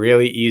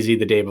really easy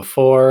the day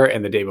before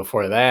and the day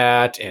before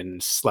that,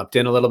 and slept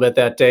in a little bit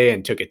that day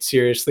and took it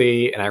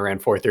seriously. And I ran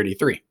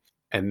 4:33.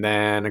 And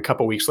then a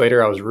couple weeks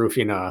later, I was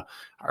roofing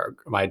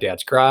my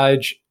dad's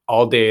garage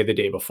all day the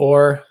day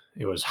before.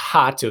 It was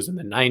hot. It was in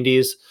the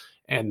 90s.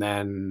 And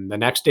then the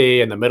next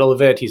day in the middle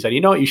of it, he said,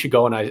 you know what, you should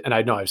go. And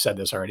I know I've said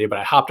this already, but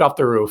I hopped off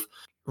the roof,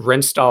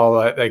 rinsed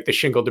all the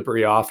shingle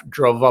debris off,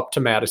 drove up to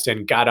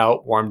Madison, got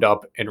out, warmed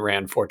up, and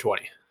ran 4:20.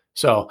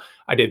 So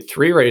I did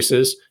 3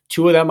 races.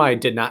 2 of them I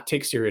did not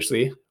take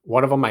seriously.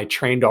 One of them I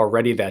trained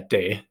already that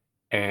day.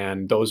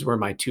 And those were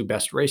my 2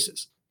 best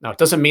races. Now, it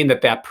doesn't mean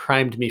that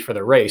primed me for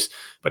the race,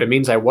 but it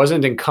means I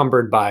wasn't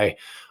encumbered by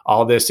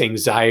all this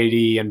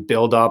anxiety and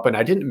buildup, and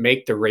I didn't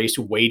make the race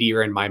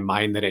weightier in my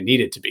mind than it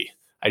needed to be.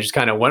 I just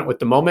kind of went with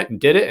the moment and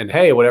did it, and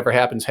hey, whatever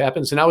happens,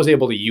 happens. And I was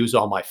able to use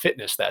all my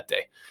fitness that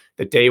day.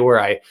 The day where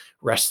I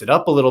rested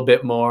up a little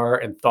bit more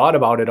and thought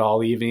about it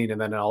all evening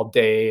and then all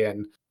day,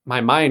 and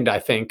my mind, I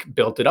think,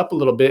 built it up a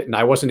little bit, and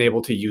I wasn't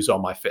able to use all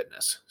my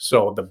fitness.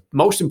 So the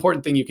most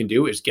important thing you can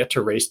do is get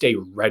to race day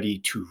ready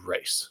to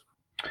race.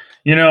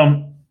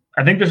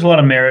 I think there's a lot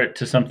of merit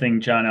to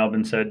something John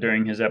Albin said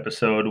during his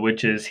episode,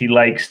 which is he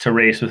likes to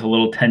race with a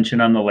little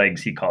tension on the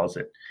legs, he calls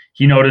it.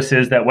 He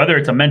notices that whether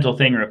it's a mental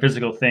thing or a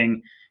physical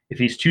thing, if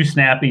he's too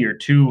snappy or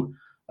too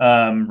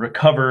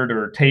recovered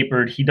or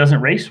tapered, he doesn't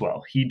race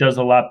well. He does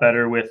a lot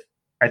better with,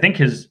 I think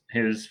his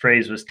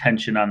phrase was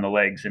tension on the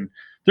legs. And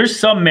there's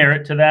some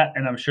merit to that.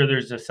 And I'm sure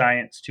there's a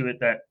science to it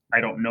that I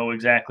don't know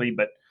exactly,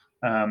 but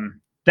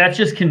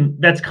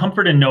that's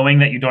comfort in knowing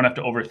that you don't have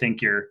to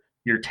overthink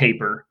your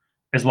taper.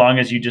 As long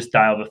as you just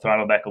dial the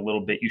throttle back a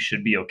little bit, you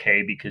should be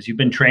okay because you've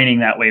been training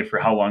that way for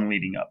how long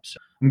leading up. So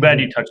I'm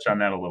glad you touched on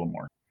that a little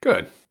more.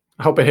 Good.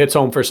 I hope it hits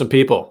home for some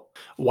people.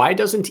 Why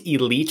doesn't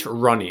elite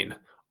running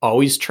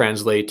always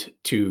translate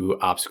to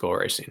obstacle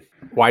racing?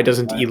 Why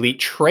doesn't elite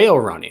trail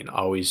running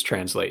always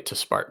translate to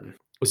Spartan?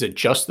 Was it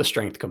just the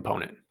strength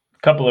component?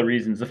 A couple of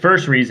reasons. The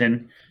first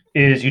reason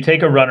is you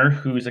take a runner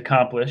who's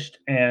accomplished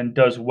and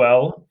does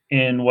well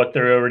in what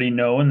they already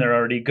know and they're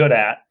already good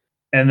at,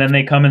 and then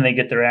they come and they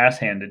get their ass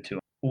handed to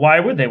them.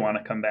 Why would they want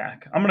to come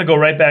back? I'm going to go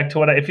right back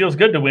to it feels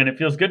good to win. It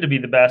feels good to be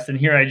the best. And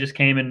here I just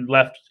came and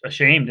left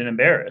ashamed and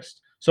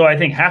embarrassed. So I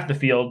think half the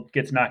field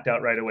gets knocked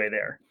out right away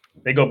there.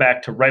 They go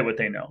back to right what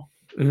they know.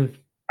 Mm-hmm.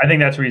 I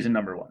think that's reason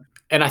number 1.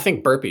 And I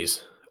think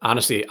burpees,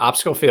 honestly,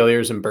 obstacle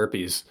failures and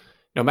burpees,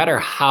 no matter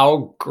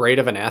how great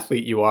of an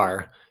athlete you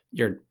are,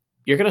 you're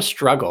going to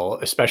struggle,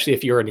 especially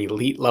if you're an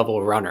elite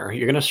level runner,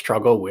 you're going to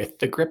struggle with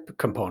the grip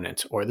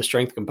component or the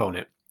strength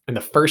component. And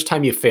the first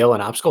time you fail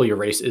an obstacle, your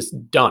race is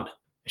done.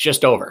 It's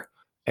just over.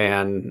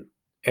 And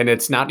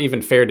it's not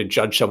even fair to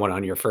judge someone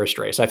on your first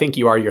race. I think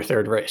you are your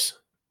third race.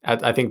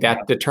 I think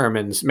that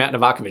determines, Matt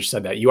Novakovic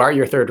said that, you are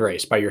your third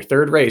race. By your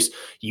third race,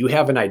 you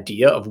have an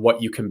idea of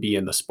what you can be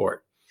in the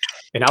sport.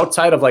 And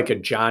outside of like a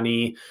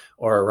Johnny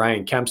or a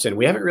Ryan Kempson,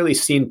 we haven't really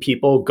seen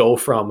people go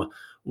from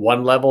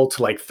 1 level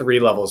to like 3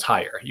 levels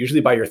higher.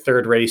 Usually by your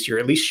third race, you're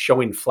at least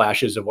showing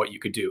flashes of what you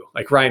could do.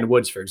 Like Ryan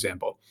Woods, for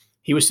example.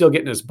 He was still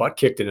getting his butt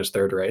kicked in his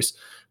third race,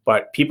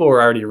 but people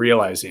were already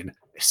realizing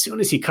as soon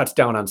as he cuts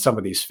down on some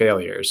of these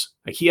failures,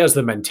 like he has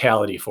the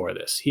mentality for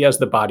this. He has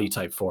the body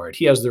type for it.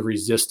 He has the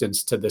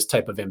resistance to this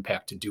type of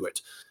impact to do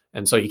it.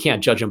 And so you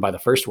can't judge him by the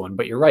first one,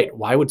 but you're right.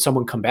 Why would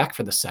someone come back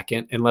for the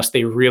second unless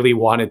they really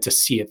wanted to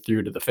see it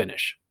through to the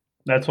finish?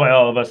 That's why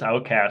all of us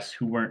outcasts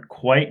who weren't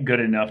quite good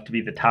enough to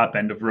be the top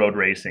end of road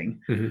racing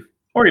Mm-hmm.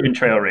 or even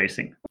trail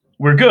racing.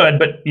 We're good,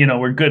 but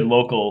we're good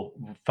local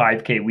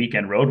 5K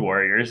weekend road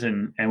warriors,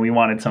 and we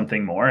wanted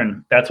something more,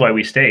 and that's why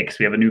we stay, because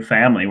we have a new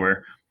family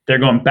where they're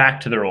going back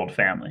to their old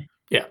family.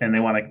 Yeah. And they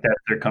want to,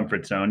 that's their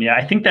comfort zone. Yeah,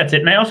 I think that's it.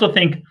 And I also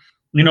think,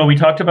 we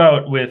talked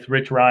about with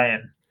Rich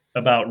Ryan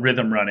about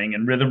rhythm running,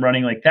 and rhythm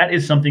running, like that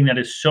is something that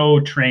is so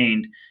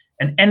trained,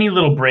 and any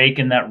little break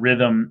in that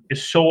rhythm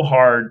is so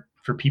hard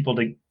for people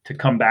to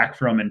come back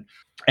from.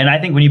 And I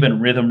think when you've been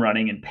rhythm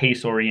running and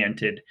pace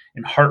oriented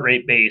and heart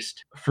rate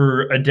based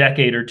for a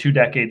decade or 2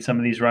 decades, some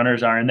of these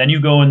runners are, and then you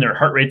go and their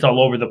heart rate's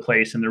all over the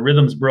place and their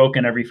rhythm's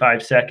broken every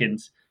 5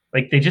 seconds,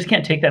 like they just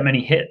can't take that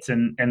many hits,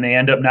 and they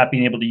end up not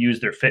being able to use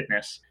their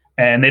fitness,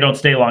 and they don't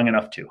stay long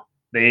enough to.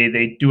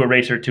 They do a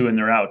race or two and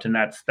they're out, and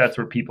that's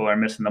where people are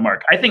missing the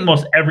mark. I think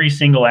most every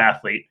single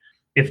athlete,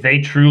 if they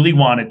truly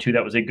wanted to,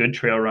 that was a good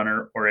trail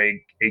runner or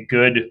a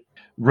good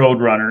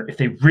road runner, if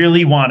they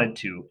really wanted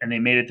to and they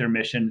made it their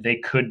mission, they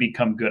could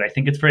become good. I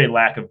think it's for a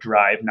lack of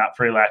drive, not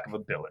for a lack of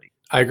ability.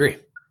 I agree.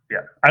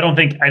 Yeah. I don't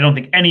think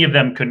any of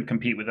them couldn't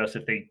compete with us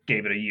if they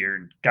gave it a year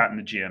and got in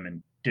the gym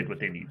and did what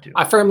they need to.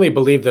 I firmly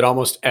believe that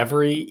almost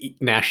every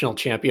national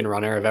champion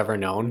runner I've ever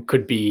known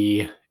could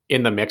be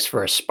in the mix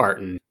for a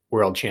Spartan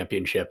World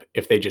Championship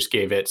if they just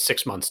gave it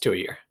 6 months to a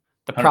year.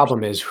 The 100%.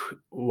 problem is,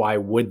 why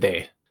would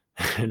they?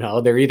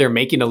 They're either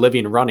making a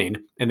living running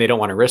and they don't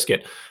want to risk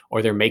it,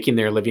 or they're making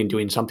their living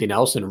doing something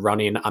else and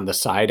running on the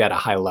side at a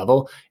high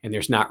level, and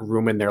there's not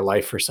room in their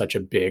life for such a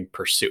big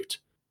pursuit.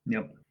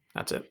 Yep.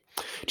 That's it.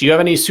 Do you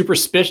have any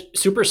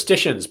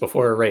superstitions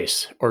before a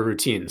race or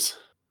routines?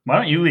 Why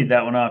don't you lead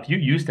that one off? You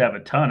used to have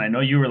a ton. I know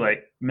you were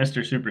like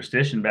Mr.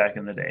 Superstition back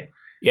in the day.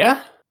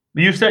 Yeah.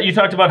 You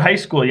talked about high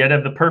school. You had to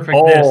have the perfect.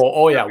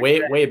 Yeah,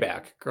 way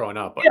back growing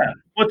up. Yeah,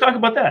 well, talk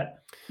about that.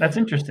 That's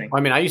interesting. I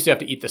mean, I used to have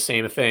to eat the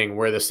same thing,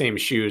 wear the same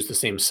shoes, the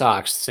same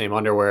socks, the same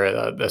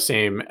underwear, the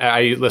same.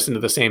 I listened to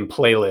the same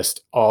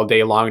playlist all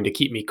day long to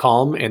keep me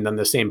calm, and then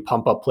the same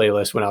pump up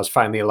playlist when I was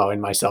finally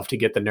allowing myself to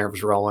get the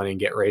nerves rolling and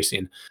get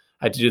racing.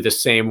 I had to do the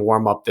same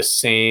warm up, I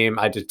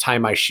had to tie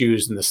my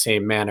shoes in the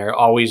same manner,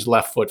 always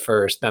left foot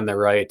first, then the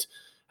right.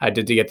 I had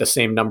to get the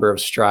same number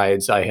of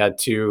strides. I had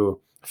to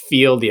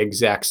feel the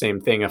exact same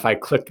thing. If I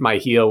clicked my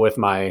heel with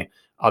my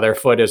other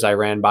foot as I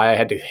ran by, I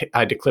had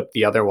to clip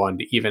the other one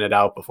to even it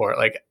out before.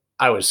 Like,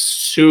 I was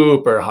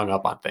super hung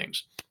up on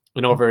things.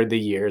 And over the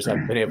years,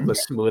 I've been able to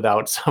smooth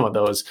out some of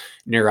those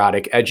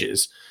neurotic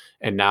edges.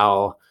 And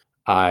now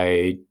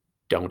I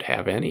don't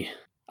have any,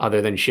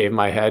 other than shave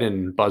my head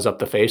and buzz up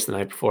the face the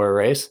night before a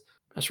race.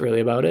 That's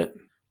really about it.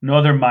 No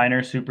other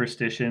minor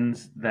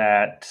superstitions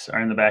that are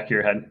in the back of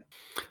your head?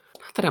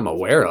 Not that I'm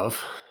aware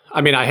of.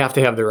 I mean, I have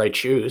to have the right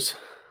shoes.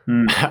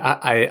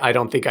 I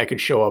don't think I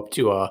could show up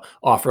to a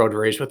off-road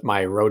race with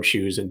my road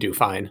shoes and do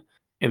fine.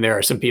 And there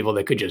are some people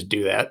that could just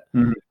do that,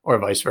 or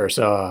vice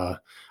versa.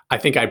 I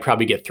think I'd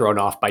probably get thrown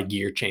off by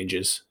gear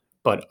changes.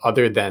 But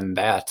other than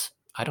that,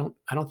 I don't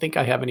think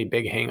I have any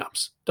big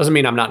hangups. Doesn't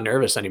mean I'm not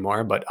nervous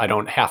anymore, but I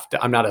don't have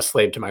to. I'm not a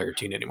slave to my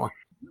routine anymore.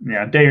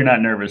 Yeah, the day you're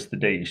not nervous, the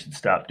day you should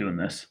stop doing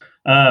this.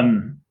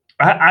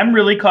 I'm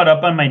really caught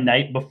up on my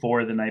night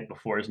before's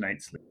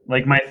night sleep.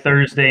 Like my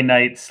Thursday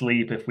night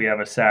sleep, if we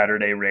have a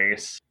Saturday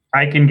race,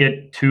 I can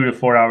get 2 to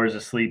 4 hours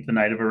of sleep the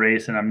night of a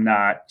race, and I'm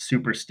not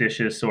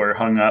superstitious or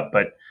hung up.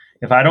 But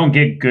if I don't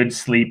get good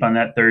sleep on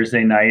that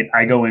Thursday night,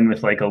 I go in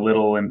with like a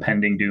little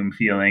impending doom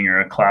feeling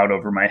or a cloud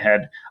over my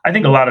head. I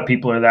think a lot of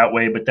people are that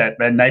way, but that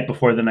night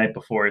before the night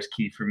before is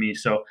key for me.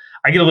 So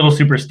I get a little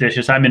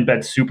superstitious. I'm in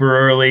bed super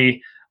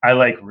early. I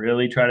like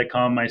really try to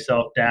calm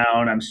myself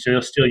down. I'm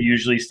still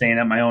usually staying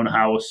at my own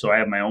house, so I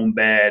have my own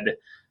bed.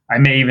 I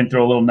may even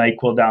throw a little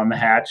NyQuil down the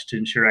hatch to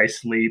ensure I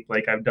sleep.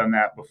 Like I've done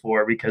that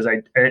before because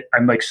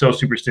I'm like so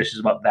superstitious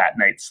about that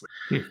night's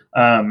sleep.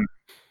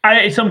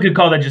 Some could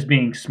call that just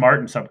being smart,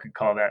 and some could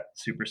call that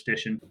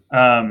superstition.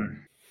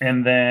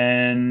 And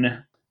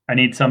then I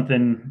need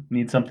something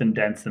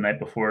dense the night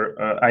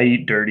before. I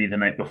eat dirty the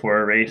night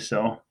before a race,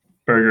 so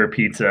burger,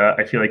 pizza.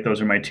 I feel like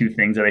those are my 2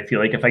 things that I feel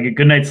like if I get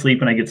good night's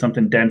sleep and I get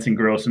something dense and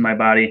gross in my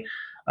body,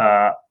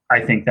 I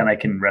think then I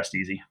can rest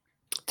easy.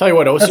 Tell you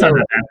what, OCR was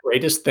the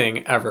greatest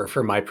thing ever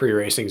for my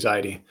pre-race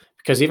anxiety,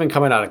 because even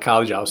coming out of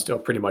college, I was still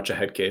pretty much a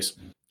head case.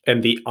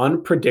 And the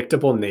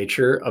unpredictable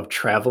nature of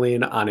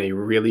traveling on a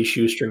really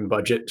shoestring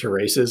budget to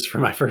races for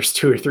my first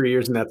 2 or 3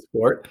 years in that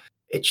sport,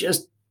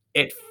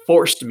 it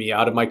forced me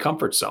out of my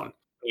comfort zone.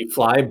 You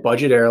fly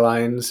budget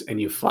airlines and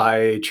you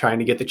fly trying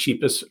to get the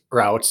cheapest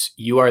routes.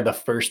 You are the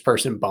first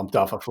person bumped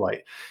off a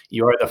flight.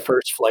 You are the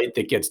first flight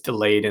that gets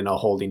delayed in a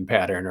holding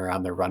pattern or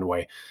on the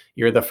runway.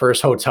 You're the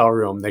first hotel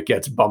room that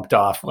gets bumped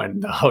off when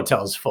the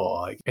hotel's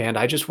full. And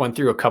I just went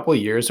through a couple of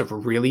years of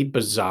really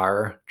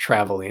bizarre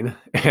traveling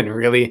and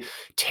really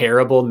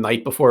terrible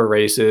night before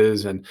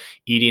races and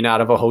eating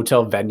out of a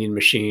hotel vending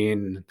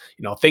machine,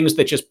 things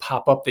that just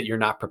pop up that you're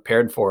not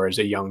prepared for as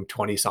a young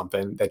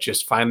 20-something that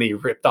just finally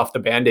ripped off the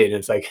Band-Aid. And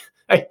it's like,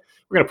 hey,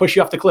 we're going to push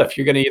you off the cliff.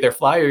 You're going to either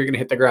fly or you're going to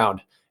hit the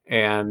ground.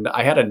 And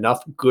I had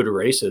enough good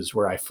races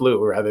where I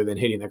flew rather than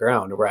hitting the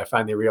ground, where I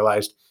finally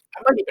realized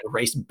I might even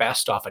race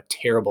best off a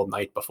terrible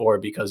night before,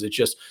 because it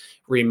just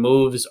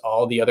removes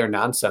all the other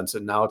nonsense.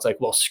 And now it's like,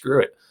 well, screw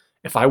it.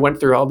 If I went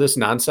through all this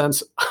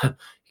nonsense, you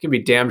can be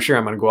damn sure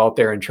I'm going to go out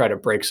there and try to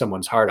break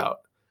someone's heart out.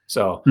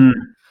 So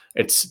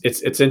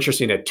it's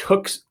interesting. It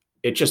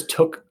just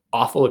took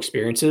awful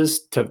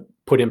experiences to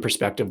put in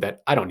perspective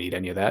that I don't need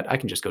any of that. I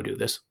can just go do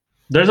this.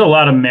 There's a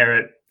lot of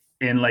merit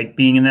in like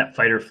being in that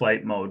fight or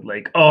flight mode.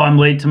 Like, oh, I'm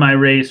late to my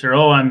race, or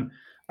oh,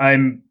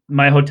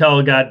 my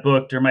hotel got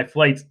booked, or my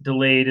flight's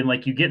delayed. And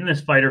like you get in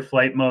this fight or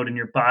flight mode, and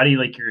your body,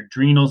 like your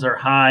adrenals are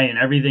high and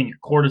everything, your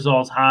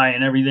cortisol's high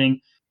and everything.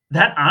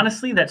 That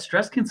honestly, that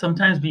stress can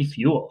sometimes be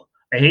fuel.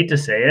 I hate to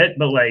say it,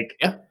 but like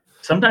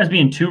sometimes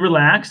being too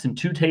relaxed and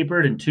too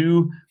tapered and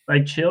too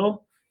like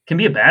chill can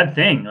be a bad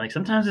thing. Like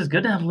sometimes it's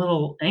good to have a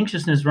little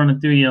anxiousness running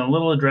through you, a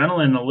little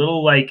adrenaline, a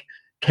little like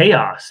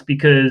chaos,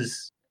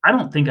 because I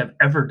don't think I've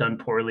ever done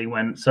poorly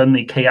when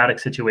suddenly chaotic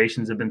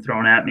situations have been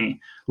thrown at me.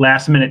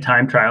 Last minute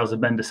time trials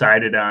have been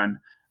decided on,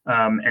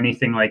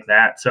 anything like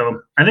that.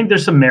 So I think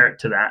there's some merit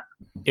to that.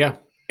 Yeah.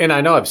 And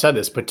I know I've said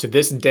this, but to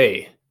this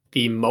day,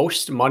 the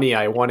most money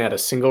I won at a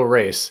single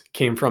race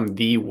came from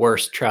the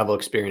worst travel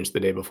experience the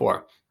day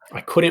before.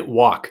 I couldn't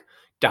walk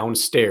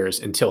downstairs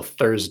until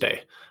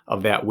Thursday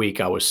of that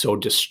week. I was so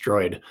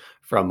destroyed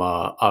from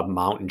a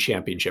mountain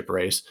championship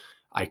race.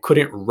 I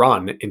couldn't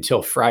run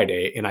until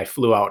Friday, and I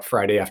flew out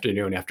Friday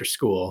afternoon after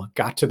school,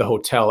 got to the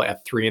hotel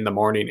at 3 a.m.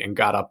 and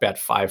got up at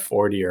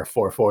 5:40 or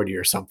 4:40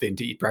 or something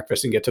to eat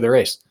breakfast and get to the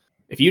race.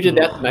 If you did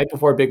that the night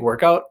before a big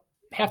workout,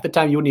 half the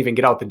time you wouldn't even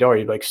get out the door.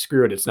 You'd be like,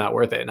 screw it, it's not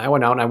worth it. And I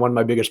went out and I won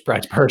my biggest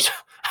prize purse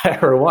I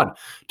ever won.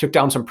 Took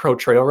down some pro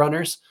trail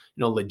runners,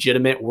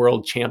 legitimate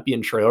world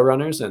champion trail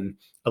runners and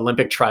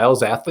Olympic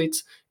trials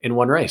athletes in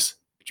one race.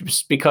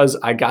 Just because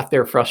I got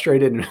there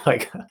frustrated and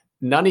like,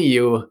 none of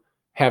you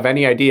have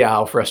any idea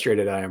how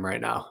frustrated I am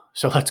right now.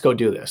 So let's go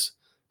do this.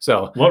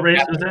 So what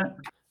race was that?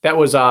 That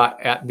was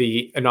at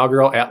the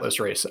inaugural Atlas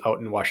race out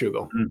in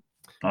Washougal.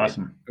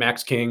 Awesome.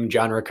 Max King,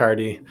 John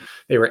Riccardi,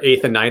 they were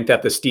 8th and 9th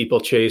at the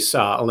steeplechase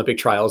Olympic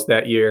trials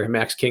that year.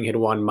 Max King had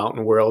won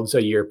Mountain Worlds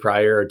a year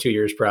prior or 2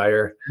 years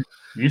prior.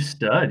 You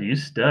stud.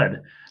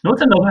 Know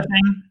what's another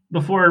thing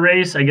before a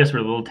race? I guess we're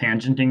a little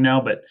tangenting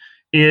now, but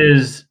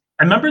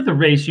I remember the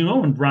race,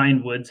 when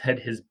Ryan Woods had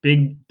his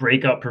big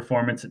breakout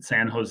performance at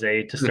San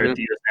Jose to start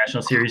the U.S.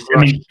 National Series.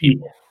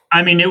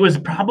 I mean, it was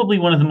probably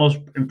one of the most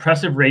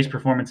impressive race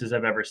performances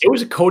I've ever seen. It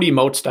was a Cody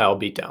Moat style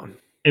beatdown.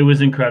 It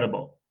was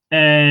incredible.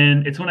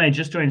 And it's when I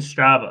just joined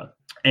Strava,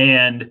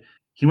 and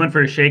he went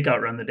for a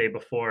shakeout run the day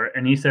before,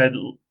 and he said,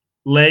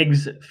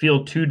 legs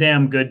feel too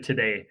damn good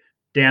today.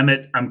 Damn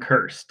it, I'm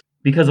cursed.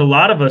 Because a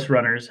lot of us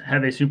runners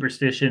have a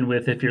superstition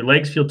with, if your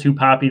legs feel too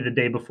poppy the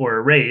day before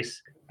a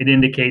race, it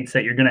indicates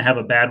that you're going to have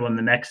a bad one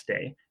the next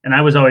day. And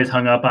I was always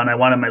hung up on, I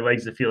wanted my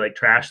legs to feel like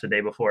trash the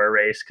day before a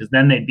race, because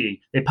then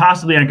they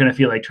possibly aren't going to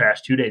feel like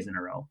trash 2 days in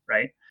a row,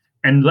 right?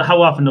 And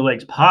how often do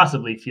legs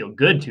possibly feel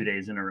good 2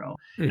 days in a row?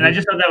 Mm-hmm. And I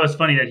just thought that was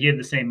funny that he had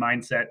the same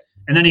mindset.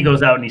 And then he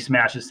goes out and he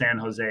smashes San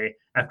Jose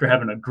after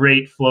having a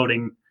great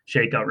floating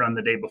shakeout run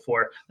the day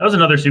before. That was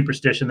another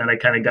superstition that I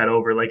kind of got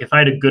over. Like if I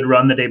had a good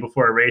run the day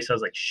before a race, I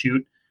was like,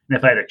 shoot. And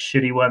if I had a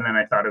shitty one, then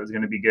I thought it was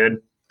going to be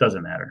good.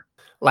 Doesn't matter.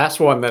 Last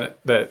one that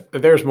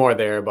there's more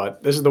there,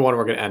 but this is the one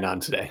we're going to end on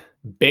today.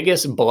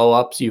 Biggest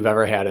blow-ups you've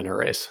ever had in a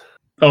race?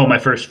 Oh, my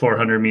first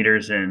 400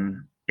 meters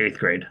in 8th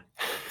grade.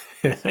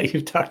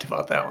 You've talked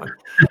about that one.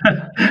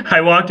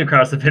 I walked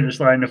across the finish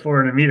line to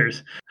 400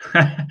 meters.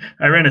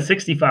 I ran a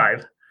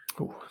 65.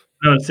 Ooh.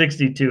 No,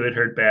 62. It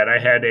hurt bad. I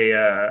had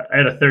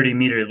a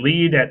 30-meter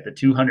lead at the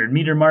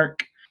 200-meter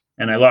mark,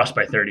 and I lost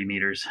by 30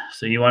 meters.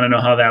 So you want to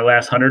know how that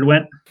last 100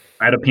 went?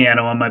 I had a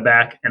piano on my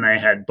back, and I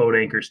had boat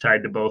anchors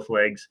tied to both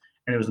legs.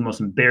 And it was the most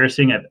embarrassed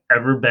I've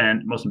ever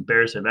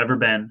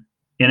been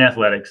in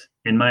athletics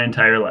in my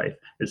entire life.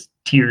 As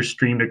tears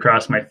streamed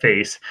across my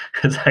face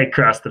as I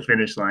crossed the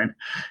finish line.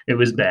 It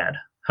was bad.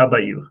 How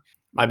about you?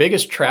 My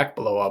biggest track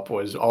blow up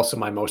was also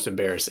my most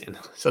embarrassing.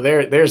 So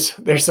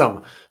there's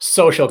some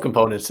social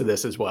components to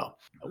this as well.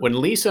 When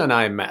Lisa and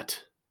I met,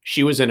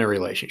 she was in a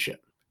relationship,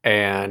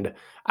 and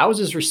I was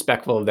as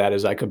respectful of that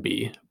as I could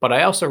be. But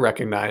I also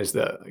recognized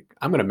that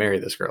I'm going to marry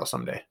this girl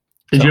someday.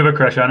 Did you have a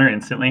crush on her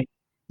instantly?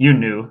 You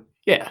knew.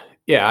 Yeah.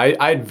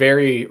 I'd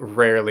very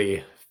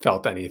rarely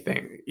felt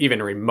anything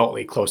even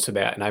remotely close to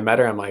that. And I met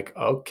her. I'm like,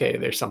 okay,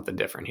 there's something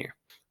different here.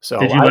 So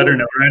did you let her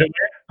know right away?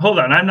 Hold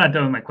on, I'm not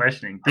done with my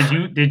questioning.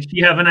 Did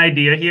she have an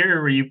idea here,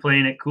 or were you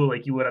playing it cool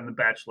like you would on The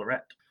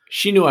Bachelorette?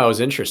 She knew I was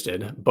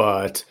interested,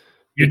 but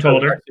you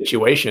told her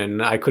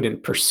situation, I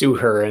couldn't pursue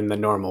her in the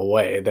normal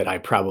way that I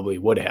probably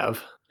would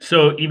have.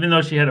 So even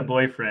though she had a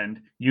boyfriend,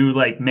 you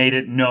like made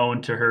it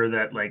known to her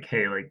that like,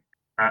 hey, like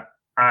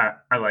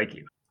I like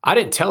you. I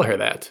didn't tell her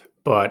that,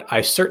 but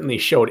I certainly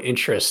showed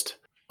interest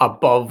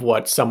above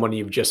what someone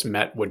you've just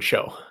met would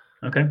show.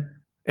 Okay.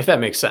 If that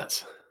makes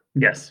sense.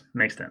 Yes,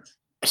 makes sense.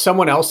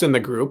 Someone else in the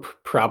group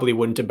probably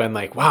wouldn't have been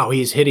like, wow,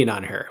 he's hitting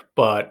on her.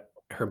 But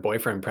her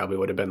boyfriend probably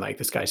would have been like,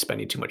 this guy's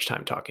spending too much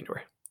time talking to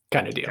her.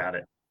 kind of deal. Got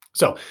it.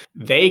 So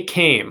they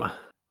came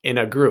in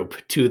a group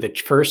to the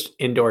first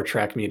indoor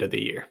track meet of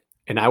the year.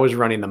 And I was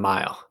running the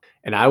mile.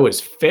 And I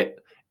was fit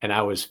and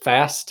I was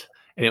fast.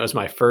 And it was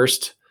my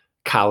first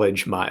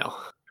college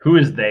mile. Who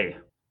is they?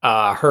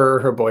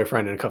 Her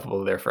boyfriend, and a couple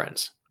of their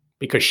friends.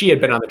 Because she had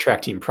been on the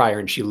track team prior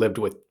and she lived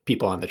with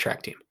people on the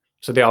track team.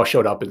 So they all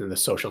showed up in the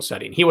social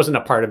setting. He wasn't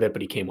a part of it,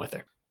 but he came with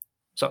her.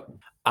 So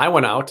I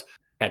went out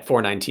at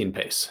 4:19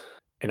 pace.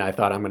 And I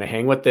thought, I'm going to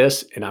hang with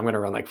this and I'm going to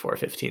run like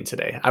 4:15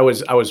 today. I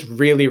was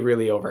really,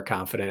 really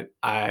overconfident.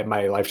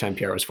 My lifetime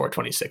PR was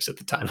 4:26 at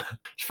the time.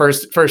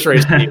 First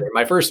race of the year.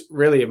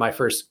 My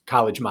first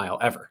college mile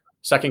ever.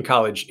 Second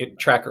college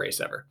track race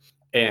ever.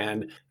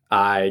 And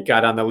I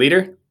got on the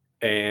leader,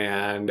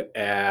 and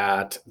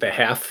at the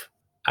half,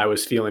 I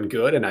was feeling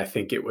good. And I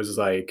think it was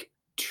like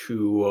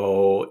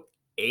 2:08,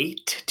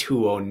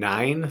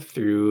 2:09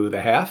 through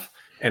the half.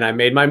 And I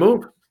made my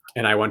move.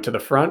 And I went to the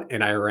front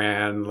and I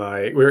ran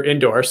we were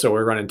indoors, so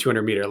we're running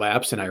 200-meter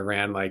laps, and I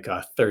ran like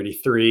a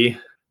 33,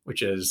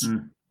 which is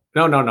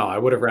no, I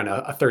would have ran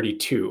a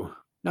 32.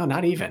 No,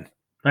 not even.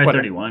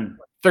 31.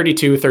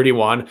 32,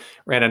 31,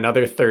 ran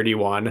another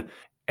 31,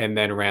 and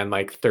then ran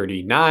like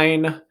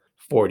 39,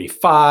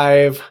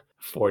 45,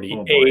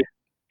 48,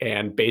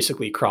 and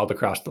basically crawled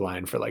across the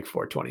line for like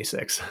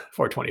 4:26,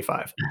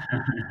 4:25.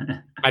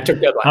 I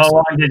took that last. How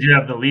long did you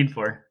have the lead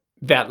for?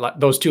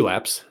 Those 2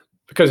 laps.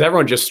 Because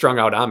everyone just strung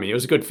out on me. It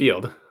was a good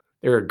field.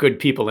 There were good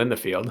people in the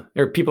field.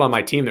 There were people on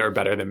my team that were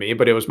better than me,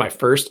 but it was my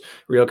first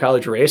real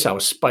college race. I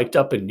was spiked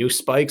up in new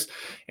spikes,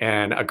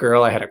 and a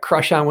girl I had a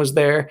crush on was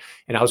there,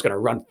 and I was going to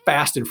run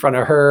fast in front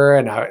of her,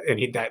 and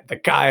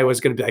the guy was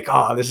going to be like,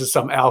 oh, this is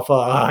some alpha.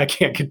 I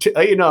can't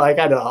continue. I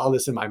got all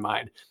this in my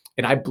mind,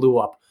 and I blew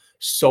up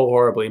so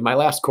horribly. My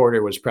last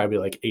quarter was probably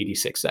like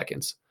 86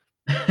 seconds.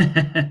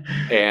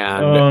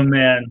 And oh,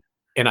 man.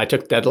 And I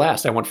took dead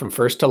last. I went from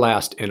first to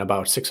last in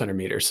about 600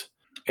 meters.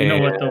 You know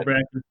what, though,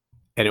 Bracken?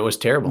 And it was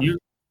terrible.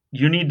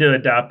 You need to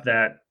adopt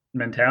that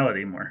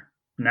mentality more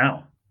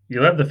now.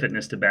 You'll have the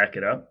fitness to back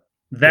it up.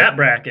 That,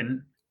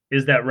 Bracken,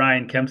 is that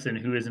Ryan Kempson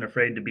who isn't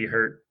afraid to be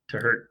hurt to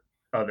hurt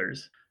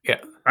others. Yeah.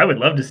 I would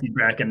love to see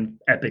Bracken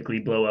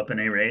epically blow up in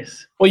a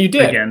race. Well, you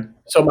did. Again.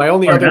 So my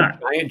only other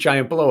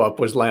giant blow up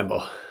was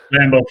Lambeau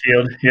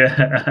Field.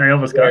 Yeah, I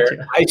almost got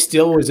you. I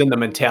still was in the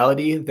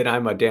mentality that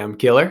I'm a damn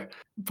killer,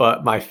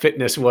 but my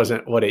fitness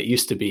wasn't what it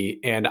used to be.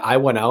 And I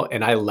went out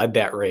and I led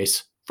that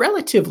race,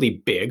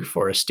 relatively big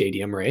for a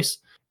stadium race.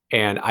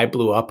 And I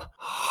blew up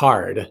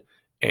hard.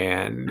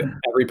 And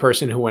every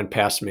person who went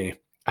past me,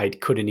 I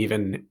couldn't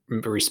even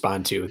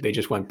respond to. They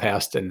just went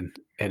past, and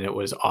it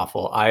was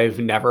awful. I've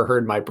never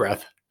heard my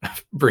breath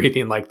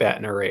breathing like that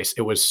in a race.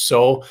 It was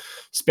so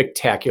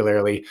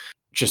spectacularly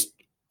just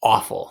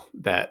awful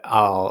that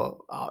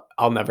I'll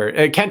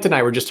never. Kent and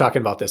I were just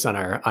talking about this on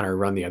our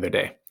run the other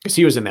day, because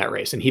he was in that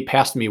race and he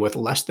passed me with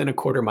less than a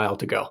quarter mile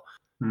to go.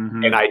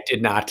 Mm-hmm. And I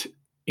did not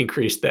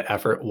increase the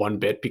effort one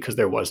bit because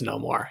there was no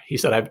more. He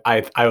said,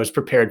 I was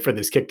prepared for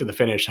this kick to the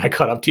finish. I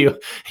caught up to you.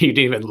 You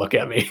didn't even look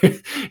at me.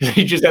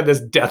 You just had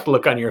this death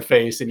look on your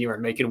face and you were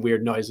making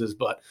weird noises.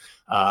 But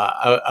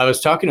I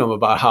was talking to him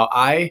about how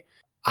I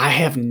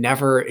have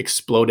never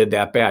exploded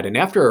that bad. And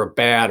after a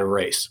bad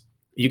race,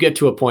 you get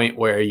to a point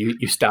where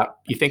you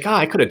stop, you think,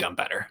 I could have done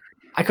better.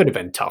 I could have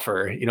been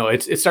tougher.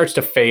 It starts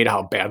to fade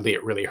how badly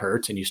it really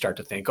hurts. And you start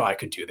to think, I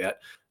could do that.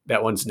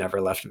 That one's never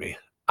left me.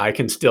 I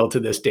can still to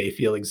this day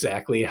feel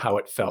exactly how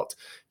it felt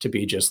to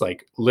be just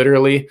like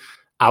literally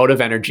out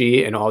of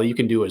energy. And all you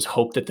can do is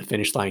hope that the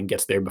finish line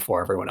gets there before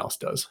everyone else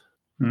does.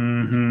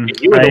 Mm-hmm.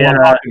 You were the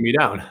one walking me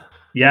down.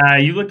 Yeah,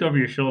 you looked over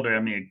your shoulder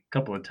at me a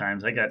couple of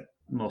times. I got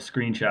little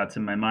screenshots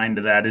in my mind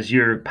of that as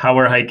you're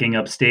power hiking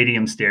up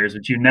stadium stairs,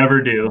 which you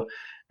never do.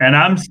 And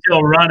I'm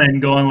still running,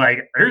 going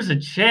like, there's a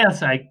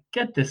chance I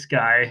get this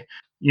guy.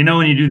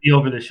 When you do the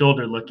over the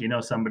shoulder look,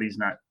 somebody's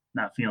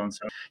not feeling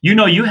so.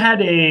 You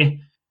had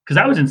because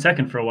I was in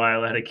second for a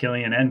while. I had a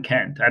Killian and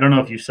Kent. I don't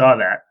know if you saw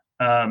that.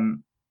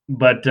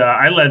 But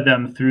I led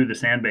them through the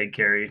sandbag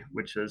carry,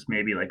 which was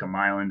maybe like a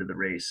mile into the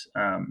race.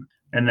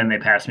 And then they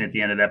passed me at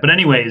the end of that. But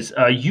anyways,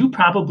 you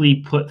probably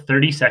put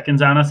 30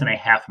 seconds on us in a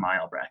half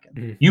mile, Bracken.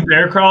 Mm-hmm. You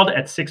bear crawled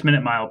at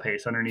 6-minute mile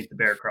pace underneath the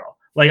bear crawl.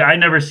 Like, I'd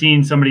never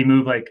seen somebody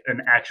move like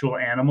an actual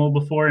animal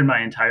before in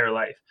my entire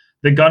life.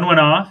 The gun went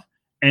off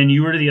and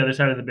you were to the other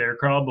side of the bear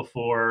crawl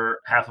before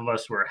half of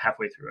us were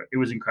halfway through it. It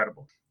was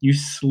incredible. You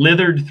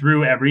slithered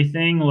through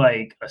everything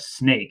like a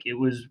snake. It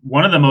was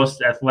one of the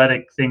most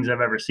athletic things I've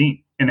ever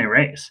seen in a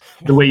race.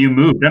 The way you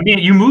moved. I mean,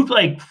 you moved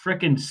like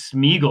freaking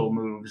Smeagol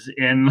moves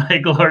in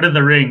like Lord of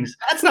the Rings.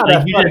 That's not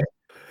athletic.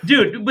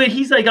 Dude, but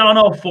he's like on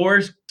all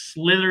fours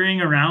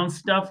slithering around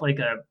stuff like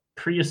a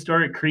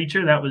prehistoric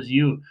creature. That was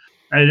you.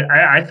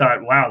 I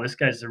thought, wow, this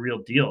guy's the real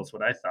deal is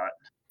what I thought.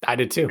 I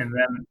did too.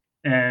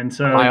 And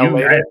so on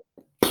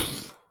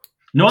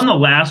the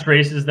last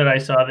races that I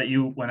saw that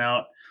you went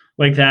out,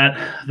 like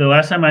that. The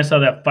last time I saw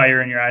that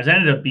fire in your eyes, I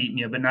ended up beating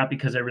you, but not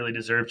because I really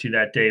deserved to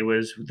that day,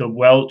 was the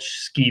Welch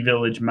Ski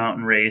Village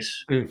mountain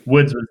race.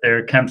 Woods was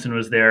there, Kempson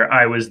was there,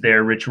 I was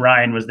there, Rich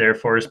Ryan was there,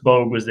 Forrest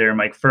Bogue was there,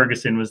 Mike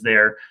Ferguson was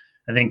there,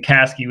 I think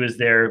Caskey was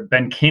there,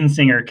 Ben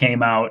Kinsinger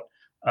came out,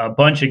 a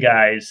bunch of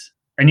guys.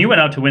 And you went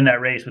out to win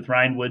that race with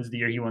Ryan Woods the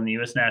year he won the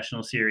U.S.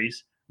 National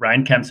Series,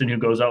 Ryan Kempson, who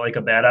goes out like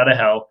a bat out of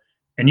hell,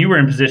 and you were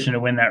in position to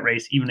win that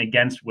race even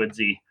against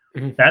Woodsy.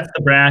 That's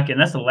the Bracken.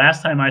 That's the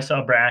last time I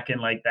saw Bracken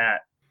like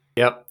that.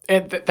 Yep.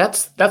 And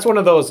that's one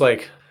of those,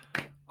 like,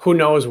 who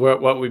knows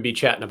what we'd be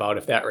chatting about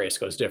if that race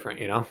goes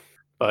different,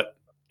 But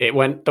it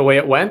went the way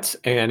it went,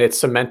 and it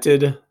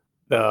cemented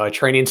the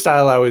training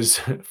style I was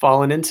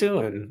falling into,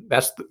 and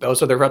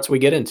those are the ruts we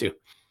get into.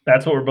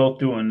 That's what we're both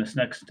doing this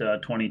next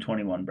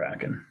 2021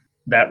 Bracken,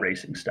 that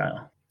racing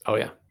style. Oh,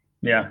 yeah.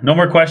 Yeah. No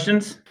more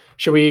questions?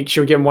 Should we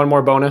give him one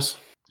more bonus?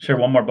 Sure,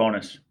 one more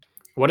bonus.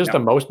 What is the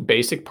most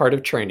basic part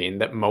of training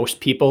that most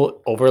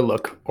people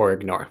overlook or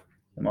ignore?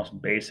 The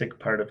most basic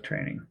part of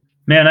training.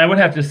 Man, I would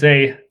have to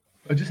say,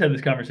 I just had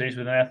this conversation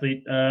with an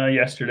athlete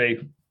yesterday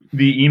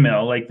via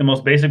email. Like, the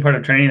most basic part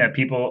of training that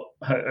people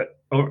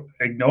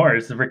ignore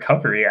is the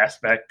recovery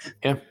aspect.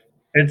 Yeah.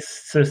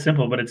 It's so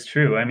simple, but it's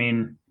true. I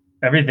mean,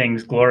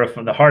 everything's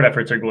glorified. The hard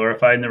efforts are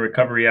glorified and the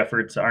recovery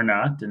efforts are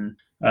not. And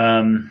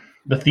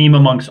the theme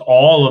amongst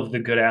all of the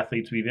good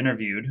athletes we've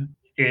interviewed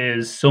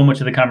is so much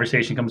of the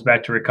conversation comes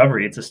back to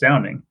recovery. It's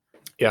astounding.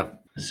 Yeah.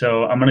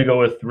 So I'm going to go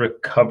with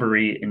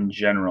recovery in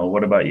general.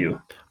 What about you?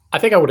 I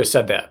think I would have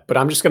said that, but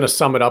I'm just going to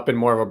sum it up in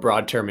more of a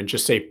broad term and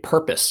just say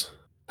purpose.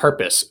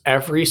 Purpose.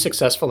 Every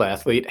successful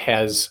athlete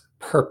has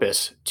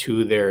purpose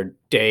to their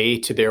day,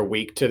 to their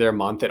week, to their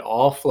month. It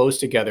all flows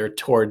together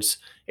towards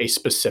a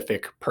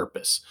specific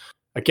purpose.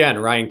 Again,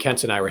 Ryan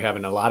Kent and I were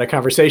having a lot of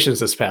conversations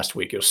this past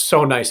week. It was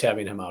so nice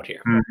having him out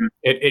here. Mm-hmm.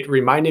 It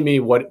reminded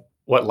me what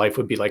life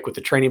would be like with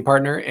a training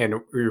partner.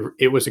 And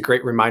it was a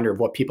great reminder of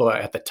what people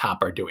at the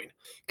top are doing,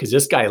 because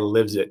this guy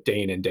lives it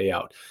day in and day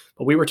out.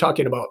 But we were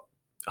talking about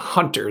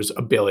Hunter's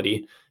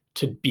ability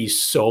to be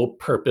so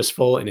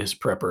purposeful in his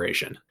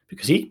preparation,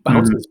 because he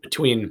bounces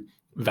between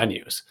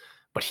venues,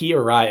 but he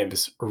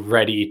arrives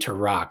ready to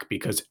rock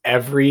because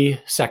every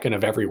second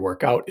of every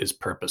workout is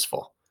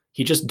purposeful.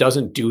 He just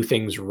doesn't do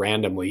things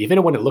randomly.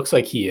 Even when it looks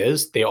like he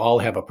is, they all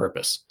have a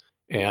purpose.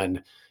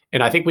 And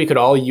I think we could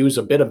all use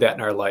a bit of that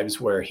in our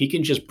lives, where he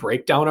can just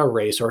break down a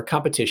race or a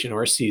competition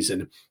or a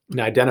season and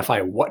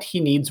identify what he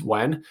needs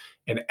when,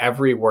 and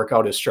every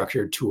workout is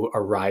structured to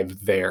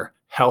arrive there,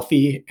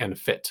 healthy and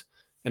fit.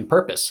 And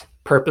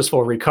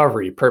purposeful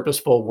recovery,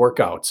 purposeful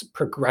workouts,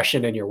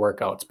 progression in your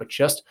workouts, but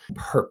just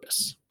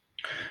purpose.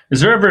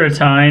 Is there ever a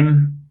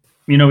time,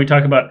 we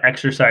talk about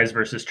exercise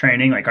versus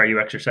training, like, are you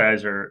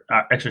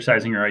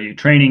exercising or are you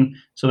training?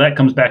 So that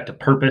comes back to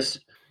purpose.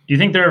 Do you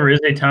think there ever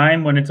is a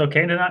time when it's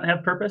okay to not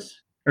have purpose,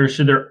 or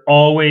should there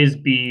always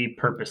be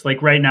purpose?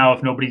 Like right now,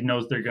 if nobody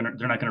knows they're not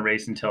gonna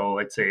race until,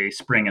 let's say,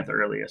 spring at the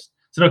earliest,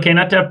 is it okay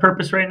not to have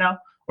purpose right now?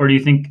 Or do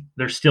you think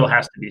there still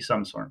has to be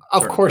some sort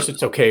of course,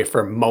 it's okay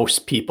for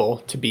most people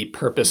to be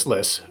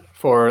purposeless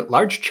for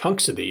large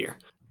chunks of the year.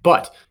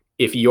 But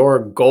if your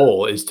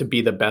goal is to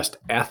be the best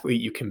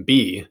athlete you can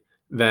be,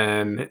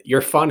 then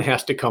your fun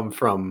has to come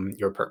from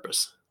your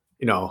purpose.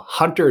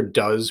 Hunter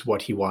does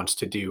what he wants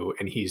to do,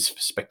 and he's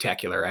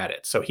spectacular at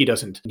it. So he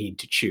doesn't need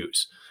to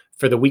choose.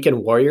 For the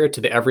weekend warrior,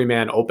 to the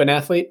everyman open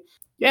athlete,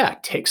 yeah,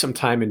 take some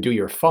time and do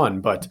your fun.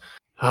 But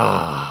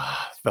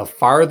the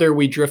farther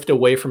we drift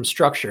away from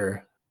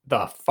structure,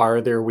 the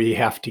farther we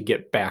have to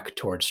get back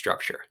towards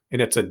structure.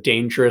 And it's a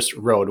dangerous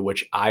road,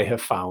 which I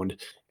have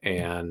found.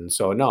 And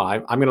so, no,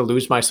 I'm going to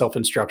lose myself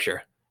in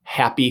structure.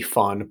 Happy,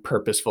 fun,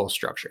 purposeful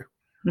structure.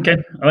 Okay.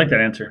 I like that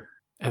answer.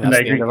 And that's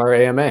the end of our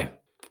AMA.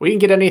 We can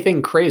get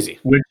anything crazy.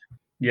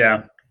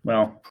 Yeah.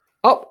 Well.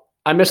 Oh,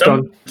 I missed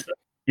one.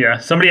 Yeah.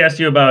 Somebody asked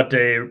you about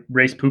a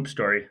race poop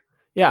story.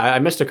 Yeah, I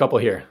missed a couple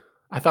here.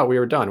 I thought we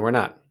were done. We're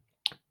not.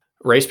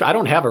 I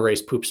don't have a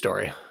race poop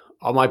story.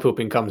 All my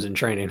pooping comes in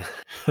training.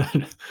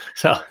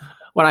 So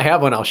when I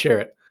have one, I'll share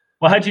it.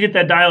 Well, how'd you get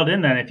that dialed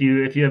in then? If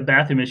you have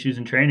bathroom issues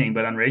in training,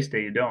 but on race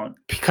day you don't?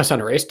 Because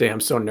on race day,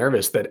 I'm so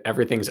nervous that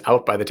everything's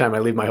out by the time I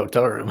leave my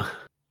hotel room.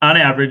 On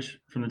average,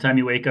 from the time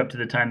you wake up to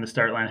the time the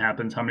start line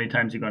happens, how many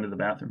times you go into the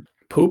bathroom?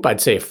 Poop,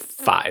 I'd say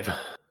 5.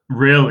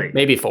 Really?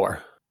 Maybe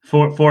 4.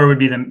 4 would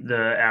be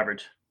the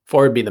average.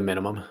 4 would be the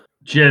minimum.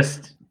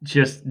 Just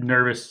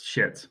nervous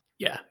shits.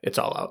 Yeah, it's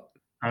all out.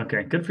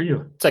 Okay, good for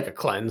you. It's like a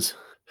cleanse.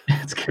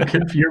 It's good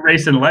for you're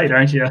racing light,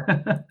 aren't you?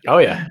 Oh,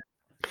 yeah.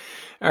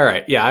 All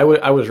right. Yeah, I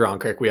was wrong,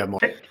 Kirk. We have more.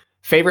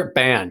 Favorite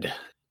band?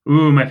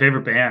 Ooh, my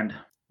favorite band.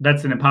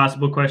 That's an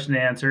impossible question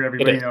to answer.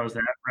 Everybody knows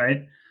that,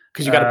 right?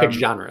 Because you got to pick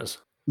genres.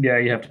 Yeah,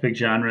 you have to pick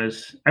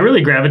genres. I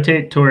really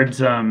gravitate towards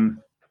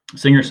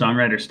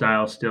singer-songwriter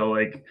style still.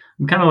 Like,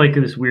 I'm kind of like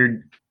this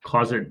weird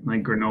closet,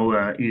 like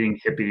granola eating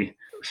hippie.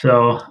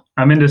 So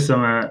I'm into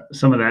some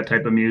of that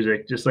type of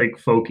music, just like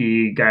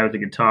folky guy with a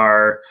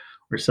guitar,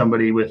 or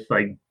somebody with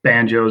like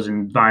banjos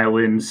and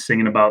violins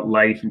singing about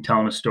life and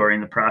telling a story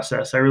in the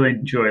process. I really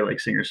enjoy like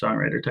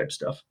singer-songwriter type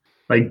stuff.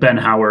 like Ben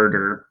Howard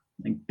or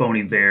like Bon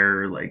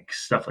Iver, like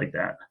stuff like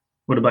that.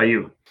 What about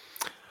you?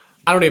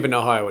 I don't even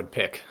know how I would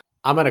pick.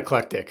 I'm an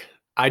eclectic.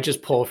 I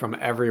just pull from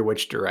every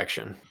which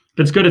direction. If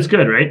it's good, it's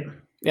good, right?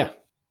 Yeah.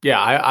 Yeah,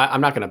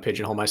 I'm not going to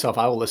pigeonhole myself.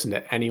 I will listen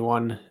to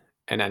anyone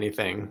and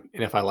anything.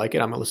 And if I like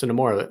it, I'm going to listen to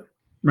more of it.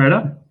 Right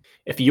on.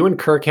 If you and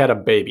Kirk had a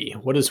baby,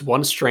 what is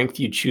one strength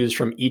you'd choose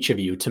from each of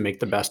you to make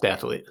the best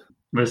athlete?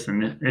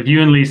 Listen, if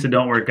you and Lisa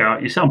don't work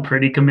out, you sound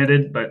pretty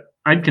committed, but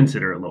I'd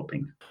consider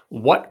eloping.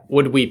 What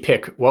would we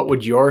pick? What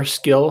would your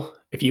skill,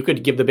 if you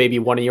could give the baby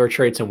one of your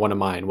traits and one of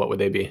mine, what would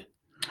they be?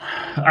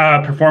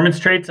 Performance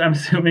traits, I'm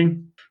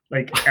assuming,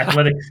 like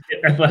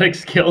athletic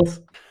skills.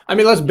 I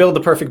mean, let's build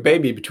the perfect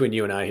baby between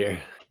you and I here.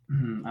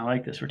 I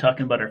like this. We're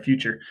talking about our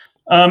future.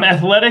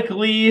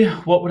 Athletically,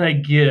 what would I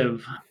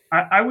give?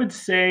 I would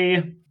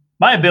say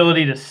my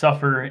ability to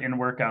suffer in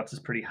workouts is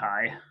pretty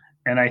high.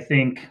 And I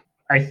think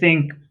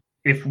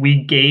if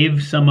we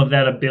gave some of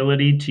that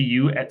ability to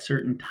you at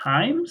certain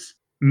times,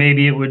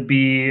 maybe it would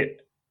be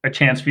a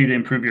chance for you to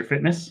improve your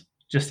fitness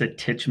just a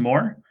titch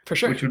more. For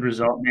sure. Which would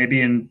result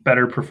maybe in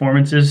better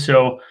performances.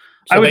 So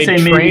I would they'd say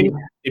train, maybe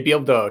they'd be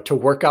able to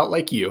work out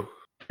like you.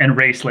 And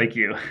race like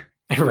you.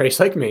 And race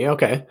like me,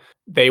 okay.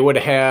 They would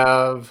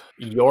have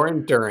your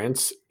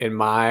endurance in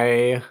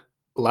my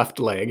left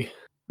leg.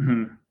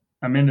 Mm-hmm.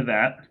 I'm into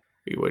that.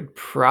 We would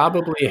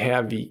probably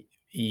have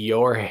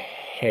your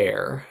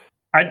hair.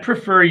 I'd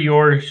prefer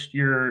your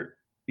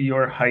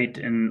height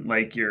and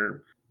like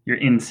your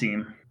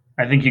inseam.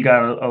 I think you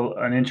got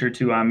an inch or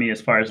two on me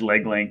as far as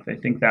leg length. I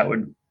think that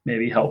would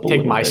maybe help a little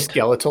bit. Take my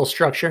skeletal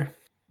structure.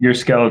 Your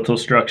skeletal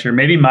structure.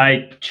 Maybe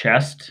my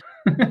chest.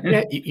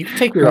 Yeah, you can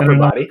take your upper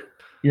body.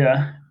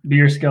 Yeah, be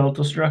your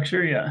skeletal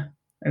structure. Yeah,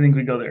 I think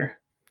we go there.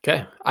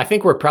 Okay. I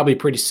think we're probably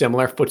pretty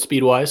similar foot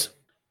speed wise.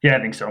 Yeah,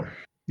 I think so.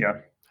 Yeah.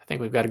 I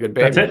think we've got a good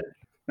baby. That's it.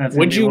 That's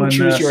Would you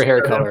choose your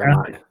hair color or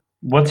not?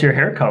 What's your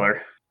hair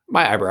color?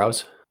 My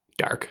eyebrows.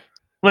 Dark.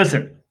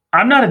 Listen,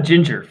 I'm not a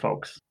ginger,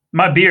 folks.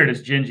 My beard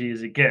is gingy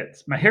as it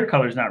gets. My hair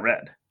color is not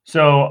red.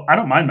 So I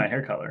don't mind my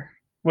hair color.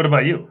 What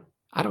about you?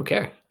 I don't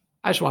care.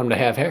 I just want him to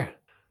have hair.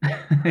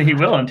 He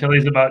will until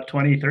he's about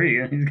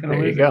 23. And he's gonna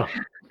there lose you go.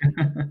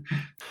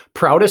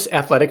 Proudest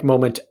athletic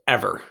moment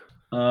ever.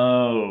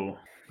 Oh,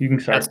 you can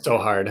start. That's so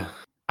hard.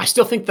 I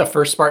still think the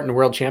first Spartan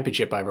World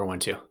Championship I ever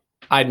went to.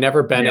 I'd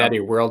never been at a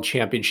world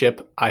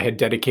championship. I had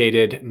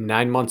dedicated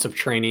 9 months of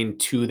training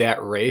to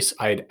that race.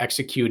 I had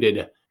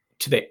executed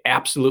to the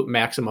absolute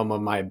maximum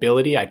of my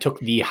ability. I took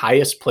the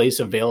highest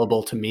place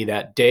available to me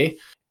that day.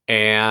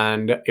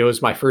 And it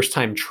was my first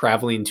time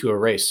traveling to a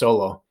race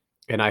solo.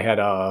 And I had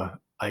a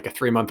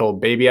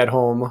 3-month-old baby at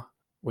home.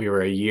 We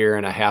were a year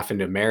and a half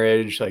into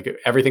marriage. Like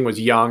everything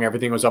was young.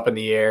 Everything was up in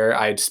the air.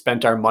 I had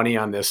spent our money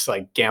on this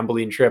like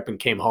gambling trip and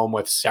came home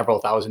with several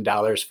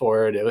 $1,000s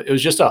for it. It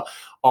was just a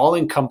all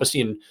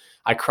encompassing.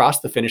 I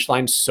crossed the finish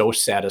line so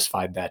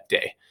satisfied that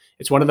day.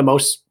 It's one of the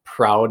most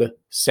proud,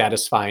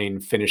 satisfying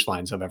finish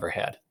lines I've ever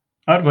had.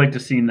 I'd like to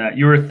have seen that.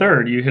 You were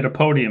third. You hit a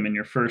podium in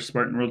your first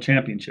Spartan World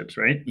Championships,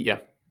 right? Yeah.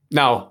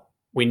 Now,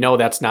 we know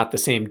that's not the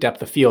same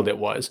depth of field it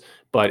was,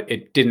 but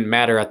it didn't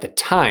matter at the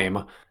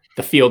time.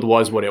 The field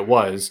was what it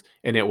was,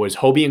 and it was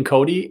Hobie and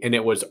Cody, and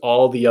it was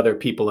all the other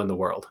people in the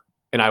world.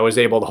 And I was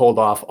able to hold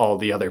off all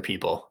the other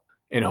people,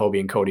 and Hobie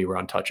and Cody were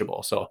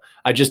untouchable. So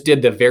I just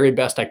did the very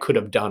best I could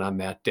have done on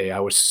that day. I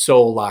was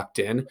so locked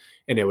in,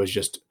 and it was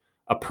just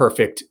a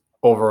perfect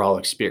overall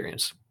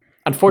experience.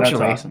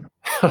 Unfortunately, That's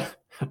awesome.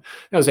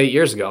 that was 8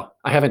 years ago.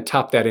 I haven't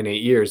topped that in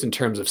 8 years in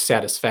terms of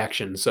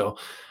satisfaction. So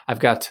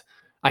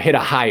I hit a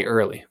high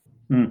early.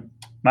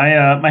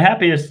 My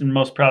happiest and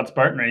most proud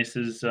Spartan race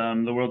is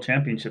the World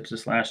Championships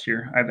this last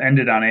year. I've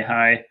ended on a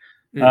high.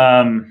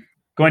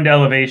 Going to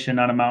elevation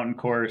on a mountain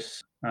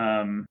course,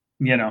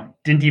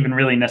 didn't even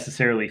really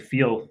necessarily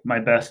feel my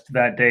best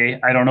that day.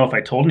 I don't know if I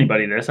told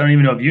anybody this. I don't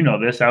even know if you know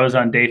this. I was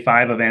on day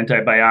 5 of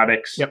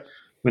antibiotics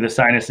with a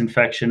sinus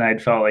infection.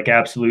 I'd felt like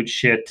absolute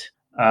shit.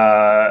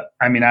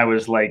 I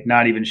was like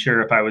not even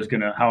sure if how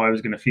I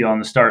was gonna feel on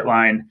the start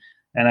line.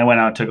 And I went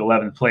out and took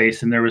 11th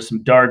place. And there was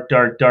some dark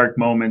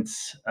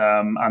moments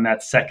on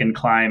that second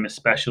climb,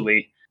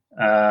 especially.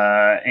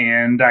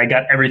 And I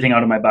got everything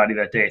out of my body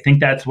that day. I think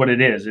that's what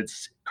it is.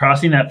 It's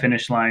crossing that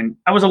finish line.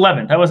 I was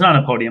 11th. I was not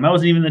on a podium. I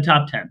wasn't even in the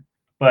top 10.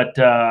 But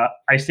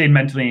I stayed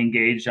mentally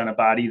engaged on a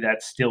body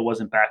that still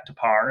wasn't back to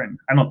par. And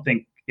I don't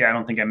think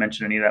I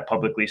mentioned any of that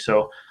publicly.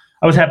 So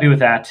I was happy with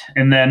that.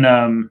 And then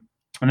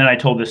I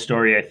told this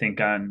story, I think,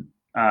 on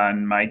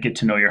my Get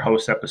to Know Your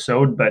Host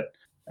episode. But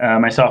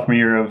my sophomore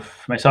year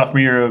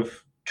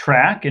of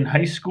track in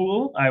high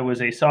school, I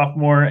was a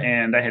sophomore,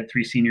 and I had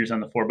 3 seniors on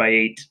the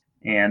 4x8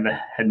 and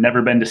had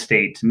never been to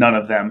state. None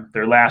of them,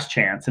 their last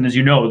chance. And as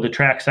you know, the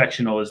track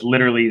sectional is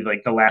literally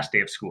like the last day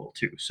of school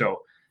too. So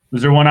it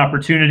was their one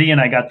opportunity, and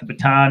I got the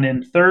baton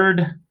in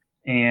third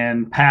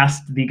and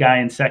passed the guy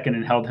in second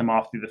and held him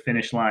off through the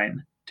finish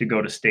line to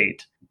go to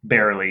state,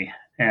 barely.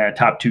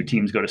 Top 2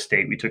 teams go to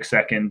state. We took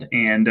second,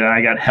 and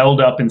I got held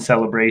up in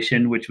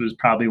celebration, which was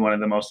probably one of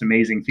the most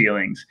amazing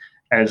feelings.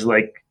 as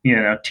like,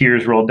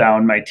 tears rolled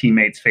down my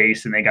teammates'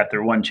 face and they got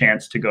their one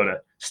chance to go to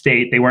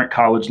state. They weren't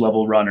college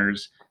level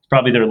runners. It's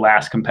probably their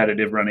last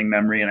competitive running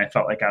memory. And I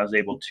felt like I was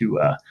able to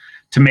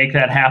make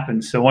that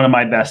happen. So one of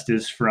my best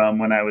is from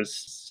when I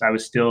was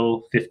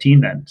still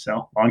 15 then.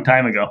 So long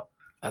time ago.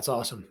 That's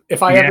awesome.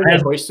 If I ever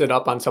get hoisted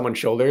up on someone's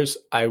shoulders,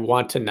 I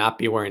want to not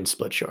be wearing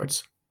split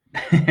shorts.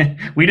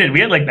 We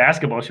had like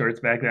basketball shorts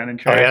back then in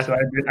track. Oh, yeah? So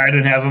I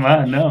didn't have them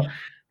on. No,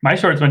 my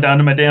shorts went down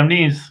to my damn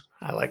knees.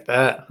 I like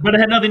that. But it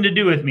had nothing to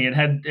do with me. It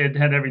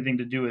had everything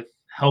to do with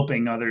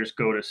helping others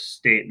go to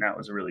state. And that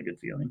was a really good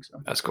feeling.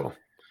 So that's cool.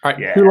 All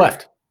right. 2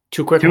 left.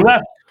 2 quick ones.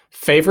 Left.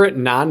 Favorite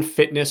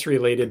non-fitness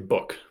related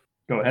book?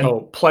 Go ahead.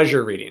 Oh,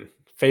 pleasure reading.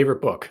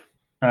 Favorite book?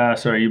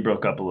 Sorry, you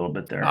broke up a little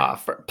bit there.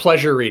 For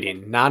pleasure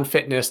reading,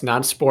 non-fitness,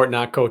 non-sport,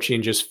 not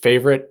coaching, just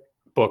favorite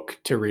book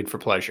to read for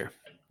pleasure.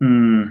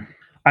 I'm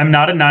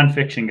not a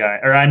nonfiction guy,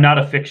 or I'm not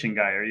a fiction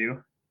guy. Are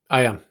you?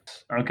 I am.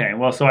 Okay.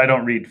 Well, so I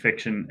don't read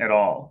fiction at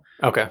all.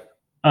 Okay.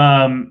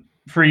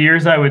 For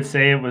years, I would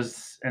say it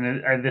was,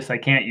 and this I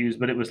can't use,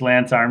 but it was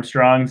Lance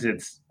Armstrong's.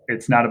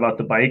 It's not about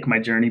the bike, my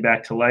journey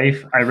back to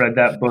life. I read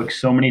that book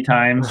so many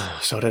times.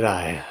 So did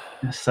I.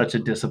 Such a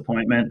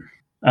disappointment.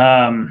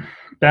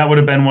 That would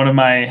have been one of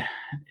my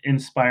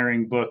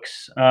inspiring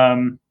books.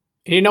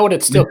 You know what?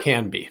 It still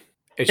can be.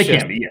 It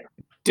can be, yeah.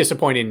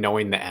 Disappointing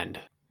knowing the end.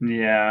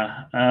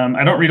 Yeah.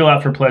 I don't read a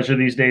lot for pleasure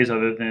these days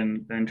other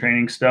than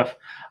training stuff.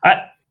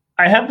 I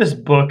have this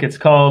book. It's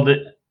called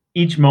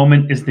Each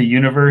Moment is the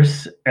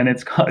Universe. And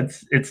it's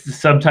the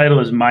subtitle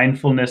is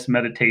Mindfulness,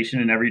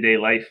 Meditation in Everyday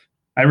Life.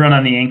 I run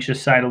on the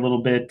anxious side a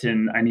little bit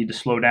and I need to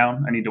slow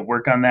down. I need to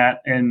work on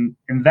that. And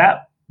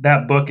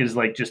that book is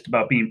like just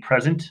about being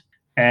present.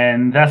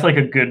 And that's like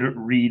a good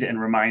read and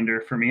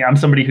reminder for me. I'm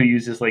somebody who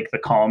uses like the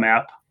Calm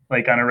app,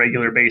 like on a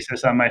regular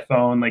basis on my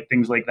phone, like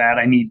things like that.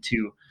 I need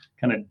to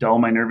kind of dull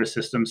my nervous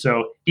system.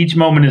 So Each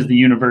Moment is the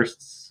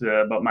Universe,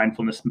 about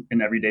mindfulness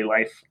in everyday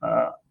life.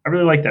 I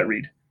really like that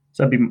read.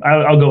 So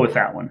I'll go with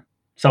that one.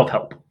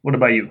 Self-help. What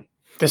about you?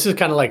 This is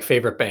kind of like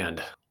favorite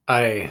band.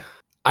 I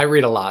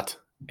read a lot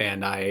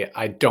and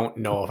I don't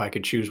know if I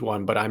could choose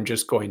one, but I'm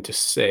just going to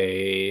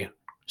say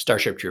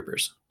Starship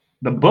Troopers.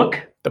 The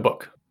book? The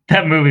book.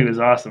 That movie was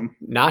awesome.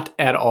 Not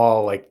at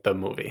all like the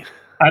movie.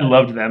 I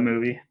loved that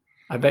movie.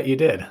 I bet you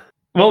did.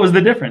 What was the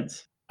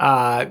difference?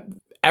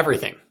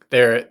 Everything.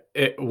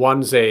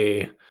 One's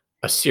a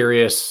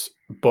serious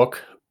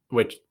book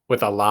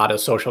with a lot of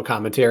social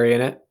commentary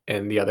in it,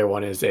 and the other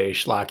one is a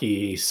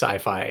schlocky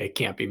sci-fi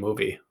campy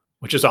movie,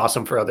 which is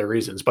awesome for other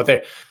reasons. But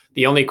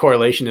the only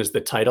correlation is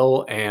the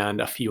title and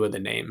a few of the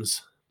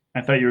names. I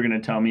thought you were going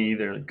to tell me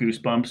either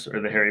Goosebumps or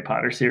the Harry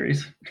Potter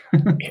series.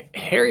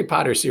 Harry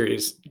Potter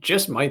series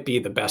just might be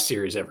the best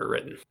series ever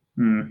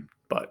written.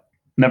 But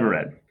never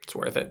read. It's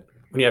worth it.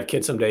 When you have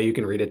kids someday, you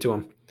can read it to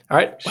them. All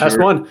right, last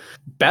one.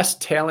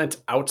 Best talent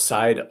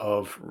outside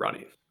of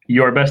running.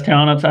 Your best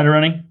talent outside of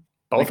running?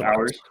 Both like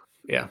ours.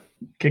 Yeah.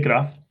 Kick it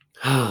off.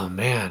 Oh,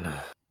 man.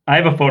 I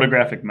have a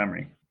photographic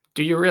memory.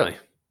 Do you really?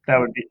 That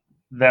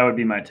would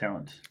be my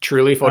talent.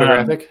 Truly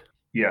photographic?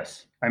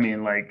 Yes. I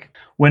mean, like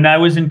when I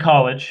was in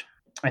college,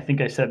 I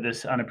think I said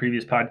this on a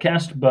previous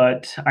podcast,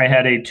 but I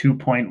had a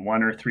 2.1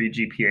 or 3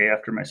 GPA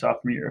after my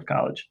sophomore year of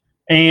college.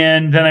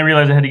 And then I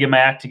realized I had to get my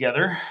act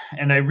together.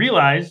 And I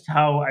realized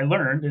how I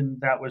learned, and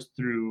that was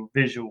through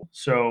visual.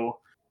 So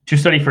to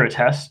study for a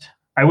test,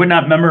 I would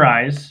not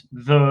memorize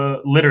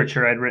the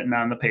literature I'd written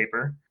on the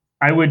paper.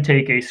 I would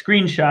take a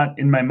screenshot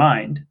in my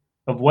mind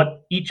of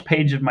what each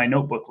page of my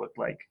notebook looked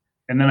like.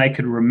 And then I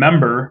could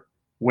remember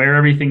where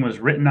everything was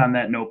written on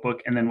that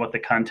notebook and then what the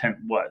content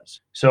was.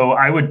 So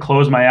I would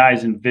close my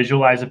eyes and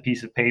visualize a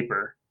piece of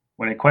paper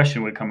when a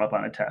question would come up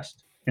on a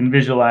test and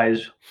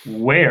visualize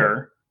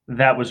where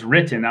that was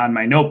written on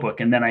my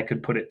notebook. And then I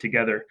could put it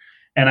together.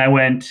 And I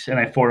went and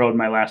I foretoed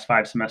my last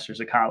 5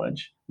 semesters of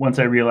college. Once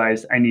I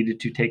realized I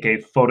needed to take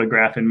a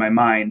photograph in my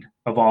mind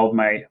of all of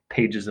my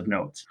pages of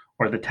notes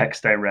or the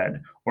text I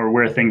read or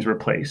where things were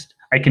placed.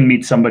 I can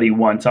meet somebody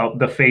once.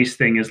 The face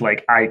thing is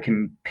like I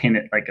can pin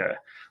it like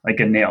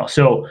a nail.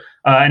 So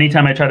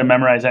anytime I try to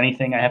memorize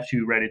anything, I have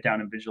to write it down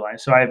and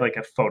visualize. So I have like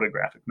a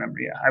photographic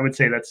memory. Yeah, I would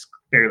say that's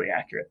fairly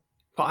accurate.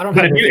 Well, I don't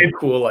have anything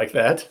cool like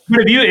that.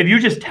 But if you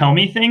just tell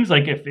me things,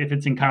 like if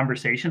it's in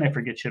conversation, I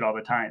forget shit all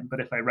the time.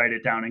 But if I write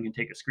it down and can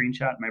take a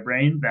screenshot in my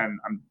brain, then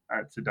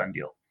it's a done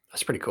deal.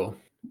 That's pretty cool.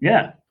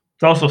 Yeah.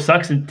 It also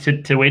sucks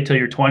to wait till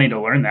you're 20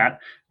 to learn that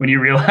when you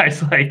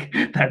realize like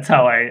that's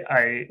how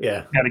I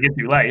got to get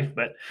through life.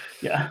 But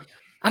yeah.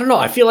 I don't know.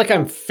 I feel like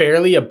I'm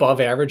fairly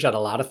above average at a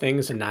lot of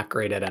things and not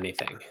great at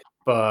anything.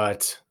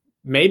 But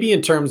maybe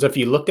in terms of if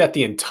you looked at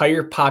the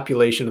entire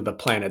population of the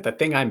planet, the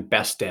thing I'm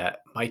best at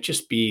might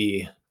just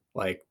be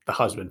like the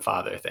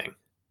husband-father thing.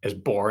 As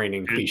boring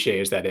and cliche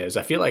as that is,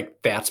 I feel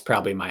like that's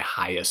probably my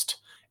highest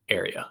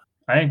area.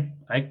 I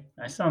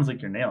sounds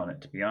like you're nailing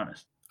it, to be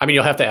honest. I mean,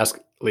 you'll have to ask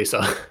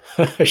Lisa.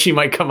 She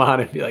might come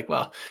on and be like,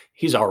 well,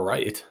 he's all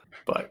right.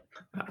 But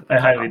I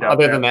highly doubt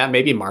other than that,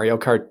 maybe Mario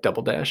Kart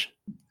Double Dash.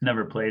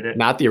 Never played it.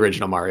 Not the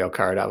original Mario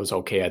Kart. I was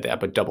okay at that,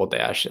 but Double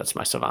Dash, that's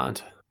my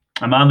savant.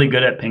 I'm oddly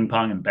good at ping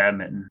pong and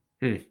badminton,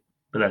 Hmm.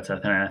 but that's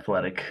an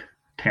athletic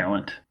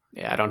talent.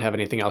 Yeah, I don't have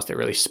anything else that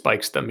really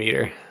spikes the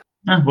meter.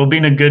 Well,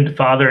 being a good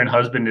father and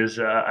husband is,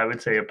 I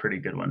would say, a pretty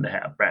good one to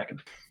have,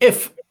 Bracken.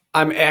 If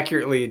I'm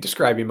accurately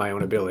describing my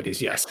own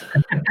abilities, yes.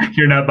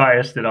 You're not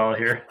biased at all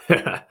here.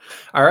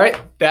 All right.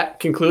 That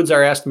concludes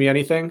our Ask Me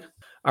Anything.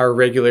 Our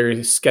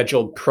regular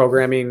scheduled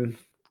programming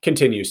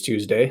continues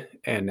Tuesday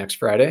and next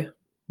Friday.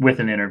 With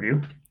an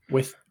interview.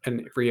 With a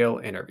real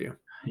interview.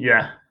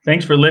 Yeah.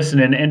 Thanks for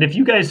listening. And if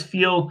you guys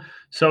feel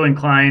so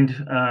inclined,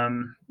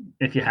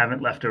 if you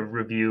haven't left a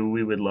review,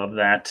 we would love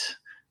that.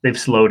 They've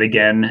slowed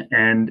again,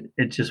 and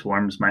it just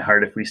warms my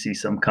heart if we see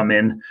some come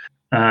in.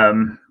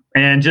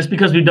 And just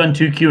because we've done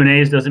 2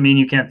 Q&As doesn't mean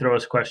you can't throw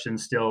us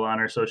questions still on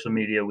our social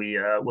media.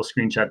 We'll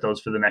screenshot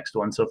those for the next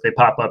one. So if they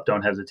pop up,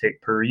 don't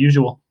hesitate per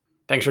usual.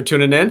 Thanks for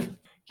tuning in.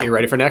 Get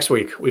ready for next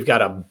week. We've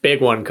got a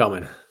big one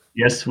coming.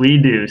 Yes, we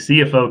do. See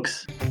you,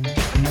 folks.